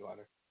under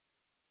 200. It's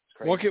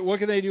crazy. What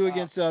can they do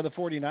against the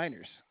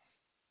 49ers?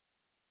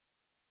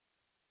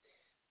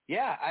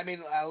 Yeah, I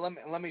mean,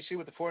 let me see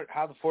what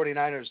how the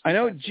 49ers. I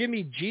know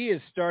Jimmy G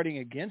is starting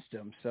against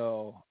them,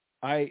 so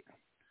I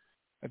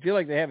feel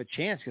like they have a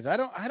chance because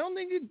I don't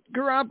think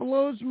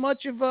Garoppolo's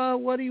much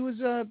of what he was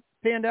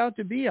panned out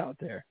to be out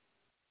there.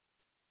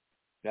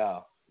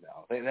 No.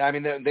 I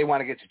mean, they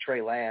want to get to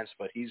Trey Lance,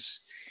 but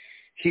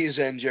he's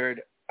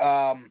injured.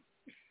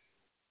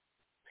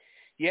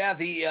 Yeah,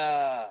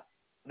 the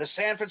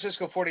San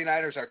Francisco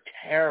 49ers are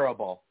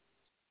terrible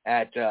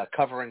at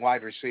covering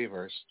wide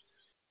receivers.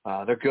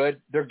 They're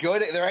good.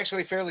 They're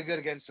actually fairly good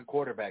against the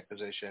quarterback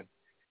position.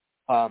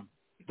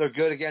 They're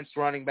good against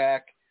running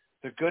back.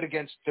 They're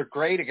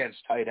great against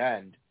tight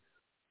end.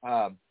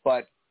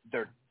 But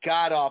they're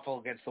god awful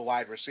against the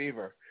wide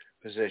receiver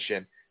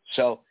position.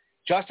 So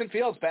Justin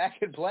Fields back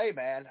in play,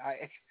 man.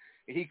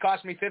 He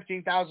cost me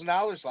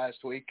 $15,000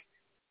 last week,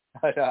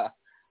 but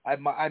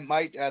I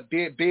might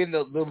being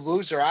the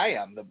loser I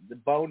am, the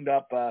boned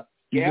up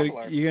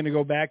gambler. You gonna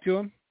go back to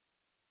him?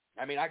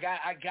 I mean, I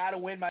got to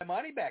win my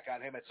money back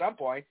on him at some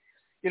point.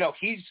 You know,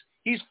 he's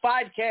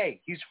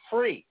 $5K. He's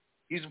free.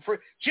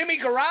 Jimmy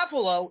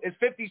Garoppolo is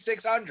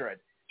 $5,600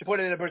 to put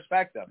it in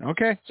perspective.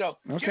 Okay. So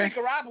Jimmy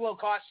Garoppolo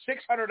costs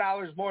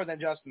 $600 more than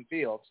Justin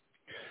Fields.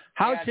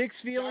 How's Hicks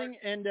feeling?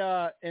 And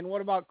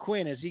what about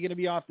Quinn? Is he going to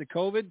be off the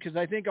COVID? Because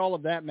I think all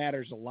of that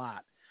matters a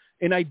lot.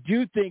 And I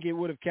do think it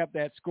would have kept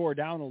that score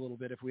down a little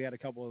bit if we had a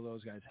couple of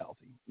those guys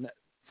healthy.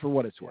 For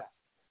what it's worth.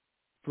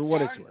 For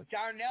what it's worth.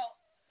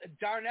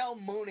 Darnell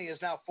Mooney is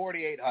now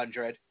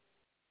 $4,800.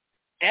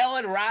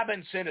 Allen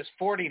Robinson is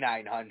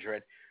 $4,900.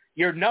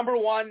 Your number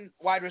one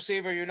wide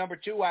receiver, your number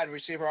two wide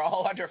receiver are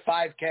all under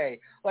 $5K.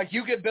 Like,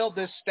 you could build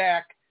this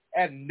stack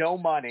at no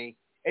money,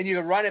 and you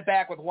can run it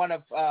back with one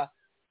of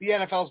the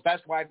NFL's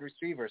best wide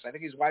receivers. I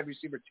think he's wide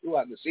receiver 2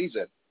 on the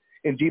season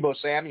in Deebo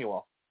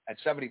Samuel at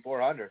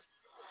 $7,400.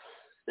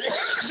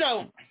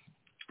 So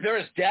there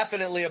is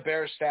definitely a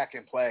Bears stack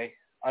in play,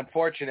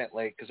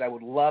 unfortunately, because I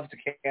would love to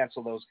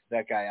cancel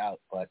that guy out,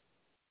 but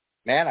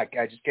man, I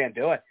just can't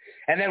do it.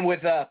 And then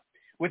with the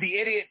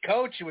idiot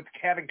coach with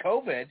having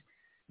COVID,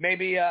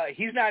 maybe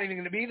he's not even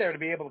going to be there to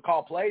be able to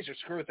call plays or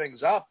screw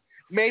things up.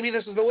 Maybe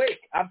this is the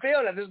week. I'm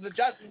feeling it. This is the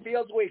Justin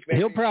Fields week. Maybe.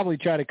 He'll probably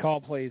try to call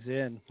plays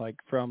in, like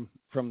from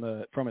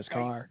his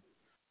car.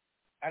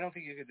 I don't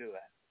think you could do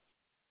that.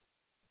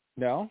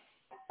 No?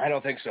 I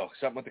don't think so.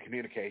 Something with the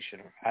communication.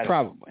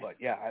 Probably. But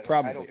yeah,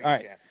 probably. I don't think all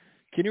right. you can.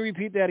 Can you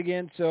repeat that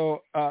again?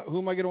 So who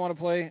am I going to want to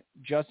play?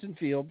 Justin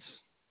Fields.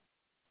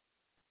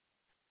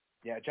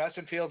 Yeah,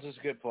 Justin Fields is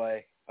a good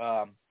play.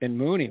 And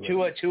Mooney.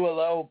 Tua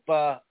low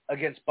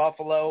against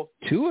Buffalo.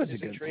 Tua's a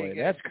good play.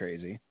 That's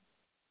crazy.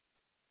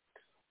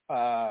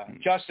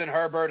 Justin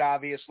Herbert,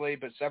 obviously,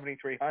 but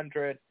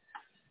 $7,300.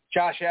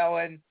 Josh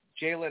Allen,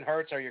 Jalen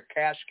Hurts are your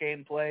cash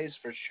game plays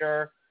for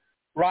sure.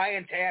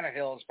 Ryan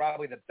Tannehill is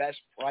probably the best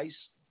price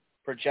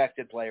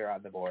projected player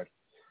on the board.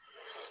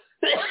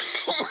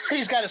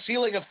 He's got a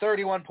ceiling of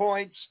 31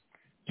 points.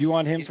 Do you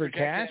want him He's for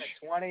cash?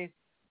 At 20.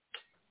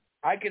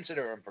 I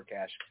consider him for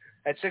cash.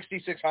 At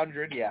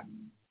 $6,600, yeah.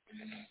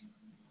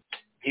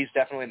 He's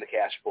definitely in the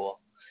cash pool.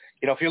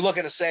 You know, if you're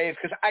looking to save,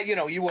 because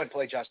you wouldn't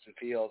play Justin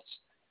Fields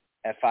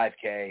at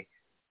 $5K.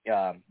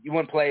 You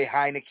wouldn't play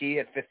Heineke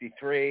at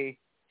 $53.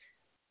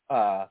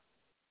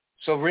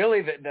 So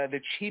really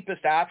the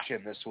cheapest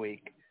option this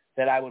week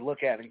that I would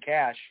look at in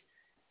cash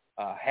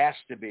has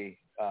to be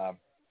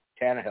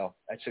Tannehill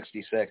at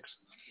 $66.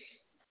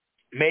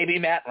 Maybe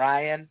Matt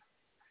Ryan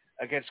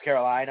against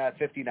Carolina at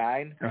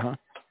 $59. Uh-huh.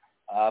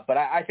 But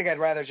I think I'd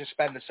rather just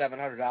spend the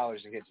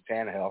 $700 and get to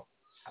Tannehill.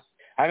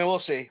 I mean,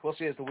 we'll see. We'll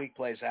see as the week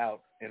plays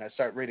out and I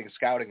start reading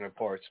scouting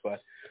reports.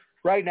 But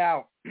right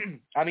now,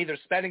 I'm either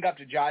spending up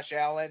to Josh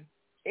Allen.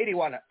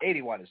 81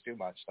 is too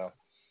much, though.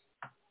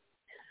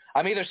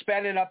 I'm either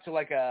spending up to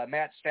like a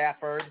Matt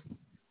Stafford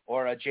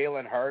or a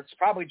Jalen Hurts.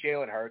 Probably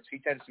Jalen Hurts. He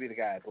tends to be the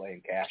guy I play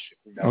in cash.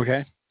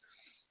 Okay.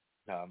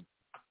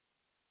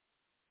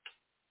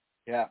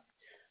 Yeah.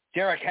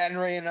 Derrick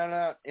Henry in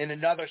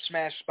another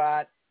smash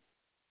spot.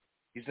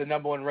 He's the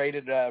number one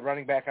rated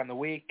running back on the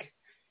week.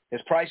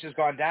 His price has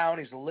gone down.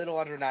 He's a little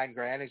under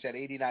 $9,000. He's at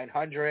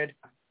 $8,900.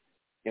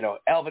 You know,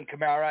 Alvin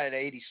Kamara at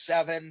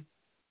 $87.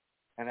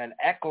 And then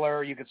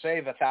Eckler, you could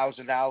save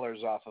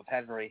 $1,000 off of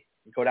Henry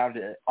and go down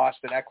to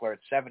Austin Eckler at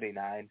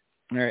 $79.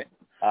 All right.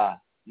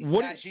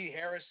 Najee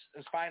Harris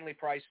is finally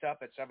priced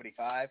up at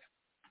 $75.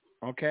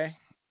 Okay.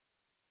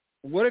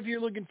 What if you're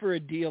looking for a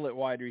deal at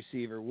wide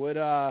receiver? What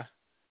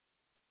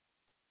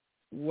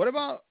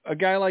about a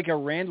guy like a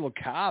Randall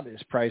Cobb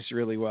is priced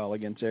really well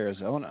against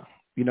Arizona?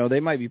 You know, they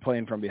might be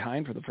playing from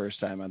behind for the first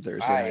time on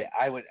Thursday night.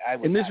 I would.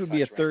 And this would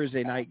be a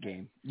Thursday night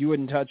game. You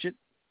wouldn't touch it?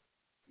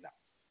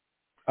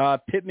 No.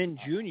 Pittman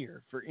Jr.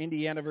 for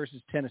Indiana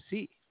versus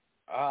Tennessee.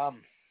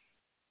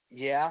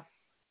 Yeah.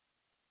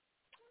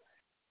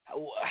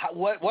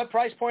 What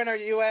price point are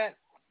you at?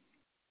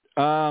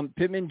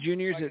 Pittman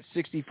Jr. is at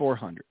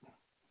 $6,400.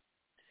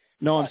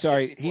 No, I'm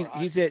sorry.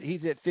 He's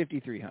at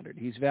 5,300.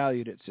 He's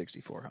valued at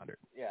 6,400.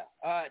 Yeah.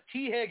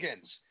 T.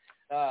 Higgins,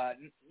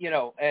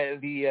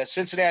 the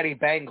Cincinnati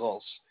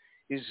Bengals.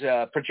 He's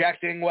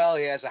projecting well.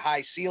 He has a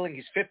high ceiling.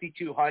 He's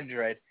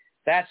 5,200.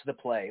 That's the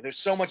play. There's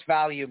so much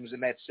volumes in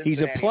that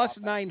Cincinnati. He's a plus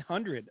offense.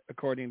 900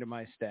 according to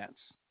my stats.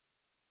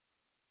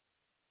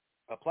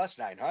 A plus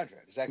 900.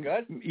 Is that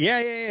good?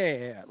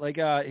 Yeah. Like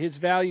his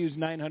value is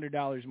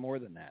 $900 more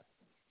than that.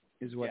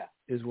 Is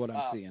what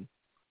I'm seeing.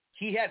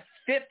 He had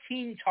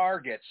 15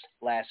 targets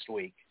last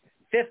week.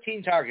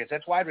 15 targets.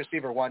 That's wide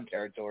receiver 1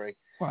 territory.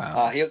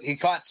 Wow. He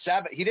caught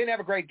 7. He didn't have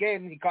a great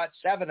game. He caught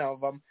 7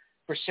 of them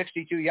for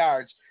 62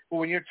 yards. But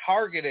when you're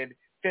targeted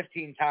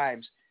 15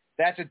 times,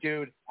 that's a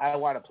dude I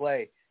want to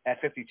play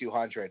at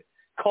 5,200.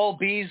 Cole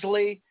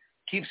Beasley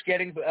keeps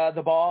getting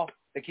the ball.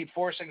 They keep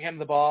forcing him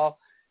the ball.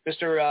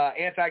 Mr.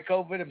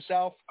 Anti-COVID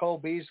himself, Cole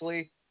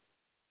Beasley,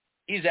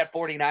 he's at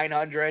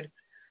 4,900.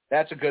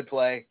 That's a good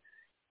play.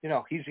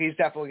 He's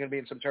definitely going to be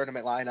in some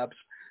tournament lineups.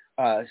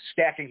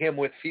 Stacking him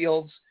with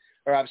Fields,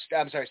 or I'm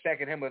sorry,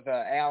 stacking him with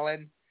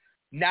Allen.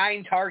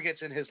 9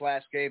 targets in his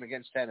last game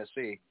against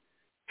Tennessee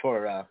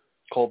for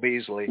Cole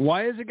Beasley.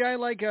 Why is a guy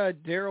like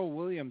Darrell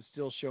Williams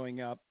still showing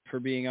up for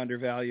being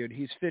undervalued?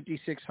 He's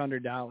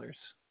 $5,600.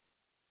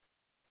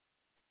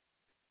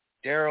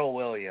 Darrell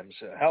Williams,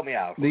 help me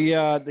out.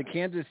 The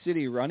Kansas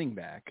City running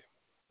back.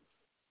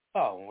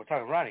 Oh, we're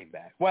talking running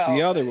back. Well,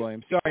 the other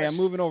Williams. Sorry, I'm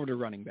moving over to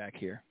running back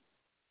here.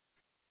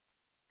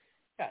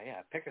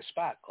 Yeah. Pick a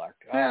spot, Clark.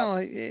 Well,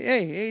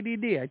 hey,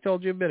 ADD. I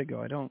told you a bit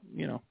ago. I don't,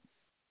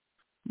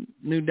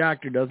 new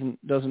doctor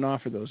doesn't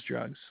offer those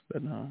drugs,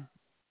 but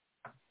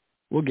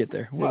we'll get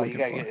there.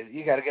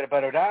 You got to get a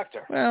better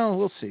doctor. Well,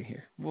 we'll see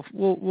here.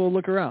 We'll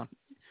look around.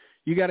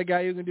 You got a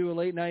guy who can do a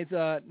late night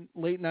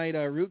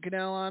root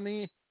canal on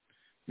me?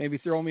 Maybe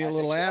throw me a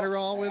little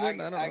Adderall with it? I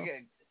don't know.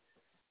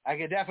 I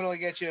could definitely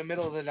get you a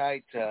middle of the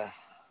night.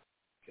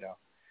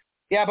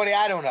 Yeah, buddy,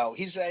 I don't know.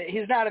 He's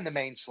not in the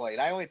main slate.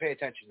 I only pay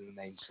attention to the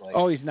main slate.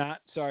 Oh, he's not.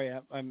 Sorry,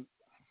 I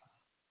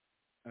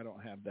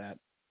don't have that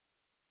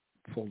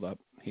pulled up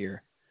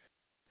here.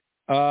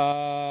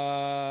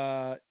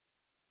 Yeah,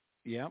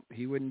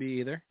 he wouldn't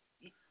be either.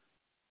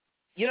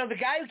 The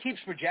guy who keeps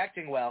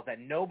projecting well that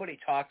nobody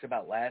talked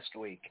about last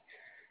week,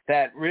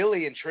 that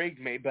really intrigued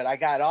me, but I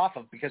got off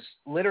of because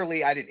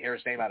literally I didn't hear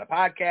his name on a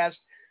podcast.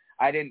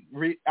 I didn't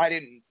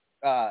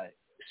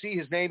see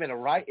his name in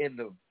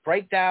the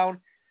breakdown,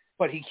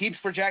 but he keeps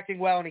projecting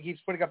well and he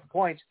keeps putting up the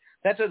points.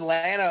 That's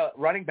Atlanta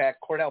running back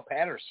Cordell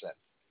Patterson.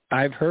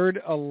 I've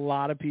heard a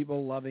lot of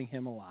people loving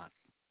him a lot.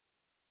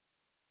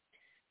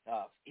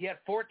 He had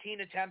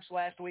 14 attempts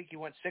last week. He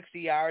went 60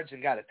 yards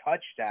and got a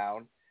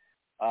touchdown.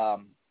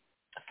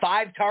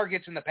 5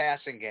 targets in the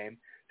passing game.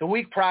 The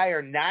week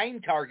prior,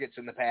 9 targets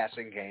in the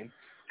passing game.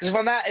 Because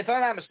if I'm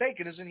not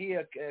mistaken, isn't he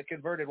a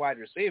converted wide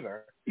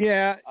receiver?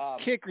 Yeah,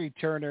 kick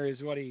returner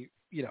is what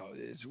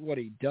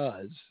he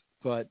does.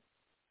 But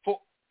for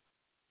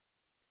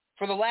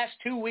the last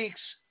 2 weeks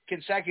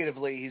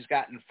consecutively, he's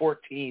gotten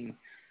 14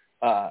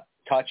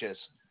 touches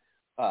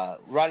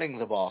running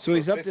the ball. So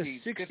he's up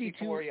 50, to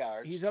 54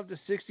 yards. He's up to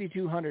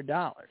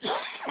 $6,200.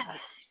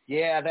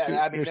 Yeah,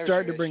 they're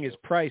starting to bring his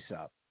price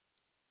up.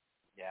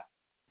 Yeah,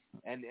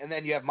 and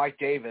then you have Mike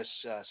Davis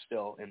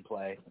still in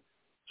play,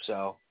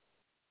 so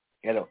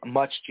at a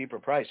much cheaper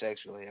price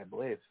actually, I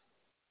believe.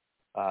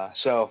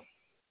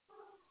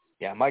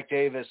 Mike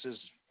Davis is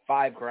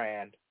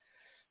 $5,000,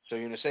 so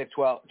you're gonna save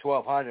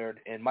 $1,200,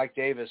 and Mike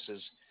Davis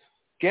is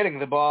getting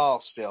the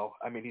ball still.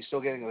 I mean, he's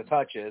still getting the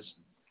touches.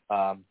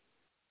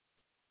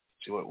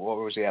 See what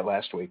was he at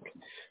last week?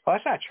 Oh,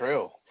 that's not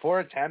true.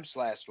 4 attempts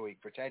last week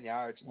for 10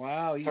 yards.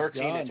 Wow, he's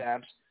 13 done.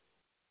 attempts.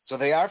 So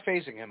they are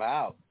phasing him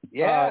out.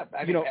 Yeah,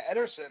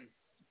 Ederson.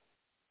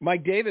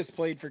 Mike Davis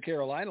played for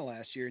Carolina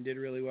last year and did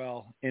really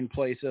well in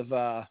place of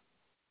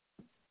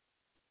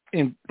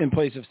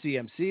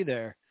CMC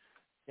there.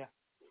 Yeah.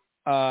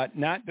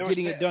 Not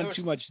getting it done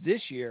too much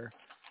this year.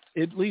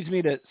 It leads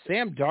me to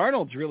Sam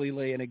Darnold's really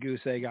laying a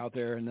goose egg out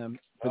there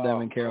for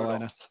them in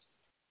Carolina.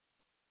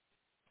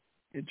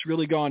 It's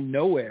really gone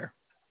nowhere.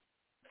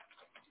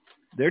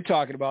 They're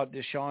talking about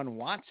Deshaun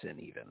Watson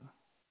even.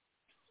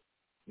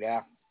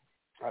 Yeah.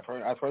 I've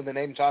heard the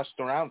name tossed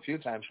around a few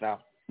times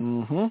now.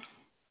 Mm-hmm.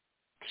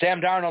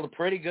 Sam Darnold, a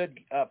pretty good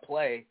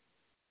play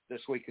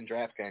this week in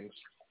DraftKings.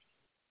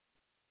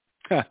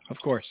 Of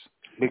course.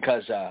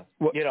 Because,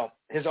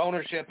 his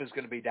ownership is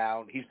going to be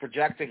down. He's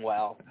projecting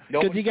well.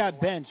 Because he got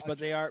benched, but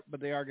they are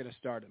going to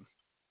start him.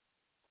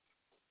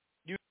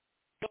 You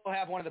still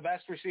have one of the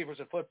best receivers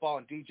in football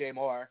in DJ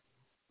Moore.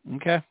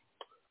 Okay.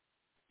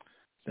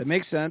 That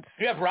makes sense.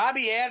 You have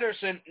Robbie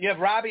Anderson.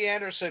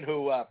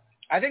 Who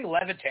I think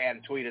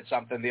Levitan tweeted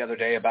something the other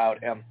day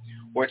about him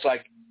where it's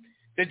like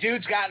the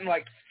dude's gotten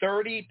like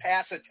 30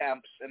 pass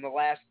attempts in the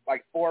last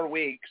 4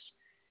 weeks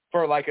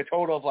for a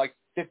total of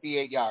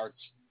 58 yards.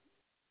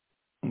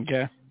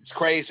 Okay. It's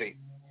crazy.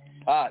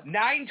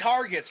 9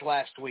 targets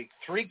last week,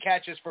 3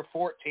 catches for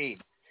 14.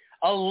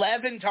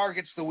 11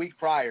 targets the week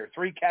prior,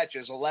 3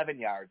 catches, 11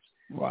 yards.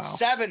 Wow.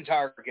 7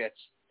 targets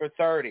for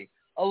 30.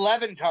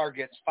 11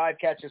 targets, 5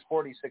 catches,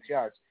 46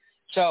 yards.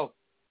 So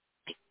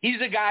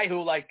he's a guy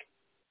who, like,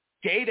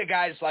 data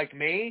guys like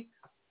me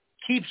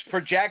keeps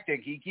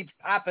projecting. He keeps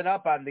popping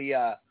up on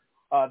the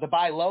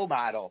buy low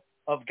model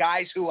of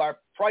guys who are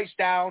priced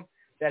down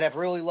that have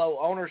really low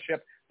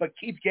ownership but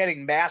keep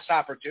getting mass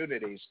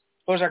opportunities.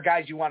 Those are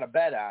guys you want to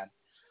bet on.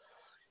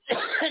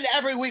 And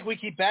every week we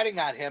keep betting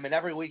on him, and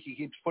every week he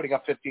keeps putting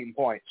up 15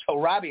 points. So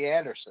Robbie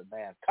Anderson,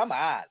 man, come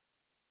on.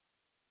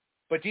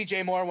 But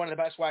DJ Moore, one of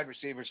the best wide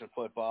receivers in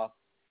football,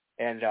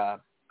 and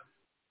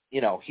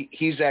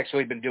he's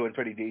actually been doing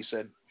pretty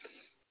decent.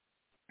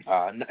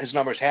 His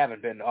numbers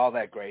haven't been all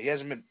that great. He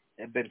hasn't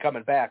been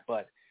coming back,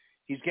 but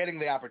he's getting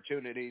the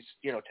opportunities.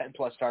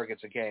 10+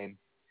 targets a game,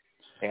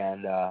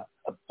 and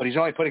but he's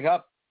only putting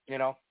up.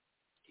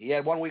 He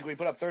had 1 week where he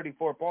put up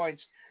 34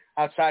 points.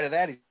 Outside of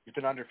that, he's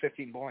been under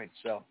 15 points.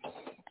 So,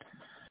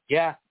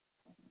 yeah.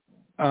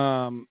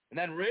 And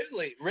then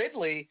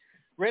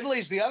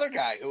Ridley's the other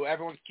guy who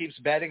everyone keeps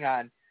betting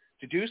on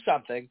to do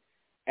something,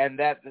 and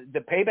that the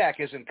payback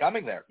isn't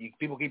coming there.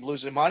 People keep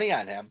losing money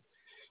on him.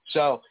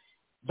 So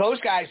those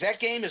guys, that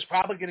game is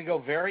probably going to go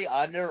very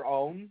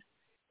under-owned,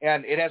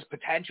 and it has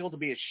potential to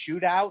be a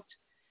shootout,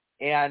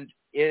 and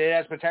it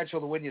has potential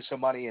to win you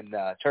some money in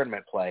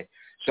tournament play.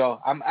 So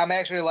I'm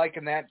actually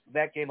liking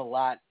that game a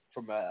lot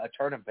from a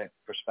tournament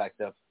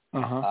perspective,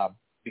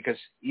 because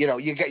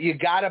you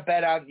gotta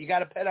bet on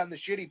the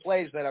shitty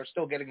plays that are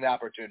still getting the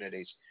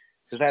opportunities,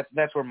 because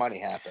that's where money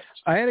happens.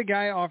 I had a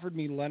guy offered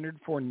me Leonard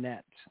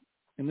Fournette,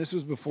 and this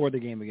was before the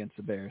game against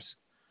the Bears,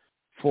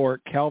 for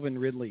Calvin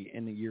Ridley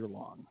in the year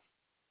long.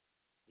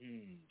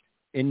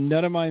 And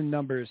none of my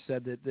numbers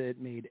said that it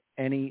made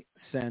any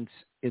sense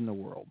in the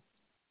world.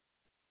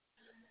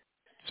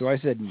 So I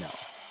said no.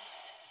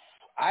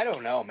 I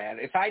don't know, man.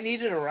 If I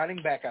needed a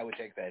running back, I would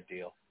take that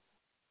deal.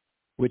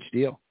 Which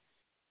deal?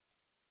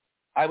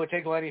 I would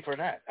take Lenny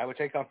Fournette. I would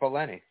take Uncle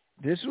Lenny.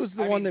 This was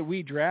the one that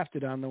we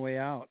drafted on the way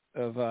out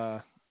of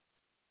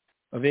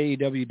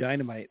AEW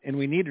Dynamite, and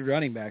we needed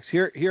running backs.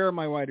 Here are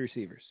my wide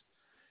receivers: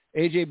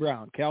 A.J.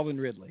 Brown, Calvin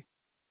Ridley,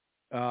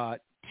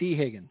 T.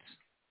 Higgins.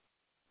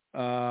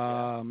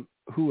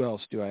 Who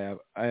else do I have?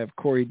 I have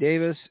Corey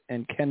Davis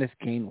and Kenneth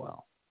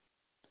Gainwell.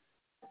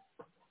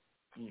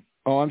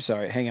 Oh, I'm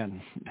sorry. Hang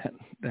on.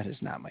 That is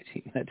not my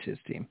team. That's his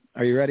team.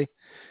 Are you ready?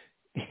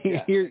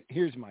 Yeah.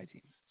 Here's my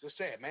team. Just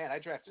say it, man. I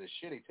drafted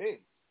a shitty team.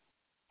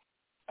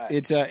 Right.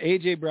 It's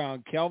A.J.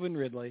 Brown, Calvin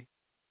Ridley,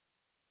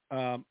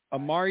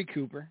 Amari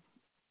Cooper,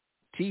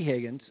 T.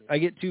 Higgins. I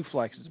get 2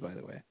 flexes, by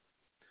the way.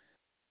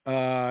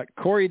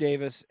 Corey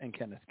Davis and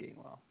Kenneth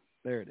Gainwell.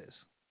 There it is.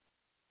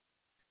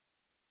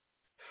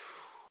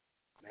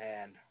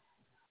 Man.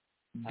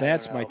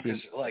 That's my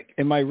team.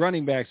 And my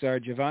running backs are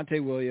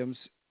Javonte Williams,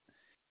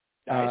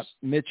 nice.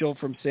 Mitchell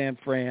from San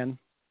Fran,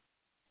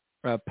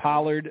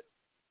 Pollard,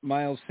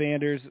 Miles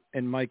Sanders,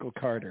 and Michael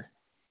Carter.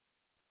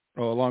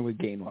 Oh, along with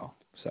Gainwell.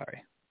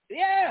 Sorry.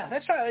 Yeah,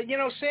 that's right.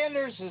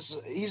 Sanders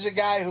he's a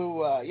guy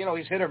who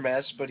he's hit or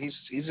miss, but he's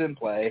in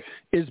play.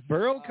 Is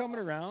Burrow coming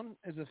around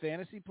as a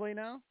fantasy play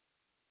now?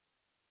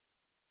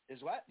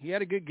 Is what? He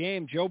had a good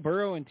game. Joe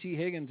Burrow and T.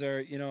 Higgins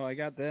are, I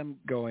got them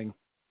going.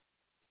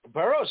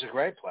 Burrow's a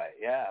great play.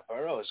 Yeah,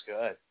 Burrow is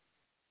good.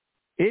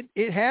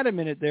 It had a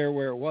minute there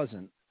where it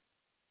wasn't.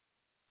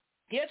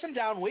 He had some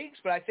down weeks,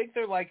 but I think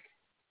they're like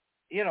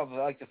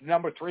the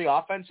number 3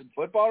 offense in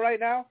football right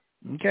now.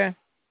 Okay.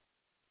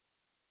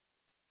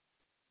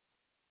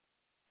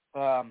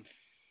 Yeah,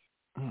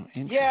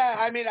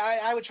 I mean,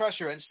 I would trust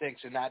your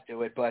instincts and not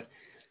do it. But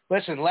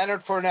listen,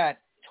 Leonard Fournette,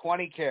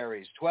 20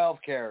 carries, 12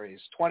 carries,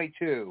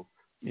 22.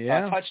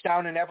 Yeah.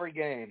 Touchdown in every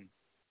game.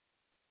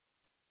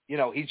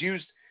 He's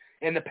used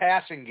in the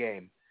passing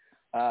game.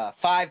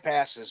 5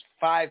 passes,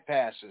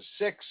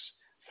 6,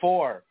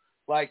 4.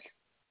 Like,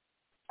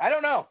 I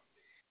don't know.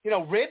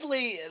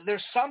 Ridley,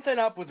 there's something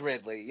up with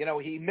Ridley.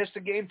 He missed a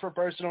game for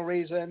personal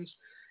reasons.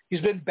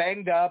 He's been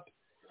banged up.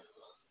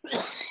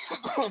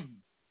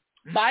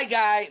 My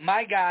guy,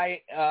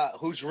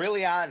 who's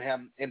really on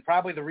him, and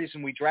probably the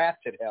reason we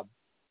drafted him,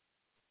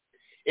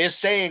 is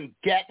saying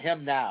get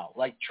him now,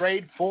 like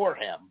trade for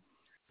him.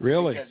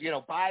 Really?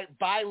 Because,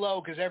 buy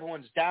low because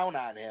everyone's down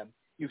on him.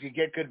 You can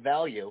get good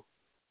value,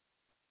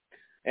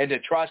 and to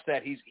trust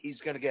that he's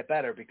going to get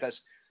better because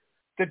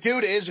the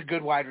dude is a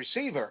good wide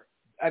receiver.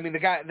 I mean, the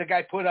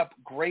guy put up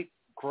great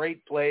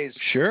plays.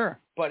 Sure.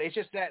 But it's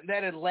just that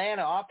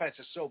Atlanta offense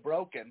is so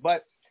broken.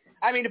 But,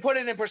 I mean, to put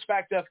it in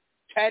perspective,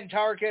 10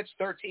 targets,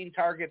 13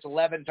 targets,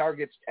 11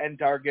 targets, 10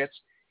 targets.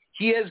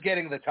 He is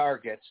getting the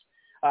targets.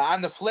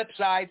 On the flip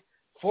side,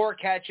 4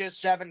 catches,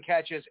 7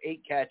 catches,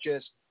 8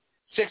 catches,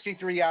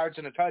 63 yards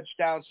and a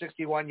touchdown,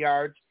 61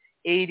 yards,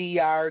 80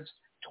 yards,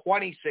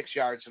 26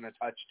 yards and a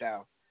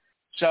touchdown.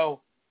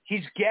 So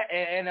he's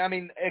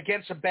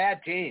against some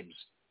bad teams.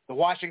 The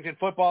Washington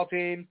football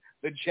team,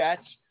 the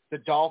Jets, the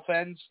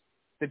Dolphins,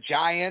 the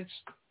Giants.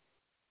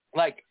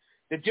 Like,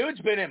 the dude's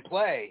been in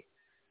play,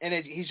 and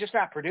he's just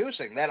not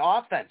producing. That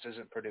offense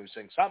isn't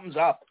producing. Something's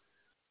up.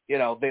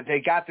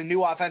 they got the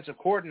new offensive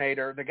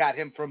coordinator. They got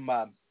him from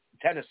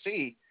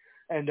Tennessee,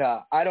 and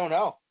I don't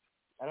know.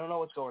 I don't know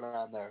what's going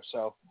on there.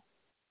 So,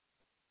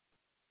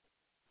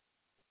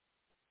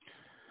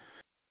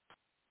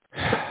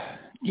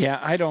 yeah,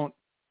 I don't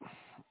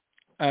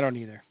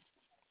either.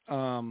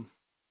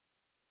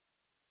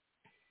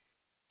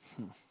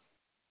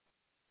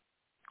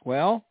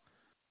 Well,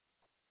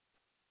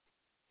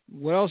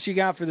 what else you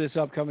got for this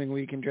upcoming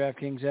week in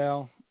DraftKings,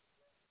 Al?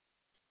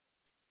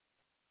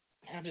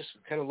 I'm just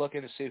kind of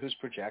looking to see who's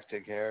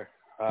projecting here.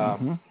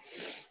 Mm-hmm.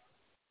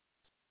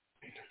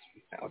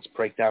 Now let's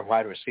break down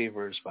wide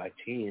receivers by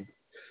team,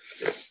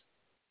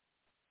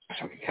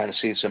 so we can kind of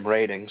see some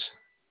ratings.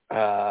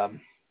 Of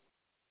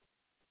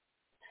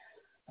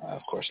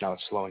course, now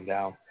it's slowing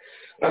down.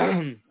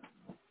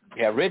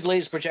 Yeah,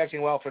 Ridley's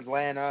projecting well for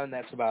Atlanta, and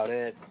that's about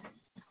it.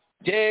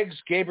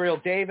 Diggs, Gabriel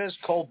Davis,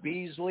 Cole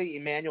Beasley,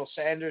 Emmanuel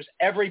Sanders,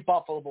 every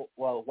Buffalo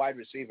wide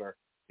receiver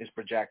is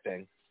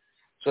projecting.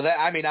 So that,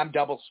 I mean, I'm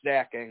double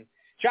stacking.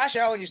 Josh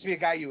Allen used to be a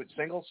guy you would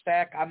single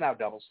stack. I'm now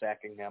double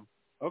stacking him.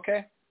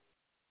 Okay.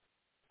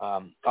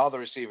 All the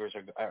receivers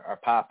are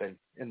popping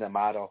in the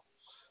model.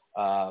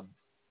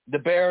 The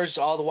Bears,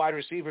 all the wide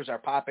receivers are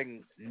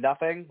popping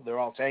nothing. They're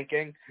all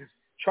tanking.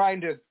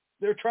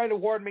 They're trying to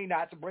warn me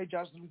not to play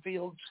Justin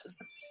Fields.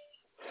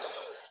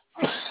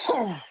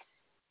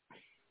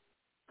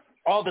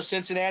 All the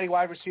Cincinnati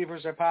wide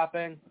receivers are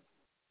popping.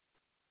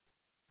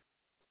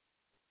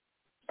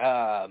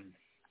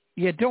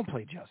 Yeah, don't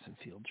play Justin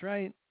Fields,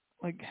 right?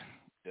 Like,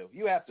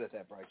 you have to at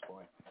that price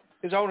point.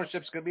 His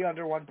ownership's going to be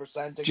under 1%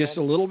 again. Just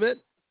a little bit?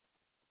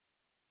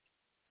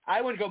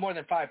 I wouldn't go more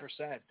than 5%.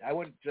 I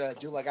wouldn't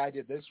do like I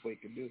did this week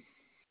and do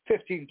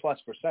 15+%.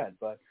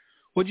 But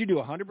would you do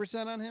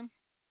 100% on him?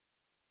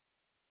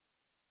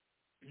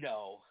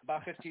 No,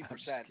 about 15%,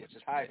 which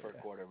is high for a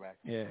quarterback.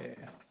 Yeah.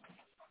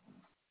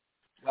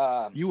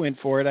 You went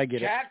for it. I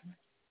get it.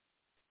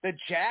 The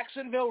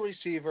Jacksonville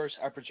receivers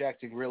are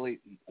projecting really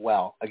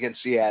well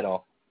against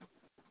Seattle.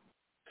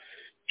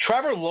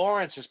 Trevor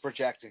Lawrence is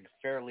projecting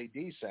fairly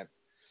decent.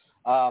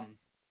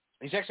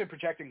 He's actually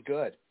projecting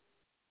good.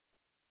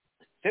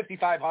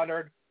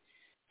 $5,500,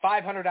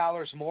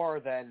 $500 more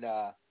than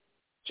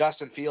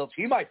Justin Fields.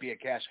 He might be a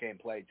cash game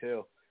play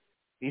too.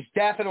 He's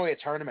definitely a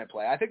tournament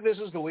play. I think this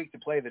is the week to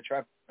play the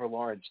Trevor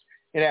Lawrence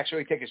and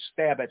actually take a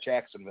stab at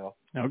Jacksonville.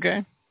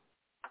 Okay.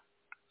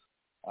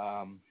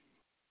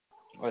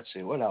 Let's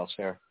see, what else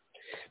here?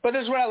 But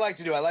this is what I like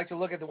to do. I like to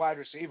look at the wide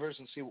receivers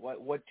and see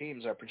what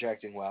teams are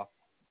projecting well.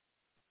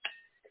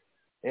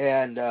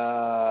 And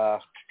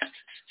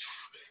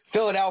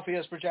Philadelphia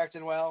is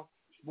projecting well.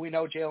 We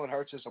know Jalen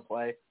Hurts is a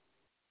play.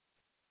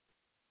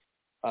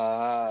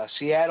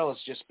 Seattle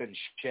has just been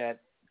shit.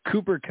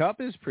 Cooper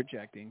Kupp is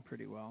projecting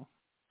pretty well,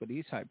 but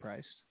he's high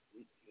priced.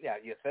 Yeah,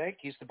 you think?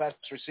 He's the best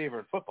receiver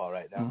in football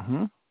right now.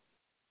 Mm-hmm.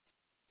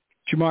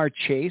 Jamar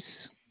Chase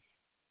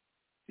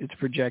is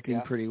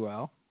projecting pretty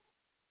well.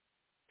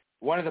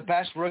 One of the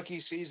best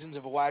rookie seasons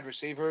of a wide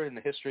receiver in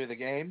the history of the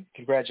game.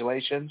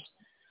 Congratulations.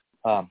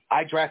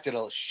 I drafted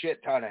a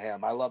shit ton of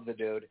him. I love the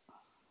dude.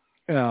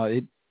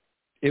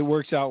 It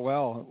works out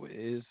well.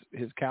 His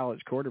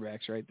college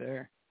quarterbacks right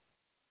there.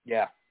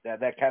 Yeah,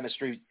 that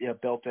chemistry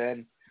built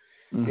in.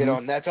 Mm-hmm.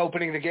 And that's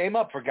opening the game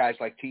up for guys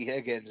like T.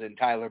 Higgins and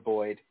Tyler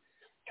Boyd.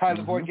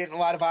 Tyler Boyd getting a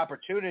lot of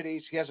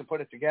opportunities. He hasn't put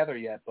it together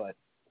yet, but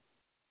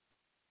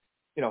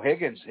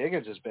Higgins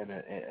has been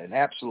an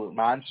absolute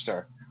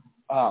monster.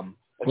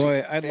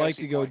 Boy, I'd like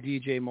to go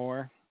DJ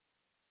Moore,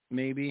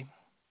 maybe.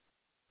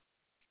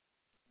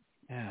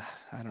 Yeah,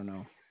 I don't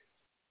know.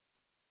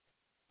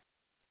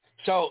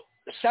 So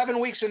 7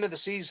 weeks into the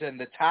season,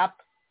 the top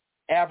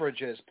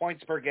averages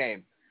points per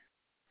game.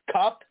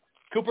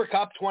 Cooper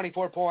Kupp,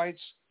 24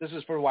 points. This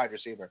is for wide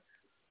receiver.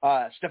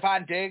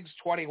 Stephon Diggs,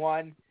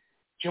 21.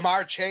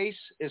 Jamar Chase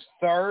is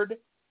third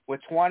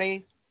with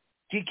 20.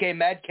 DK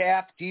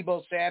Metcalf,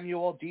 Deebo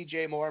Samuel,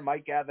 DJ Moore,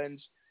 Mike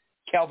Evans,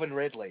 Calvin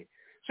Ridley.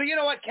 So you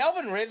know what?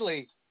 Calvin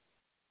Ridley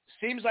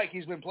seems like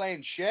he's been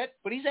playing shit,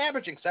 but he's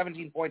averaging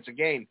 17 points a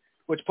game,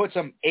 which puts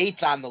him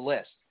 8th on the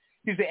list.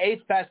 He's the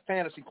 8th best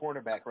fantasy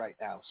cornerback right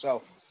now.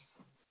 So,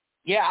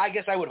 yeah, I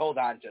guess I would hold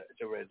on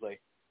to Ridley.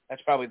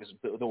 That's probably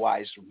the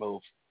wise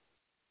move.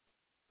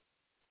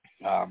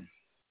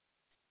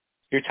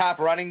 Your top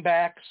running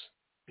backs,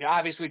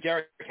 obviously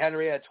Derrick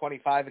Henry at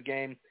 25 a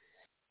game.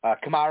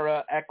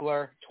 Kamara,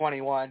 Eckler,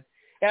 21.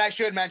 And I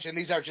should mention,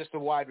 these are just the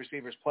wide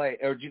receivers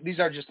these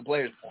are just the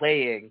players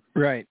playing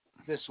right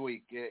this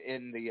week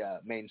in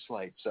the main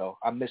slate. So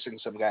I'm missing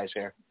some guys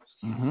here.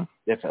 Mm-hmm.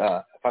 If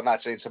I'm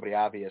not saying somebody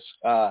obvious.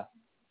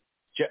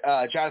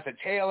 Jonathan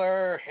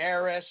Taylor,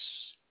 Harris,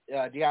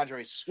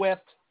 DeAndre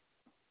Swift,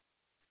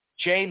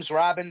 James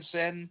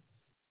Robinson,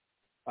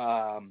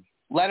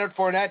 Leonard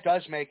Fournette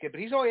does make it, but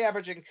he's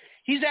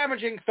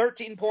averaging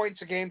 13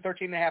 points a game,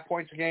 13.5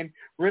 points a game.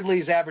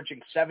 Ridley's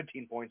averaging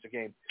 17 points a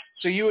game.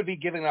 So you would be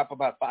giving up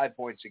about 5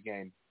 points a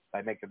game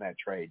by making that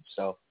trade.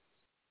 So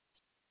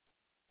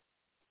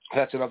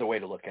that's another way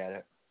to look at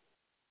it.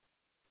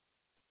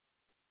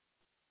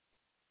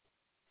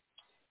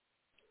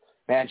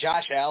 Man,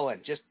 Josh Allen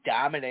just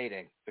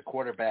dominating the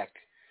quarterback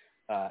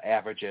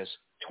averages,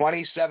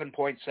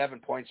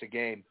 27.7 points a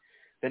game.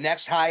 The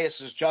next highest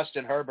is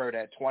Justin Herbert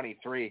at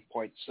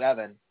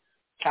 23.7.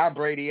 Tom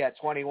Brady at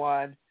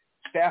 21.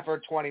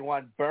 Stafford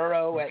 21.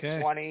 Burrow at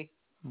 20.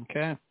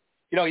 Okay.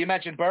 You know, you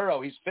mentioned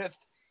Burrow. He's fifth.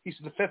 He's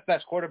the fifth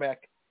best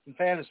quarterback in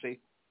fantasy.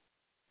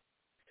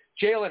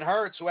 Jalen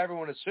Hurts, who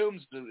everyone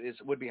assumes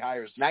would be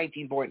higher, is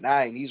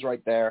 19.9. He's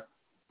right there.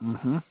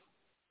 Mm-hmm.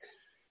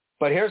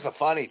 But here's the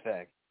funny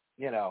thing.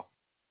 You know,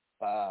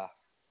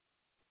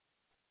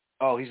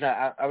 he's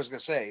not. I was going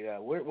to say,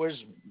 where's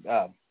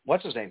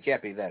what's his name?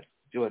 Can't be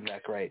doing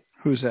that great.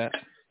 Who's that?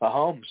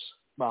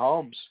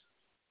 Mahomes.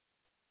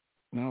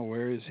 No,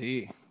 where is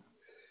he?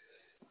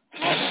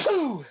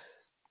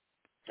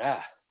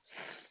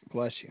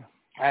 Bless you.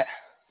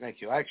 Thank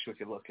you. Actually, we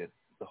could look at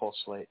the whole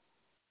slate.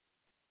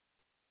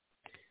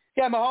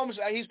 Yeah, Mahomes,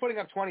 he's putting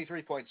up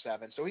 23.7,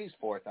 so he's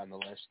fourth on the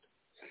list.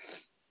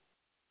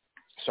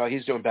 So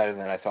he's doing better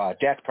than I thought.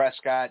 Dak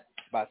Prescott,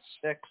 about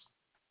 6.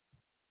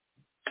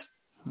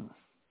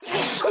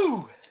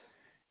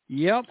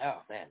 Yep.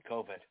 Oh, man,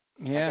 COVID.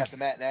 Yeah. I got the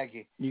Matt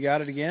Nagy. You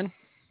got it again?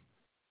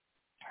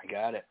 I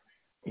got it.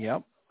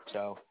 Yep.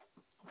 So,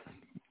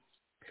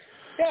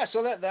 yeah,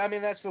 so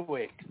that's the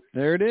week.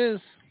 There it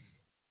is.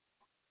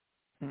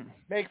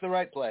 Make the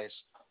right place.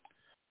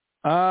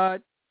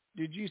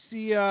 Did you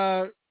see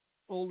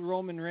old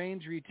Roman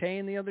Reigns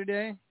retain the other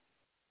day?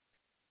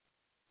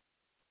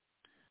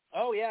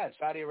 Oh, yeah, in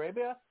Saudi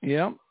Arabia?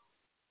 Yep.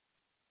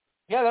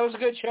 Yeah, that was a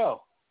good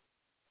show.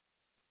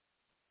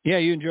 Yeah,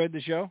 you enjoyed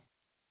the show?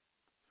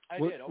 I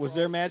did. Was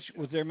their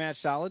match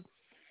solid?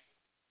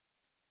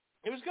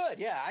 It was good,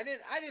 yeah. I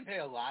didn't pay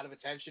a lot of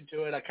attention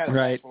to it. I kind of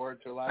fast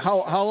forward to a lot of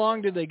How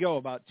long did they go?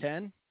 About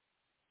 10?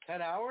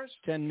 10 hours?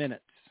 10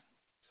 minutes.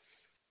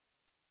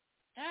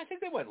 Yeah, I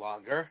think they went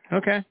longer.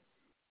 Okay.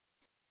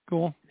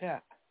 Cool.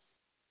 Yeah.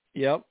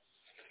 Yep.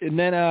 And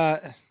then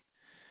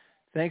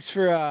thanks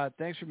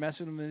for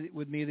messing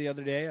with me the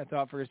other day. I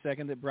thought for a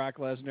second that Brock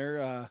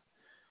Lesnar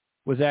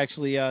was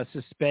actually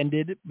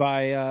suspended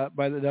by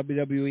the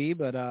WWE,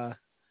 but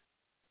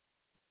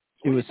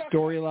it was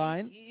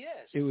storyline. He is.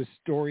 It was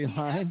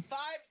storyline.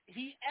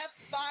 He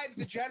F5'd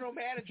the general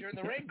manager in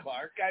the ring,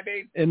 Clark. I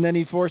mean, and then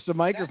he forced a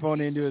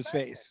microphone into his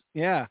face.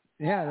 Yeah,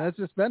 that's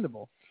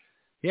suspendable.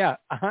 Yeah,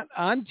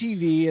 on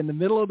TV in the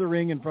middle of the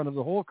ring in front of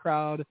the whole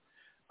crowd,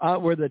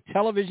 where the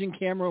television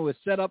camera was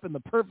set up in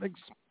the perfect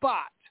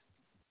spot.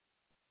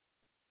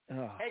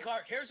 Oh. Hey,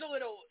 Clark, here's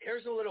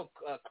a little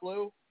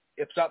clue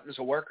if something's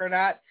a work or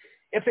not.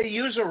 If they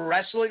use a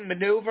wrestling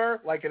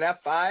maneuver like an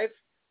F5,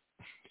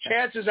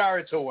 chances are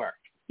it's a work.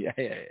 Yeah.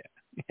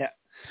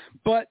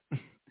 But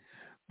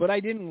I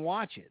didn't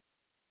watch it.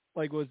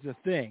 Like was the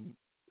thing,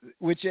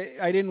 which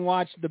I didn't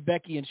watch the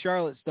Becky and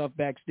Charlotte stuff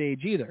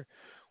backstage either.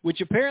 Which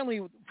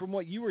apparently, from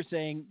what you were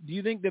saying, do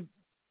you think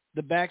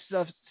the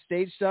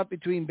backstage stuff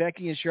between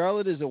Becky and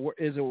Charlotte is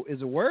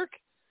a work?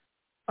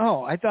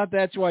 Oh, I thought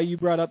that's why you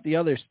brought up the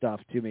other stuff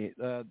to me,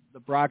 the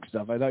Brock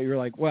stuff. I thought you were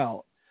like,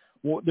 well,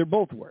 they're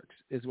both works,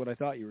 is what I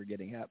thought you were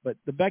getting at. But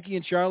the Becky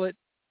and Charlotte,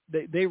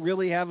 they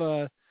really have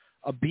a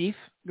beef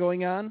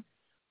going on.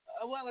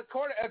 Well,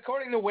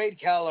 according to Wade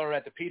Keller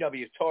at the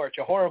PW Torch,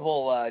 a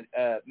horrible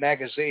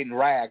magazine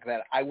rag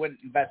that I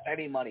wouldn't invest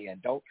any money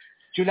in.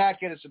 Do not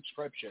get a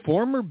subscription.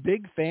 Former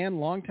big fan,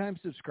 longtime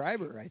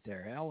subscriber right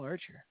there, Al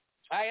Larcher.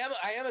 I am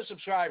a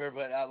subscriber,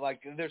 but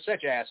they're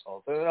such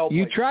assholes.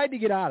 You tried to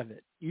get out of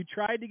it. Yeah,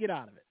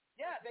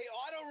 they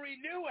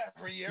auto-renew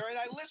every year, and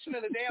I listen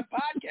to the damn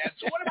podcast,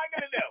 so what am I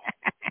going to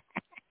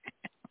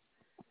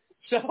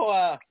do?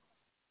 So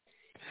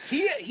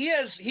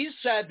he's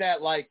said that,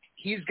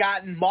 he's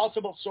gotten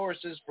multiple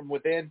sources from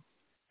within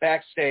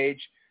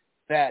backstage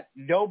that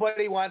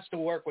nobody wants to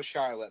work with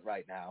Charlotte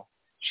right now.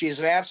 She's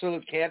an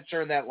absolute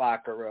cancer in that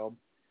locker room,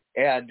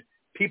 and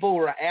people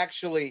were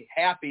actually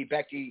happy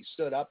Becky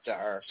stood up to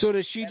her. So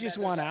does she just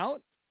want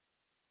out?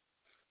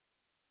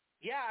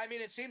 Yeah, I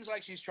mean, it seems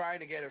like she's trying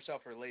to get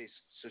herself released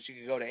so she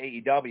can go to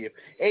AEW.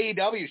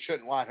 AEW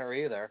shouldn't want her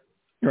either.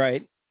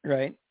 Right.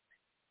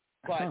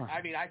 But,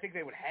 I mean, I think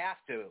they would have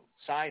to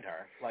sign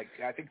her.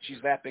 I think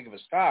she's that big of a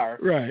star.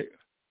 Right.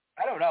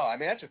 I don't know. I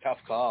mean, that's a tough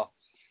call.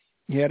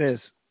 Yeah, it is.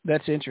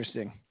 That's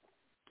interesting.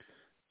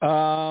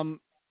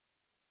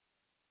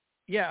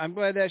 Yeah, I'm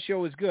glad that show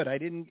was good. I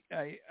didn't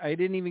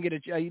even get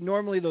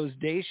normally those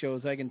day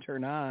shows I can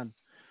turn on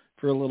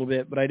for a little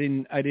bit, but I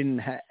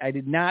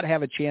did not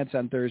have a chance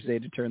on Thursday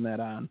to turn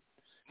that on.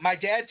 My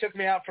dad took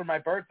me out for my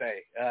birthday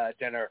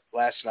dinner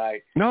last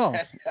night. No.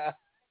 And,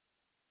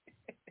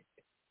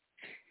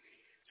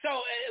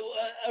 so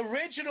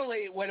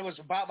originally, when it was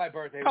about my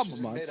birthday, which was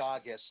in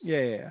mid-August,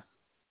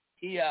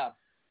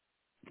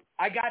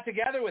 I got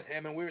together with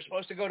him, and we were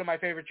supposed to go to my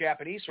favorite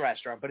Japanese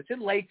restaurant, but it's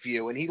in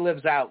Lakeview, and he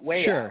lives out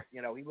way out.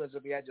 You know, he lives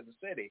at the edge of the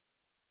city.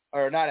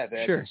 Or not at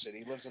the edge of the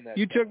city. He lives in that.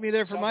 You took me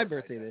there for my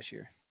birthday this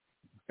year.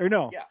 Or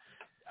no. Yeah.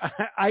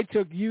 I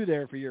took you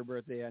there for your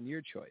birthday on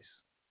your choice.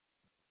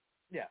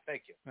 Yeah,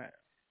 thank you. Right.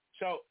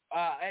 So,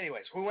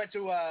 anyways, we went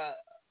to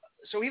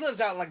so he lives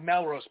out in like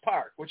Melrose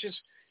Park, which is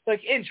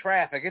like in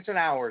traffic. It's an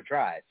hour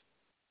drive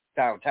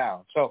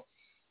downtown. So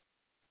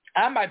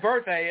on my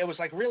birthday, it was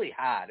like really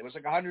hot. It was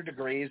like 100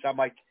 degrees. I'm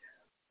like,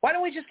 why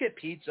don't we just get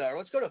pizza or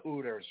let's go to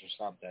Hooters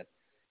or something?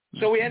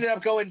 So we ended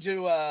up going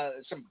to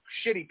some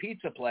shitty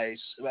pizza place,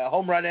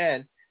 Home Run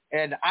Inn,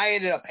 and I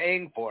ended up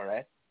paying for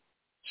it.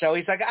 So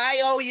he's like,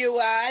 I owe you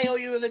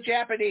the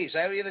Japanese.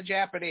 I owe you the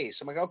Japanese.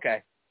 I'm like,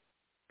 okay.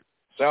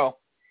 So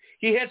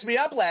he hits me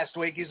up last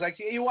week. He's like,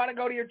 you want to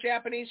go to your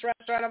Japanese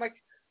restaurant? I'm like,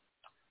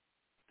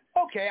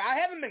 okay. I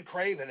haven't been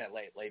craving it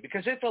lately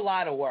because it's a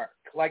lot of work.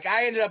 Like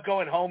I ended up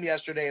going home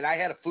yesterday and I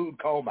had a food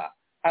coma.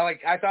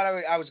 I thought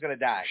I was going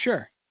to die.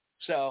 Sure.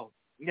 So,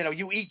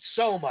 you eat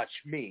so much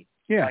meat.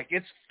 Yeah. Like,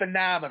 it's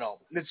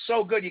phenomenal. It's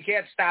so good you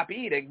can't stop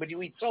eating, but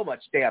you eat so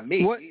much damn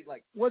meat.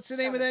 What's the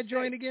name of that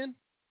joint again?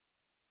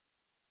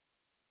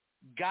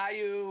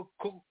 Gayu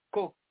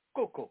Kuku.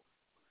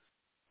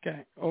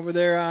 Okay. Over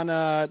there on,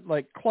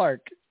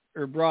 Clark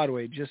or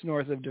Broadway, just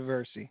north of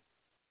Diversey.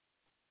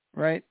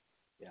 Right?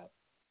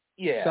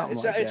 Yeah.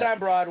 Something It's on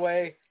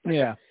Broadway.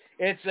 Yeah.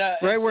 It's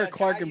right where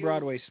Clark Gayu, and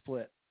Broadway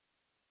split.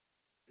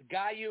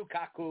 Gayu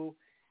Kaku.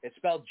 It's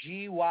spelled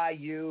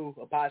GYU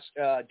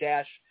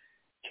dash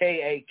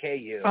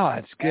KAKU. Oh,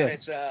 that's good. And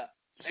it's a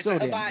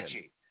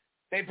hibachi.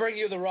 They bring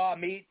you the raw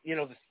meat,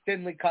 the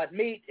thinly cut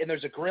meat, and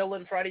there's a grill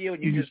in front of you,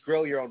 and you just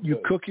grill your own food. You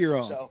cook your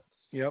own. So,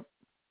 yep.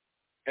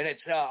 And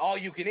it's all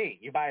you can eat.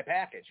 You buy a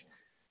package.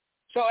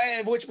 So,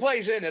 and which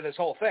plays into this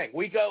whole thing.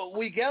 We go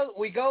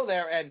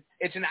there, and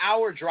it's an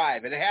hour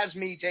drive, and it has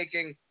me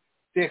taking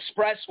the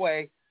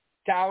expressway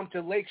down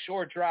to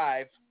Lakeshore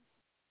Drive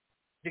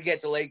to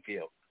get to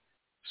Lakeview.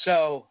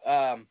 So,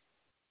 the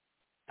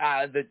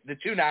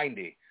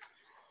 290,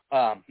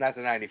 not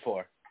the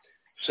 94.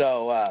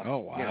 So, oh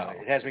wow,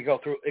 it has me go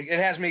through. It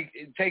has me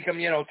take them,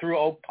 through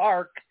Oak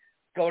Park,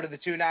 go to the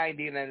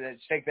 290, and then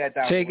take that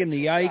down. Taking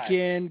the Ike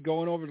in,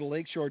 going over to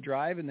Lakeshore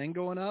Drive, and then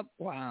going up.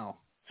 Wow.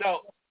 So,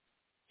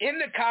 in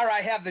the car,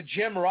 I have the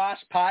Jim Ross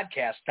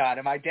podcast on,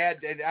 and my dad.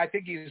 I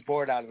think he was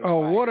bored out of his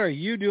mind. What are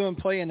you doing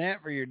playing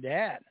that for your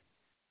dad?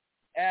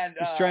 And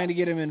just trying to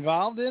get him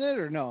involved in it,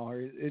 or no?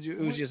 Or it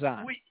was just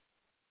on.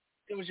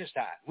 It was just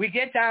on. We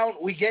get down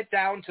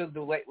to the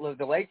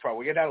lakefront.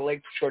 We get down to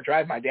Lakeshore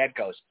Drive. My dad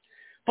goes,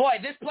 "Boy,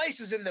 this place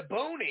is in the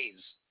boonies."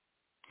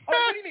 Oh,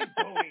 what do you mean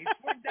boonies?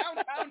 We're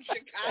downtown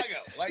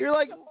Chicago. You're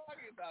like, what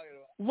are you talking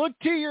about? Look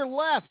to your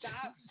left.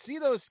 Stop. See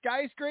those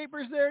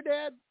skyscrapers there,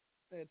 Dad?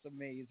 That's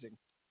amazing.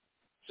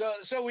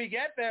 So we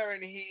get there,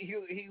 and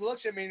he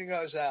looks at me and he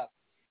goes,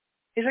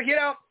 he's like,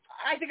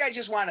 I think I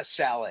just want to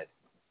sell it.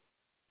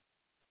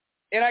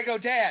 And I go,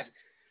 Dad,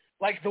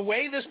 like the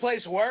way this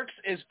place works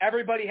is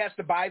everybody has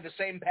to buy the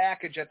same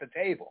package at the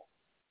table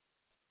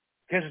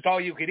because it's all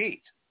you could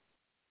eat.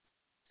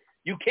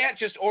 You can't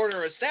just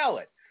order a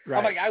salad. Right.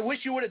 I'm like, I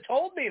wish you would have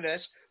told me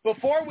this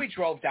before we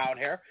drove down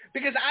here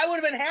because I would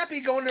have been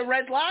happy going to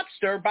Red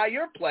Lobster by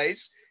your place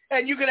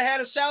and you could have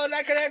had a salad and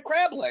I could have had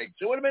crab legs.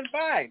 It would have been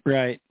fine.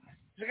 Right.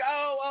 He's like,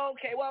 oh,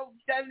 okay, well,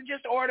 then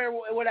just order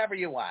whatever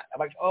you want. I'm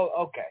like, oh,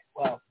 okay,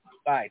 well,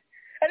 fine.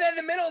 And then in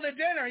the middle of the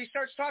dinner, he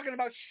starts talking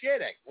about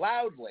shitting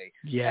loudly.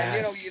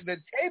 Yes. And,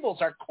 the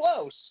tables are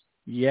close.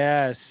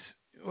 Yes.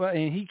 Well,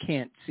 and he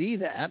can't see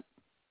that.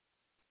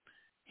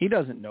 He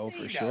doesn't know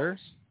for sure.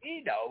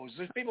 He knows.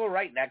 There's people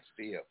right next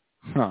to you.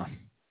 Huh.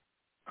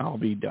 I'll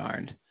be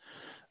darned.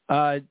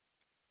 Al. It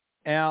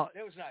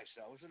was nice,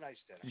 though. It was a nice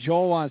dinner.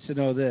 Joel wants to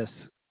know this.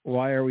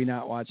 Why are we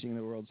not watching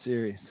the World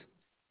Series?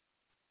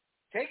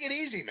 Take it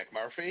easy,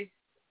 McMurphy.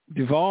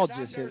 Duvall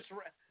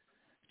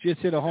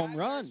just hit a home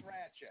run.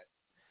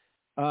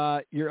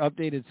 Your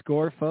updated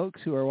score,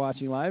 folks who are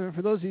watching live, and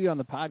for those of you on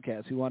the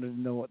podcast who wanted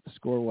to know what the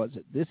score was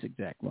at this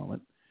exact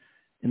moment,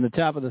 in the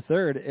top of the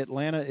third,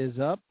 Atlanta is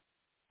up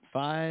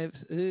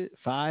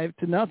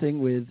 5-0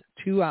 with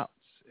 2 outs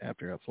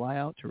after a fly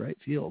out to right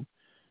field.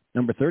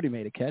 Number 30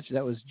 made a catch.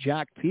 That was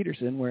Jock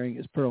Peterson wearing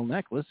his pearl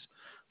necklace,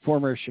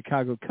 former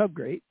Chicago Cub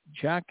great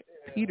Jock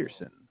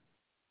Peterson.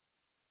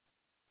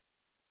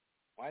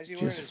 Why is he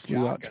wearing his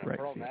jock and a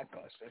pearl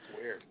necklace? That's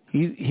weird.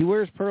 He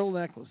wears pearl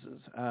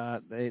necklaces.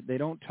 They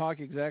don't talk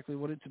exactly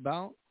what it's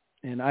about,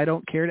 and I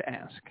don't care to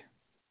ask.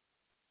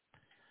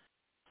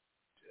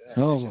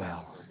 Oh,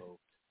 well.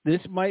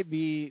 This might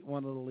be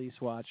one of the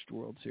least watched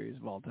World Series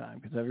of all time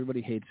because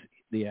everybody hates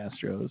the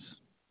Astros.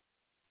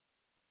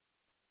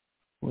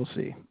 We'll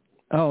see.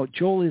 Oh,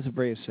 Joel is a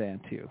Braves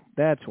fan, too.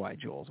 That's why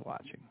Joel's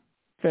watching.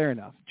 Fair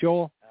enough.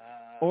 Joel,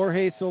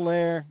 Jorge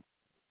Soler.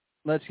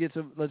 Let's get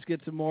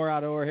some more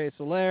out of Jorge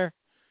Soler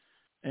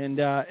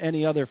and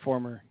any other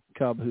former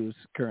Cub who's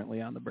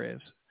currently on the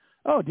Braves.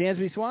 Oh,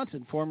 Dansby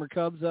Swanson, former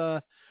Cubs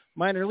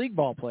minor league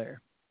ball player.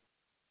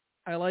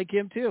 I like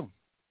him too.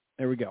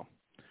 There we go.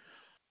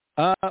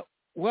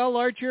 Well,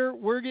 Larcher,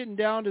 we're getting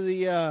down to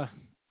the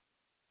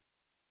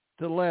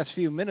last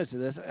few minutes of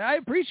this. I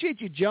appreciate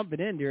you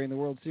jumping in during the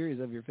World Series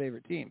of your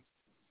favorite team.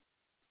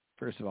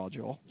 First of all,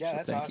 Joel. Yeah,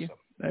 that's thank awesome. you.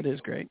 That is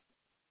great.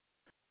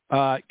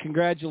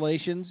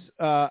 Congratulations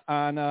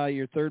on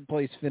your third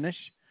place finish.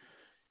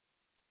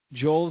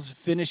 Joel's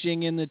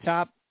finishing in the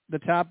top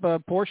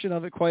portion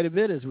of it quite a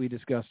bit, as we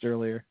discussed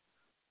earlier.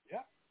 Yeah.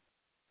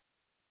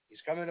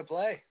 He's coming to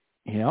play.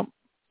 Yep.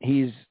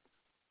 He's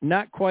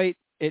not quite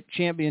at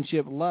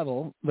championship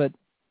level, but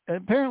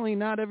apparently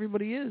not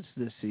everybody is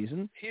this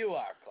season. You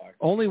are, Clark.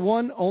 Only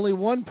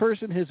one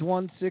person has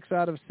won 6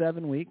 out of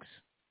 7 weeks,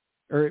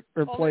 or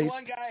only placed.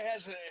 One guy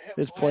has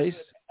a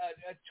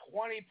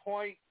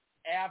 20-point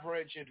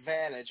average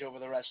advantage over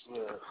the rest of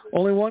the.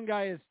 Only one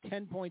guy is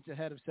 10 points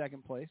ahead of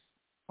second place.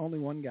 Only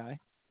one guy.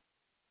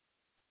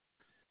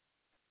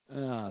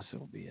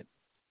 So be it.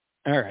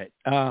 All right.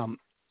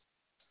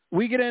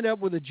 We could end up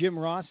with a Jim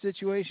Ross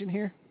situation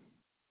here.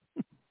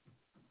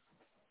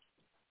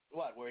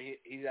 What? Where he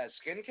has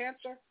skin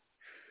cancer?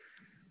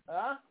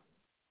 Huh?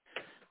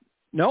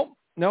 Nope.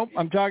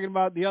 I'm talking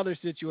about the other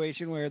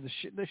situation where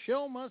the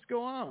show must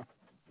go on.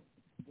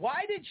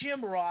 Why did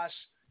Jim Ross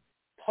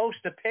post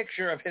a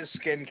picture of his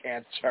skin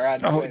cancer on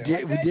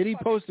Twitter? Did he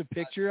post a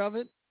picture of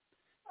it?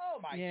 Oh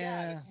my God!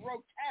 It's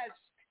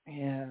grotesque.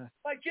 Yeah.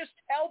 Like, just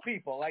tell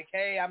people, like,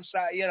 hey, I'm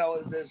sorry,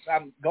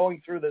 I'm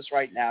going through this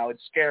right now.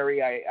 It's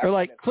scary.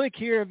 Click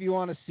here if you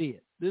want to see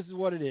it. This is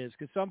what it is,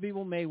 because some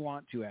people may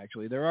want to,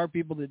 actually. There are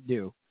people that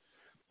do.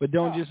 But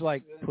don't just,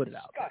 put it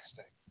out there.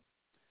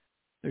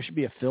 There should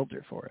be a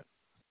filter for it.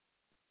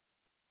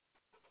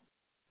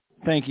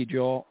 Thank you,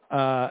 Joel.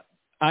 I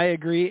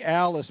agree.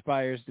 Al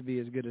aspires to be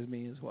as good as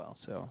me as well,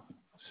 so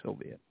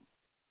be it.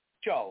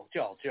 Joel,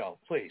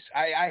 please.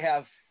 I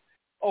have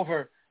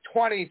over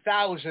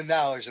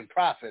 $20,000 in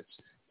profits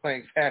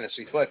playing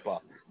fantasy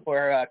football,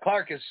 where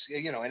Clark is,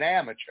 an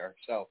amateur.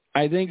 So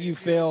I think you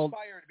failed.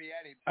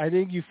 I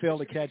think you failed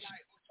to catch.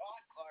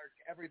 Taught Clark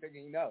everything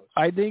he knows.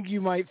 I think you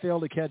might fail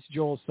to catch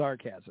Joel's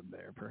sarcasm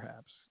there,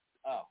 perhaps.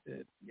 Oh,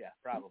 yeah,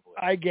 probably.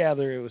 I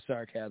gather it was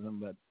sarcasm,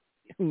 but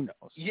who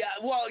knows? Yeah,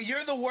 well,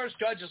 you're the worst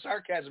judge of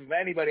sarcasm of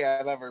anybody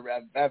I've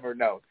ever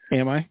known.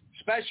 Am I?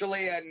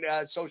 Especially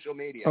on social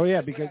media. Oh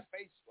yeah,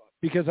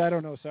 because I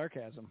don't know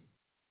sarcasm.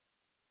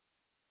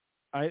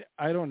 I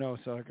don't know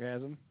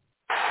sarcasm.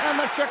 And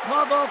the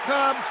Chicago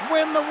Cubs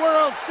win the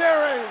World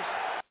Series.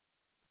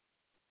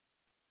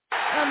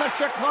 And the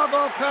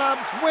Chicago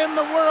Cubs win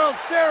the World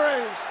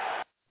Series.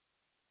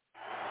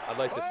 I'd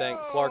like to thank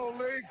Clark.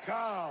 Holy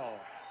cow.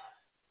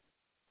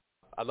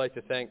 I'd like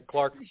to thank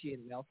Clark. Appreciate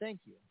it, Al. Thank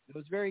you. It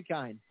was very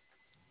kind.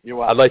 You're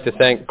welcome. I'd like to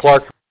thank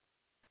Clark.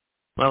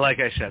 Well, like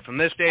I said, from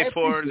this day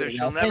forward, there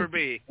shall never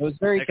be a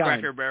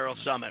Cracker Barrel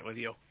Summit with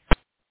you.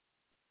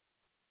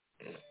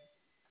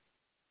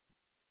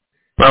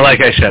 Well,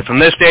 like I said, from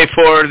this day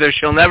forward, there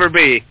shall never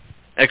be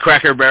a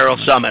Cracker Barrel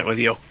Summit with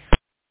you.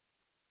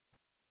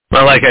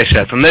 Well, like I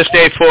said, from this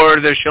day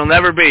forward, there shall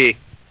never be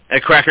a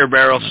Cracker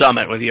Barrel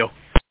Summit with you.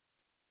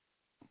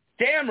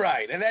 Damn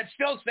right, and that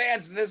still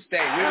stands to this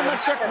day. And the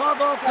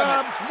Chicago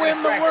Cubs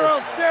win the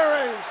World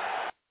Series.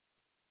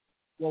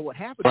 Well, what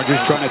happened?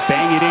 Rangers trying to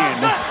bang it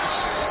in.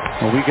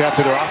 A week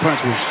after their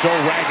offense was so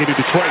ragged in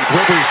Detroit,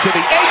 dribbles to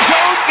the end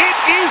zone. It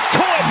is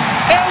caught.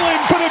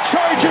 Allen for the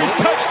Chargers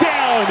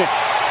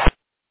touchdown.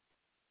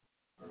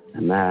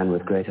 A man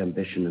with great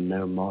ambition and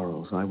no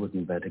morals. I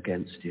wouldn't bet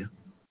against you.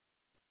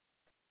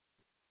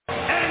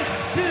 And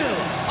still,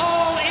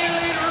 All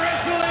Elite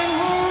Wrestling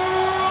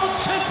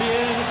World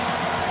Champion,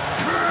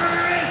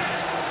 Chris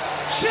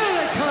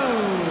Jericho.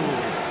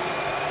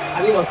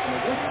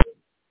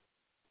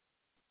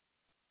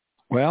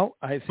 Well,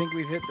 I think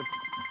we've hit the...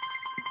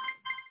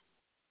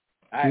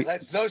 All right,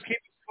 let's those keep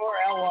the score,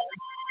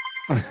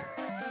 L1.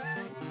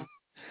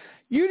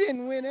 You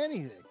didn't win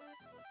anything.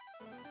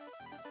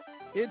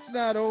 It's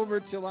not over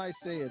till I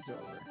say it's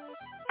over.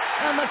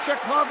 And the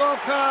Chicago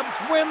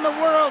Cubs win the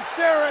World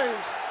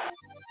Series.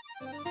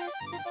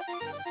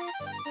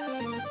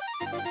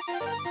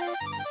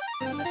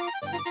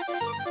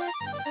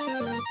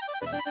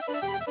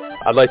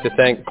 I'd like to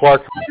thank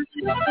Clark.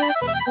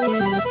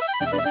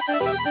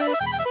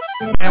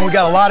 And we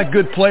got a lot of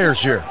good players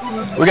here.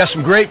 We got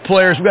some great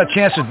players. We got a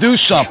chance to do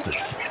something.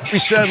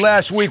 We said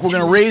last week we're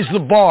going to raise the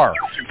bar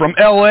from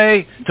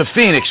L.A. to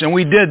Phoenix, and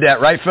we did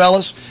that, right,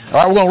 fellas? All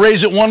right, we're going to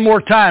raise it one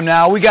more time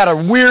now. We got a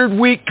weird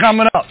week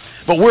coming up,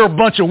 but we're a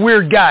bunch of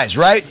weird guys,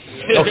 right?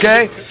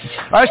 Okay? All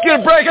right, let's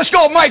get a break. Let's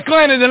go with Mike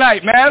Glennon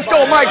tonight, man. Let's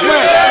go with Mike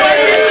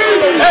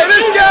Glennon. Hey,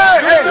 this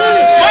guy. Hey,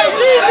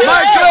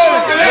 Mike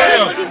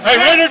Glennon. Hey,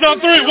 Raiders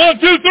on 3. 1,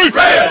 2, 3.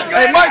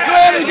 Hey, Mike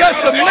Glennon, you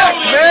got some neck,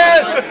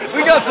 man.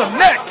 We got some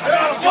neck.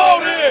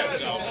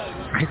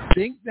 I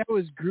think that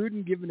was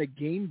Gruden giving a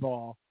game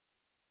ball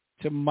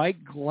to Mike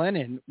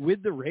Glennon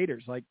with the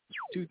Raiders like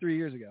 2-3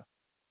 years ago.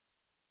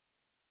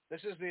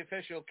 This is the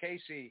official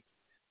Casey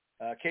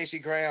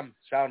Graham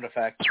sound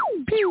effect.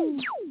 Pew,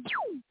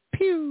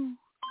 pew.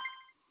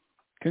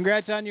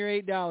 Congrats on your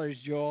 $8,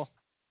 Joel.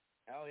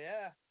 Hell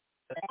yeah.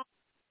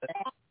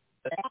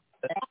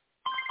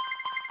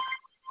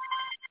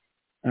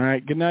 All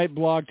right. Good night,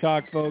 Blog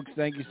Talk, folks.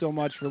 Thank you so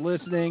much for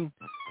listening.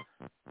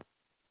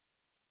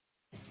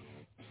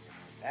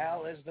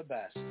 Al is the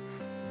best.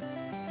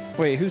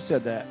 Wait, who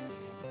said that?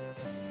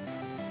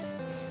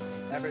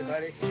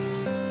 Everybody.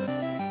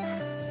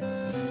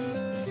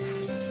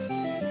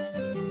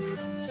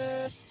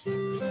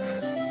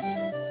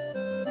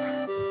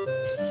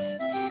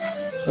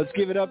 Let's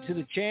give it up to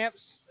the champs.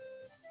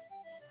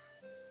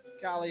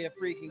 Kalia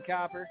freaking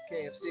Copper,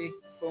 KFC.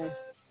 Boom.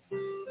 All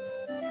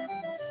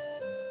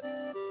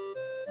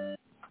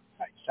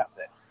right, stop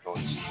that.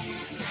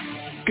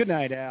 Good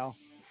night, Al.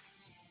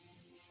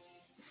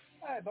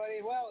 All right,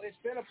 buddy. Well, it's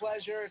been a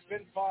pleasure. It's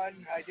been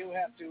fun. I do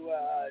have to,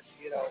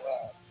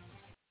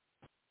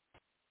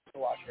 the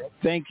washroom.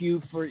 Thank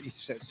you for,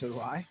 so do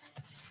I.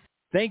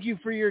 Thank you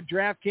for your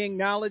DraftKings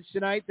knowledge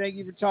tonight. Thank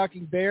you for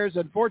talking Bears.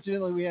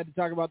 Unfortunately, we had to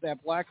talk about that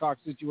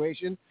Blackhawks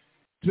situation.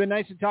 It's been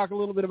nice to talk a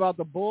little bit about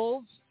the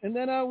Bulls. And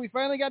then we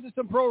finally got to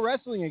some pro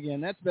wrestling again.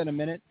 That's been a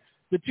minute.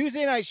 The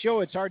Tuesday night show,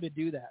 it's hard to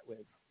do that with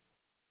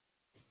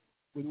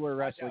where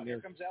wrestling Here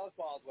is. comes Alec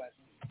Baldwin.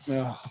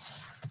 Oh.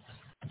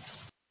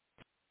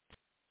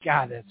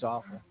 God, that's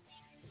awful.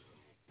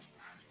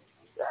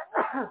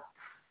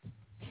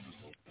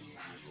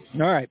 All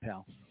right,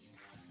 pal.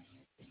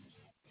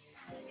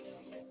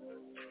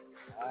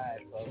 All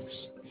right, folks.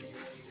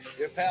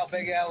 Your pal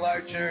Big Al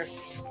Larcher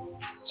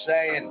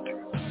saying,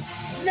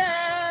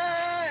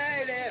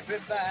 night,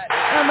 everybody.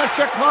 And the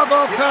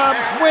Chicago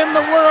Cubs win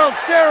the World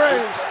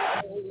Series.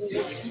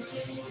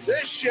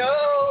 The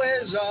show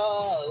is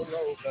all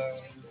over.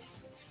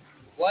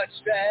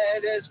 What's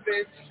said has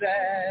been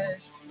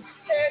said.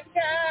 And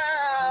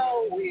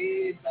now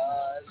we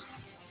must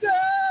go.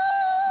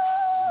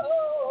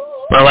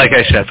 Well, like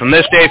I said, from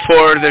this day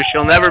forward, there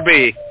shall never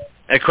be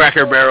a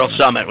Cracker Barrel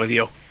Summit with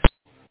you.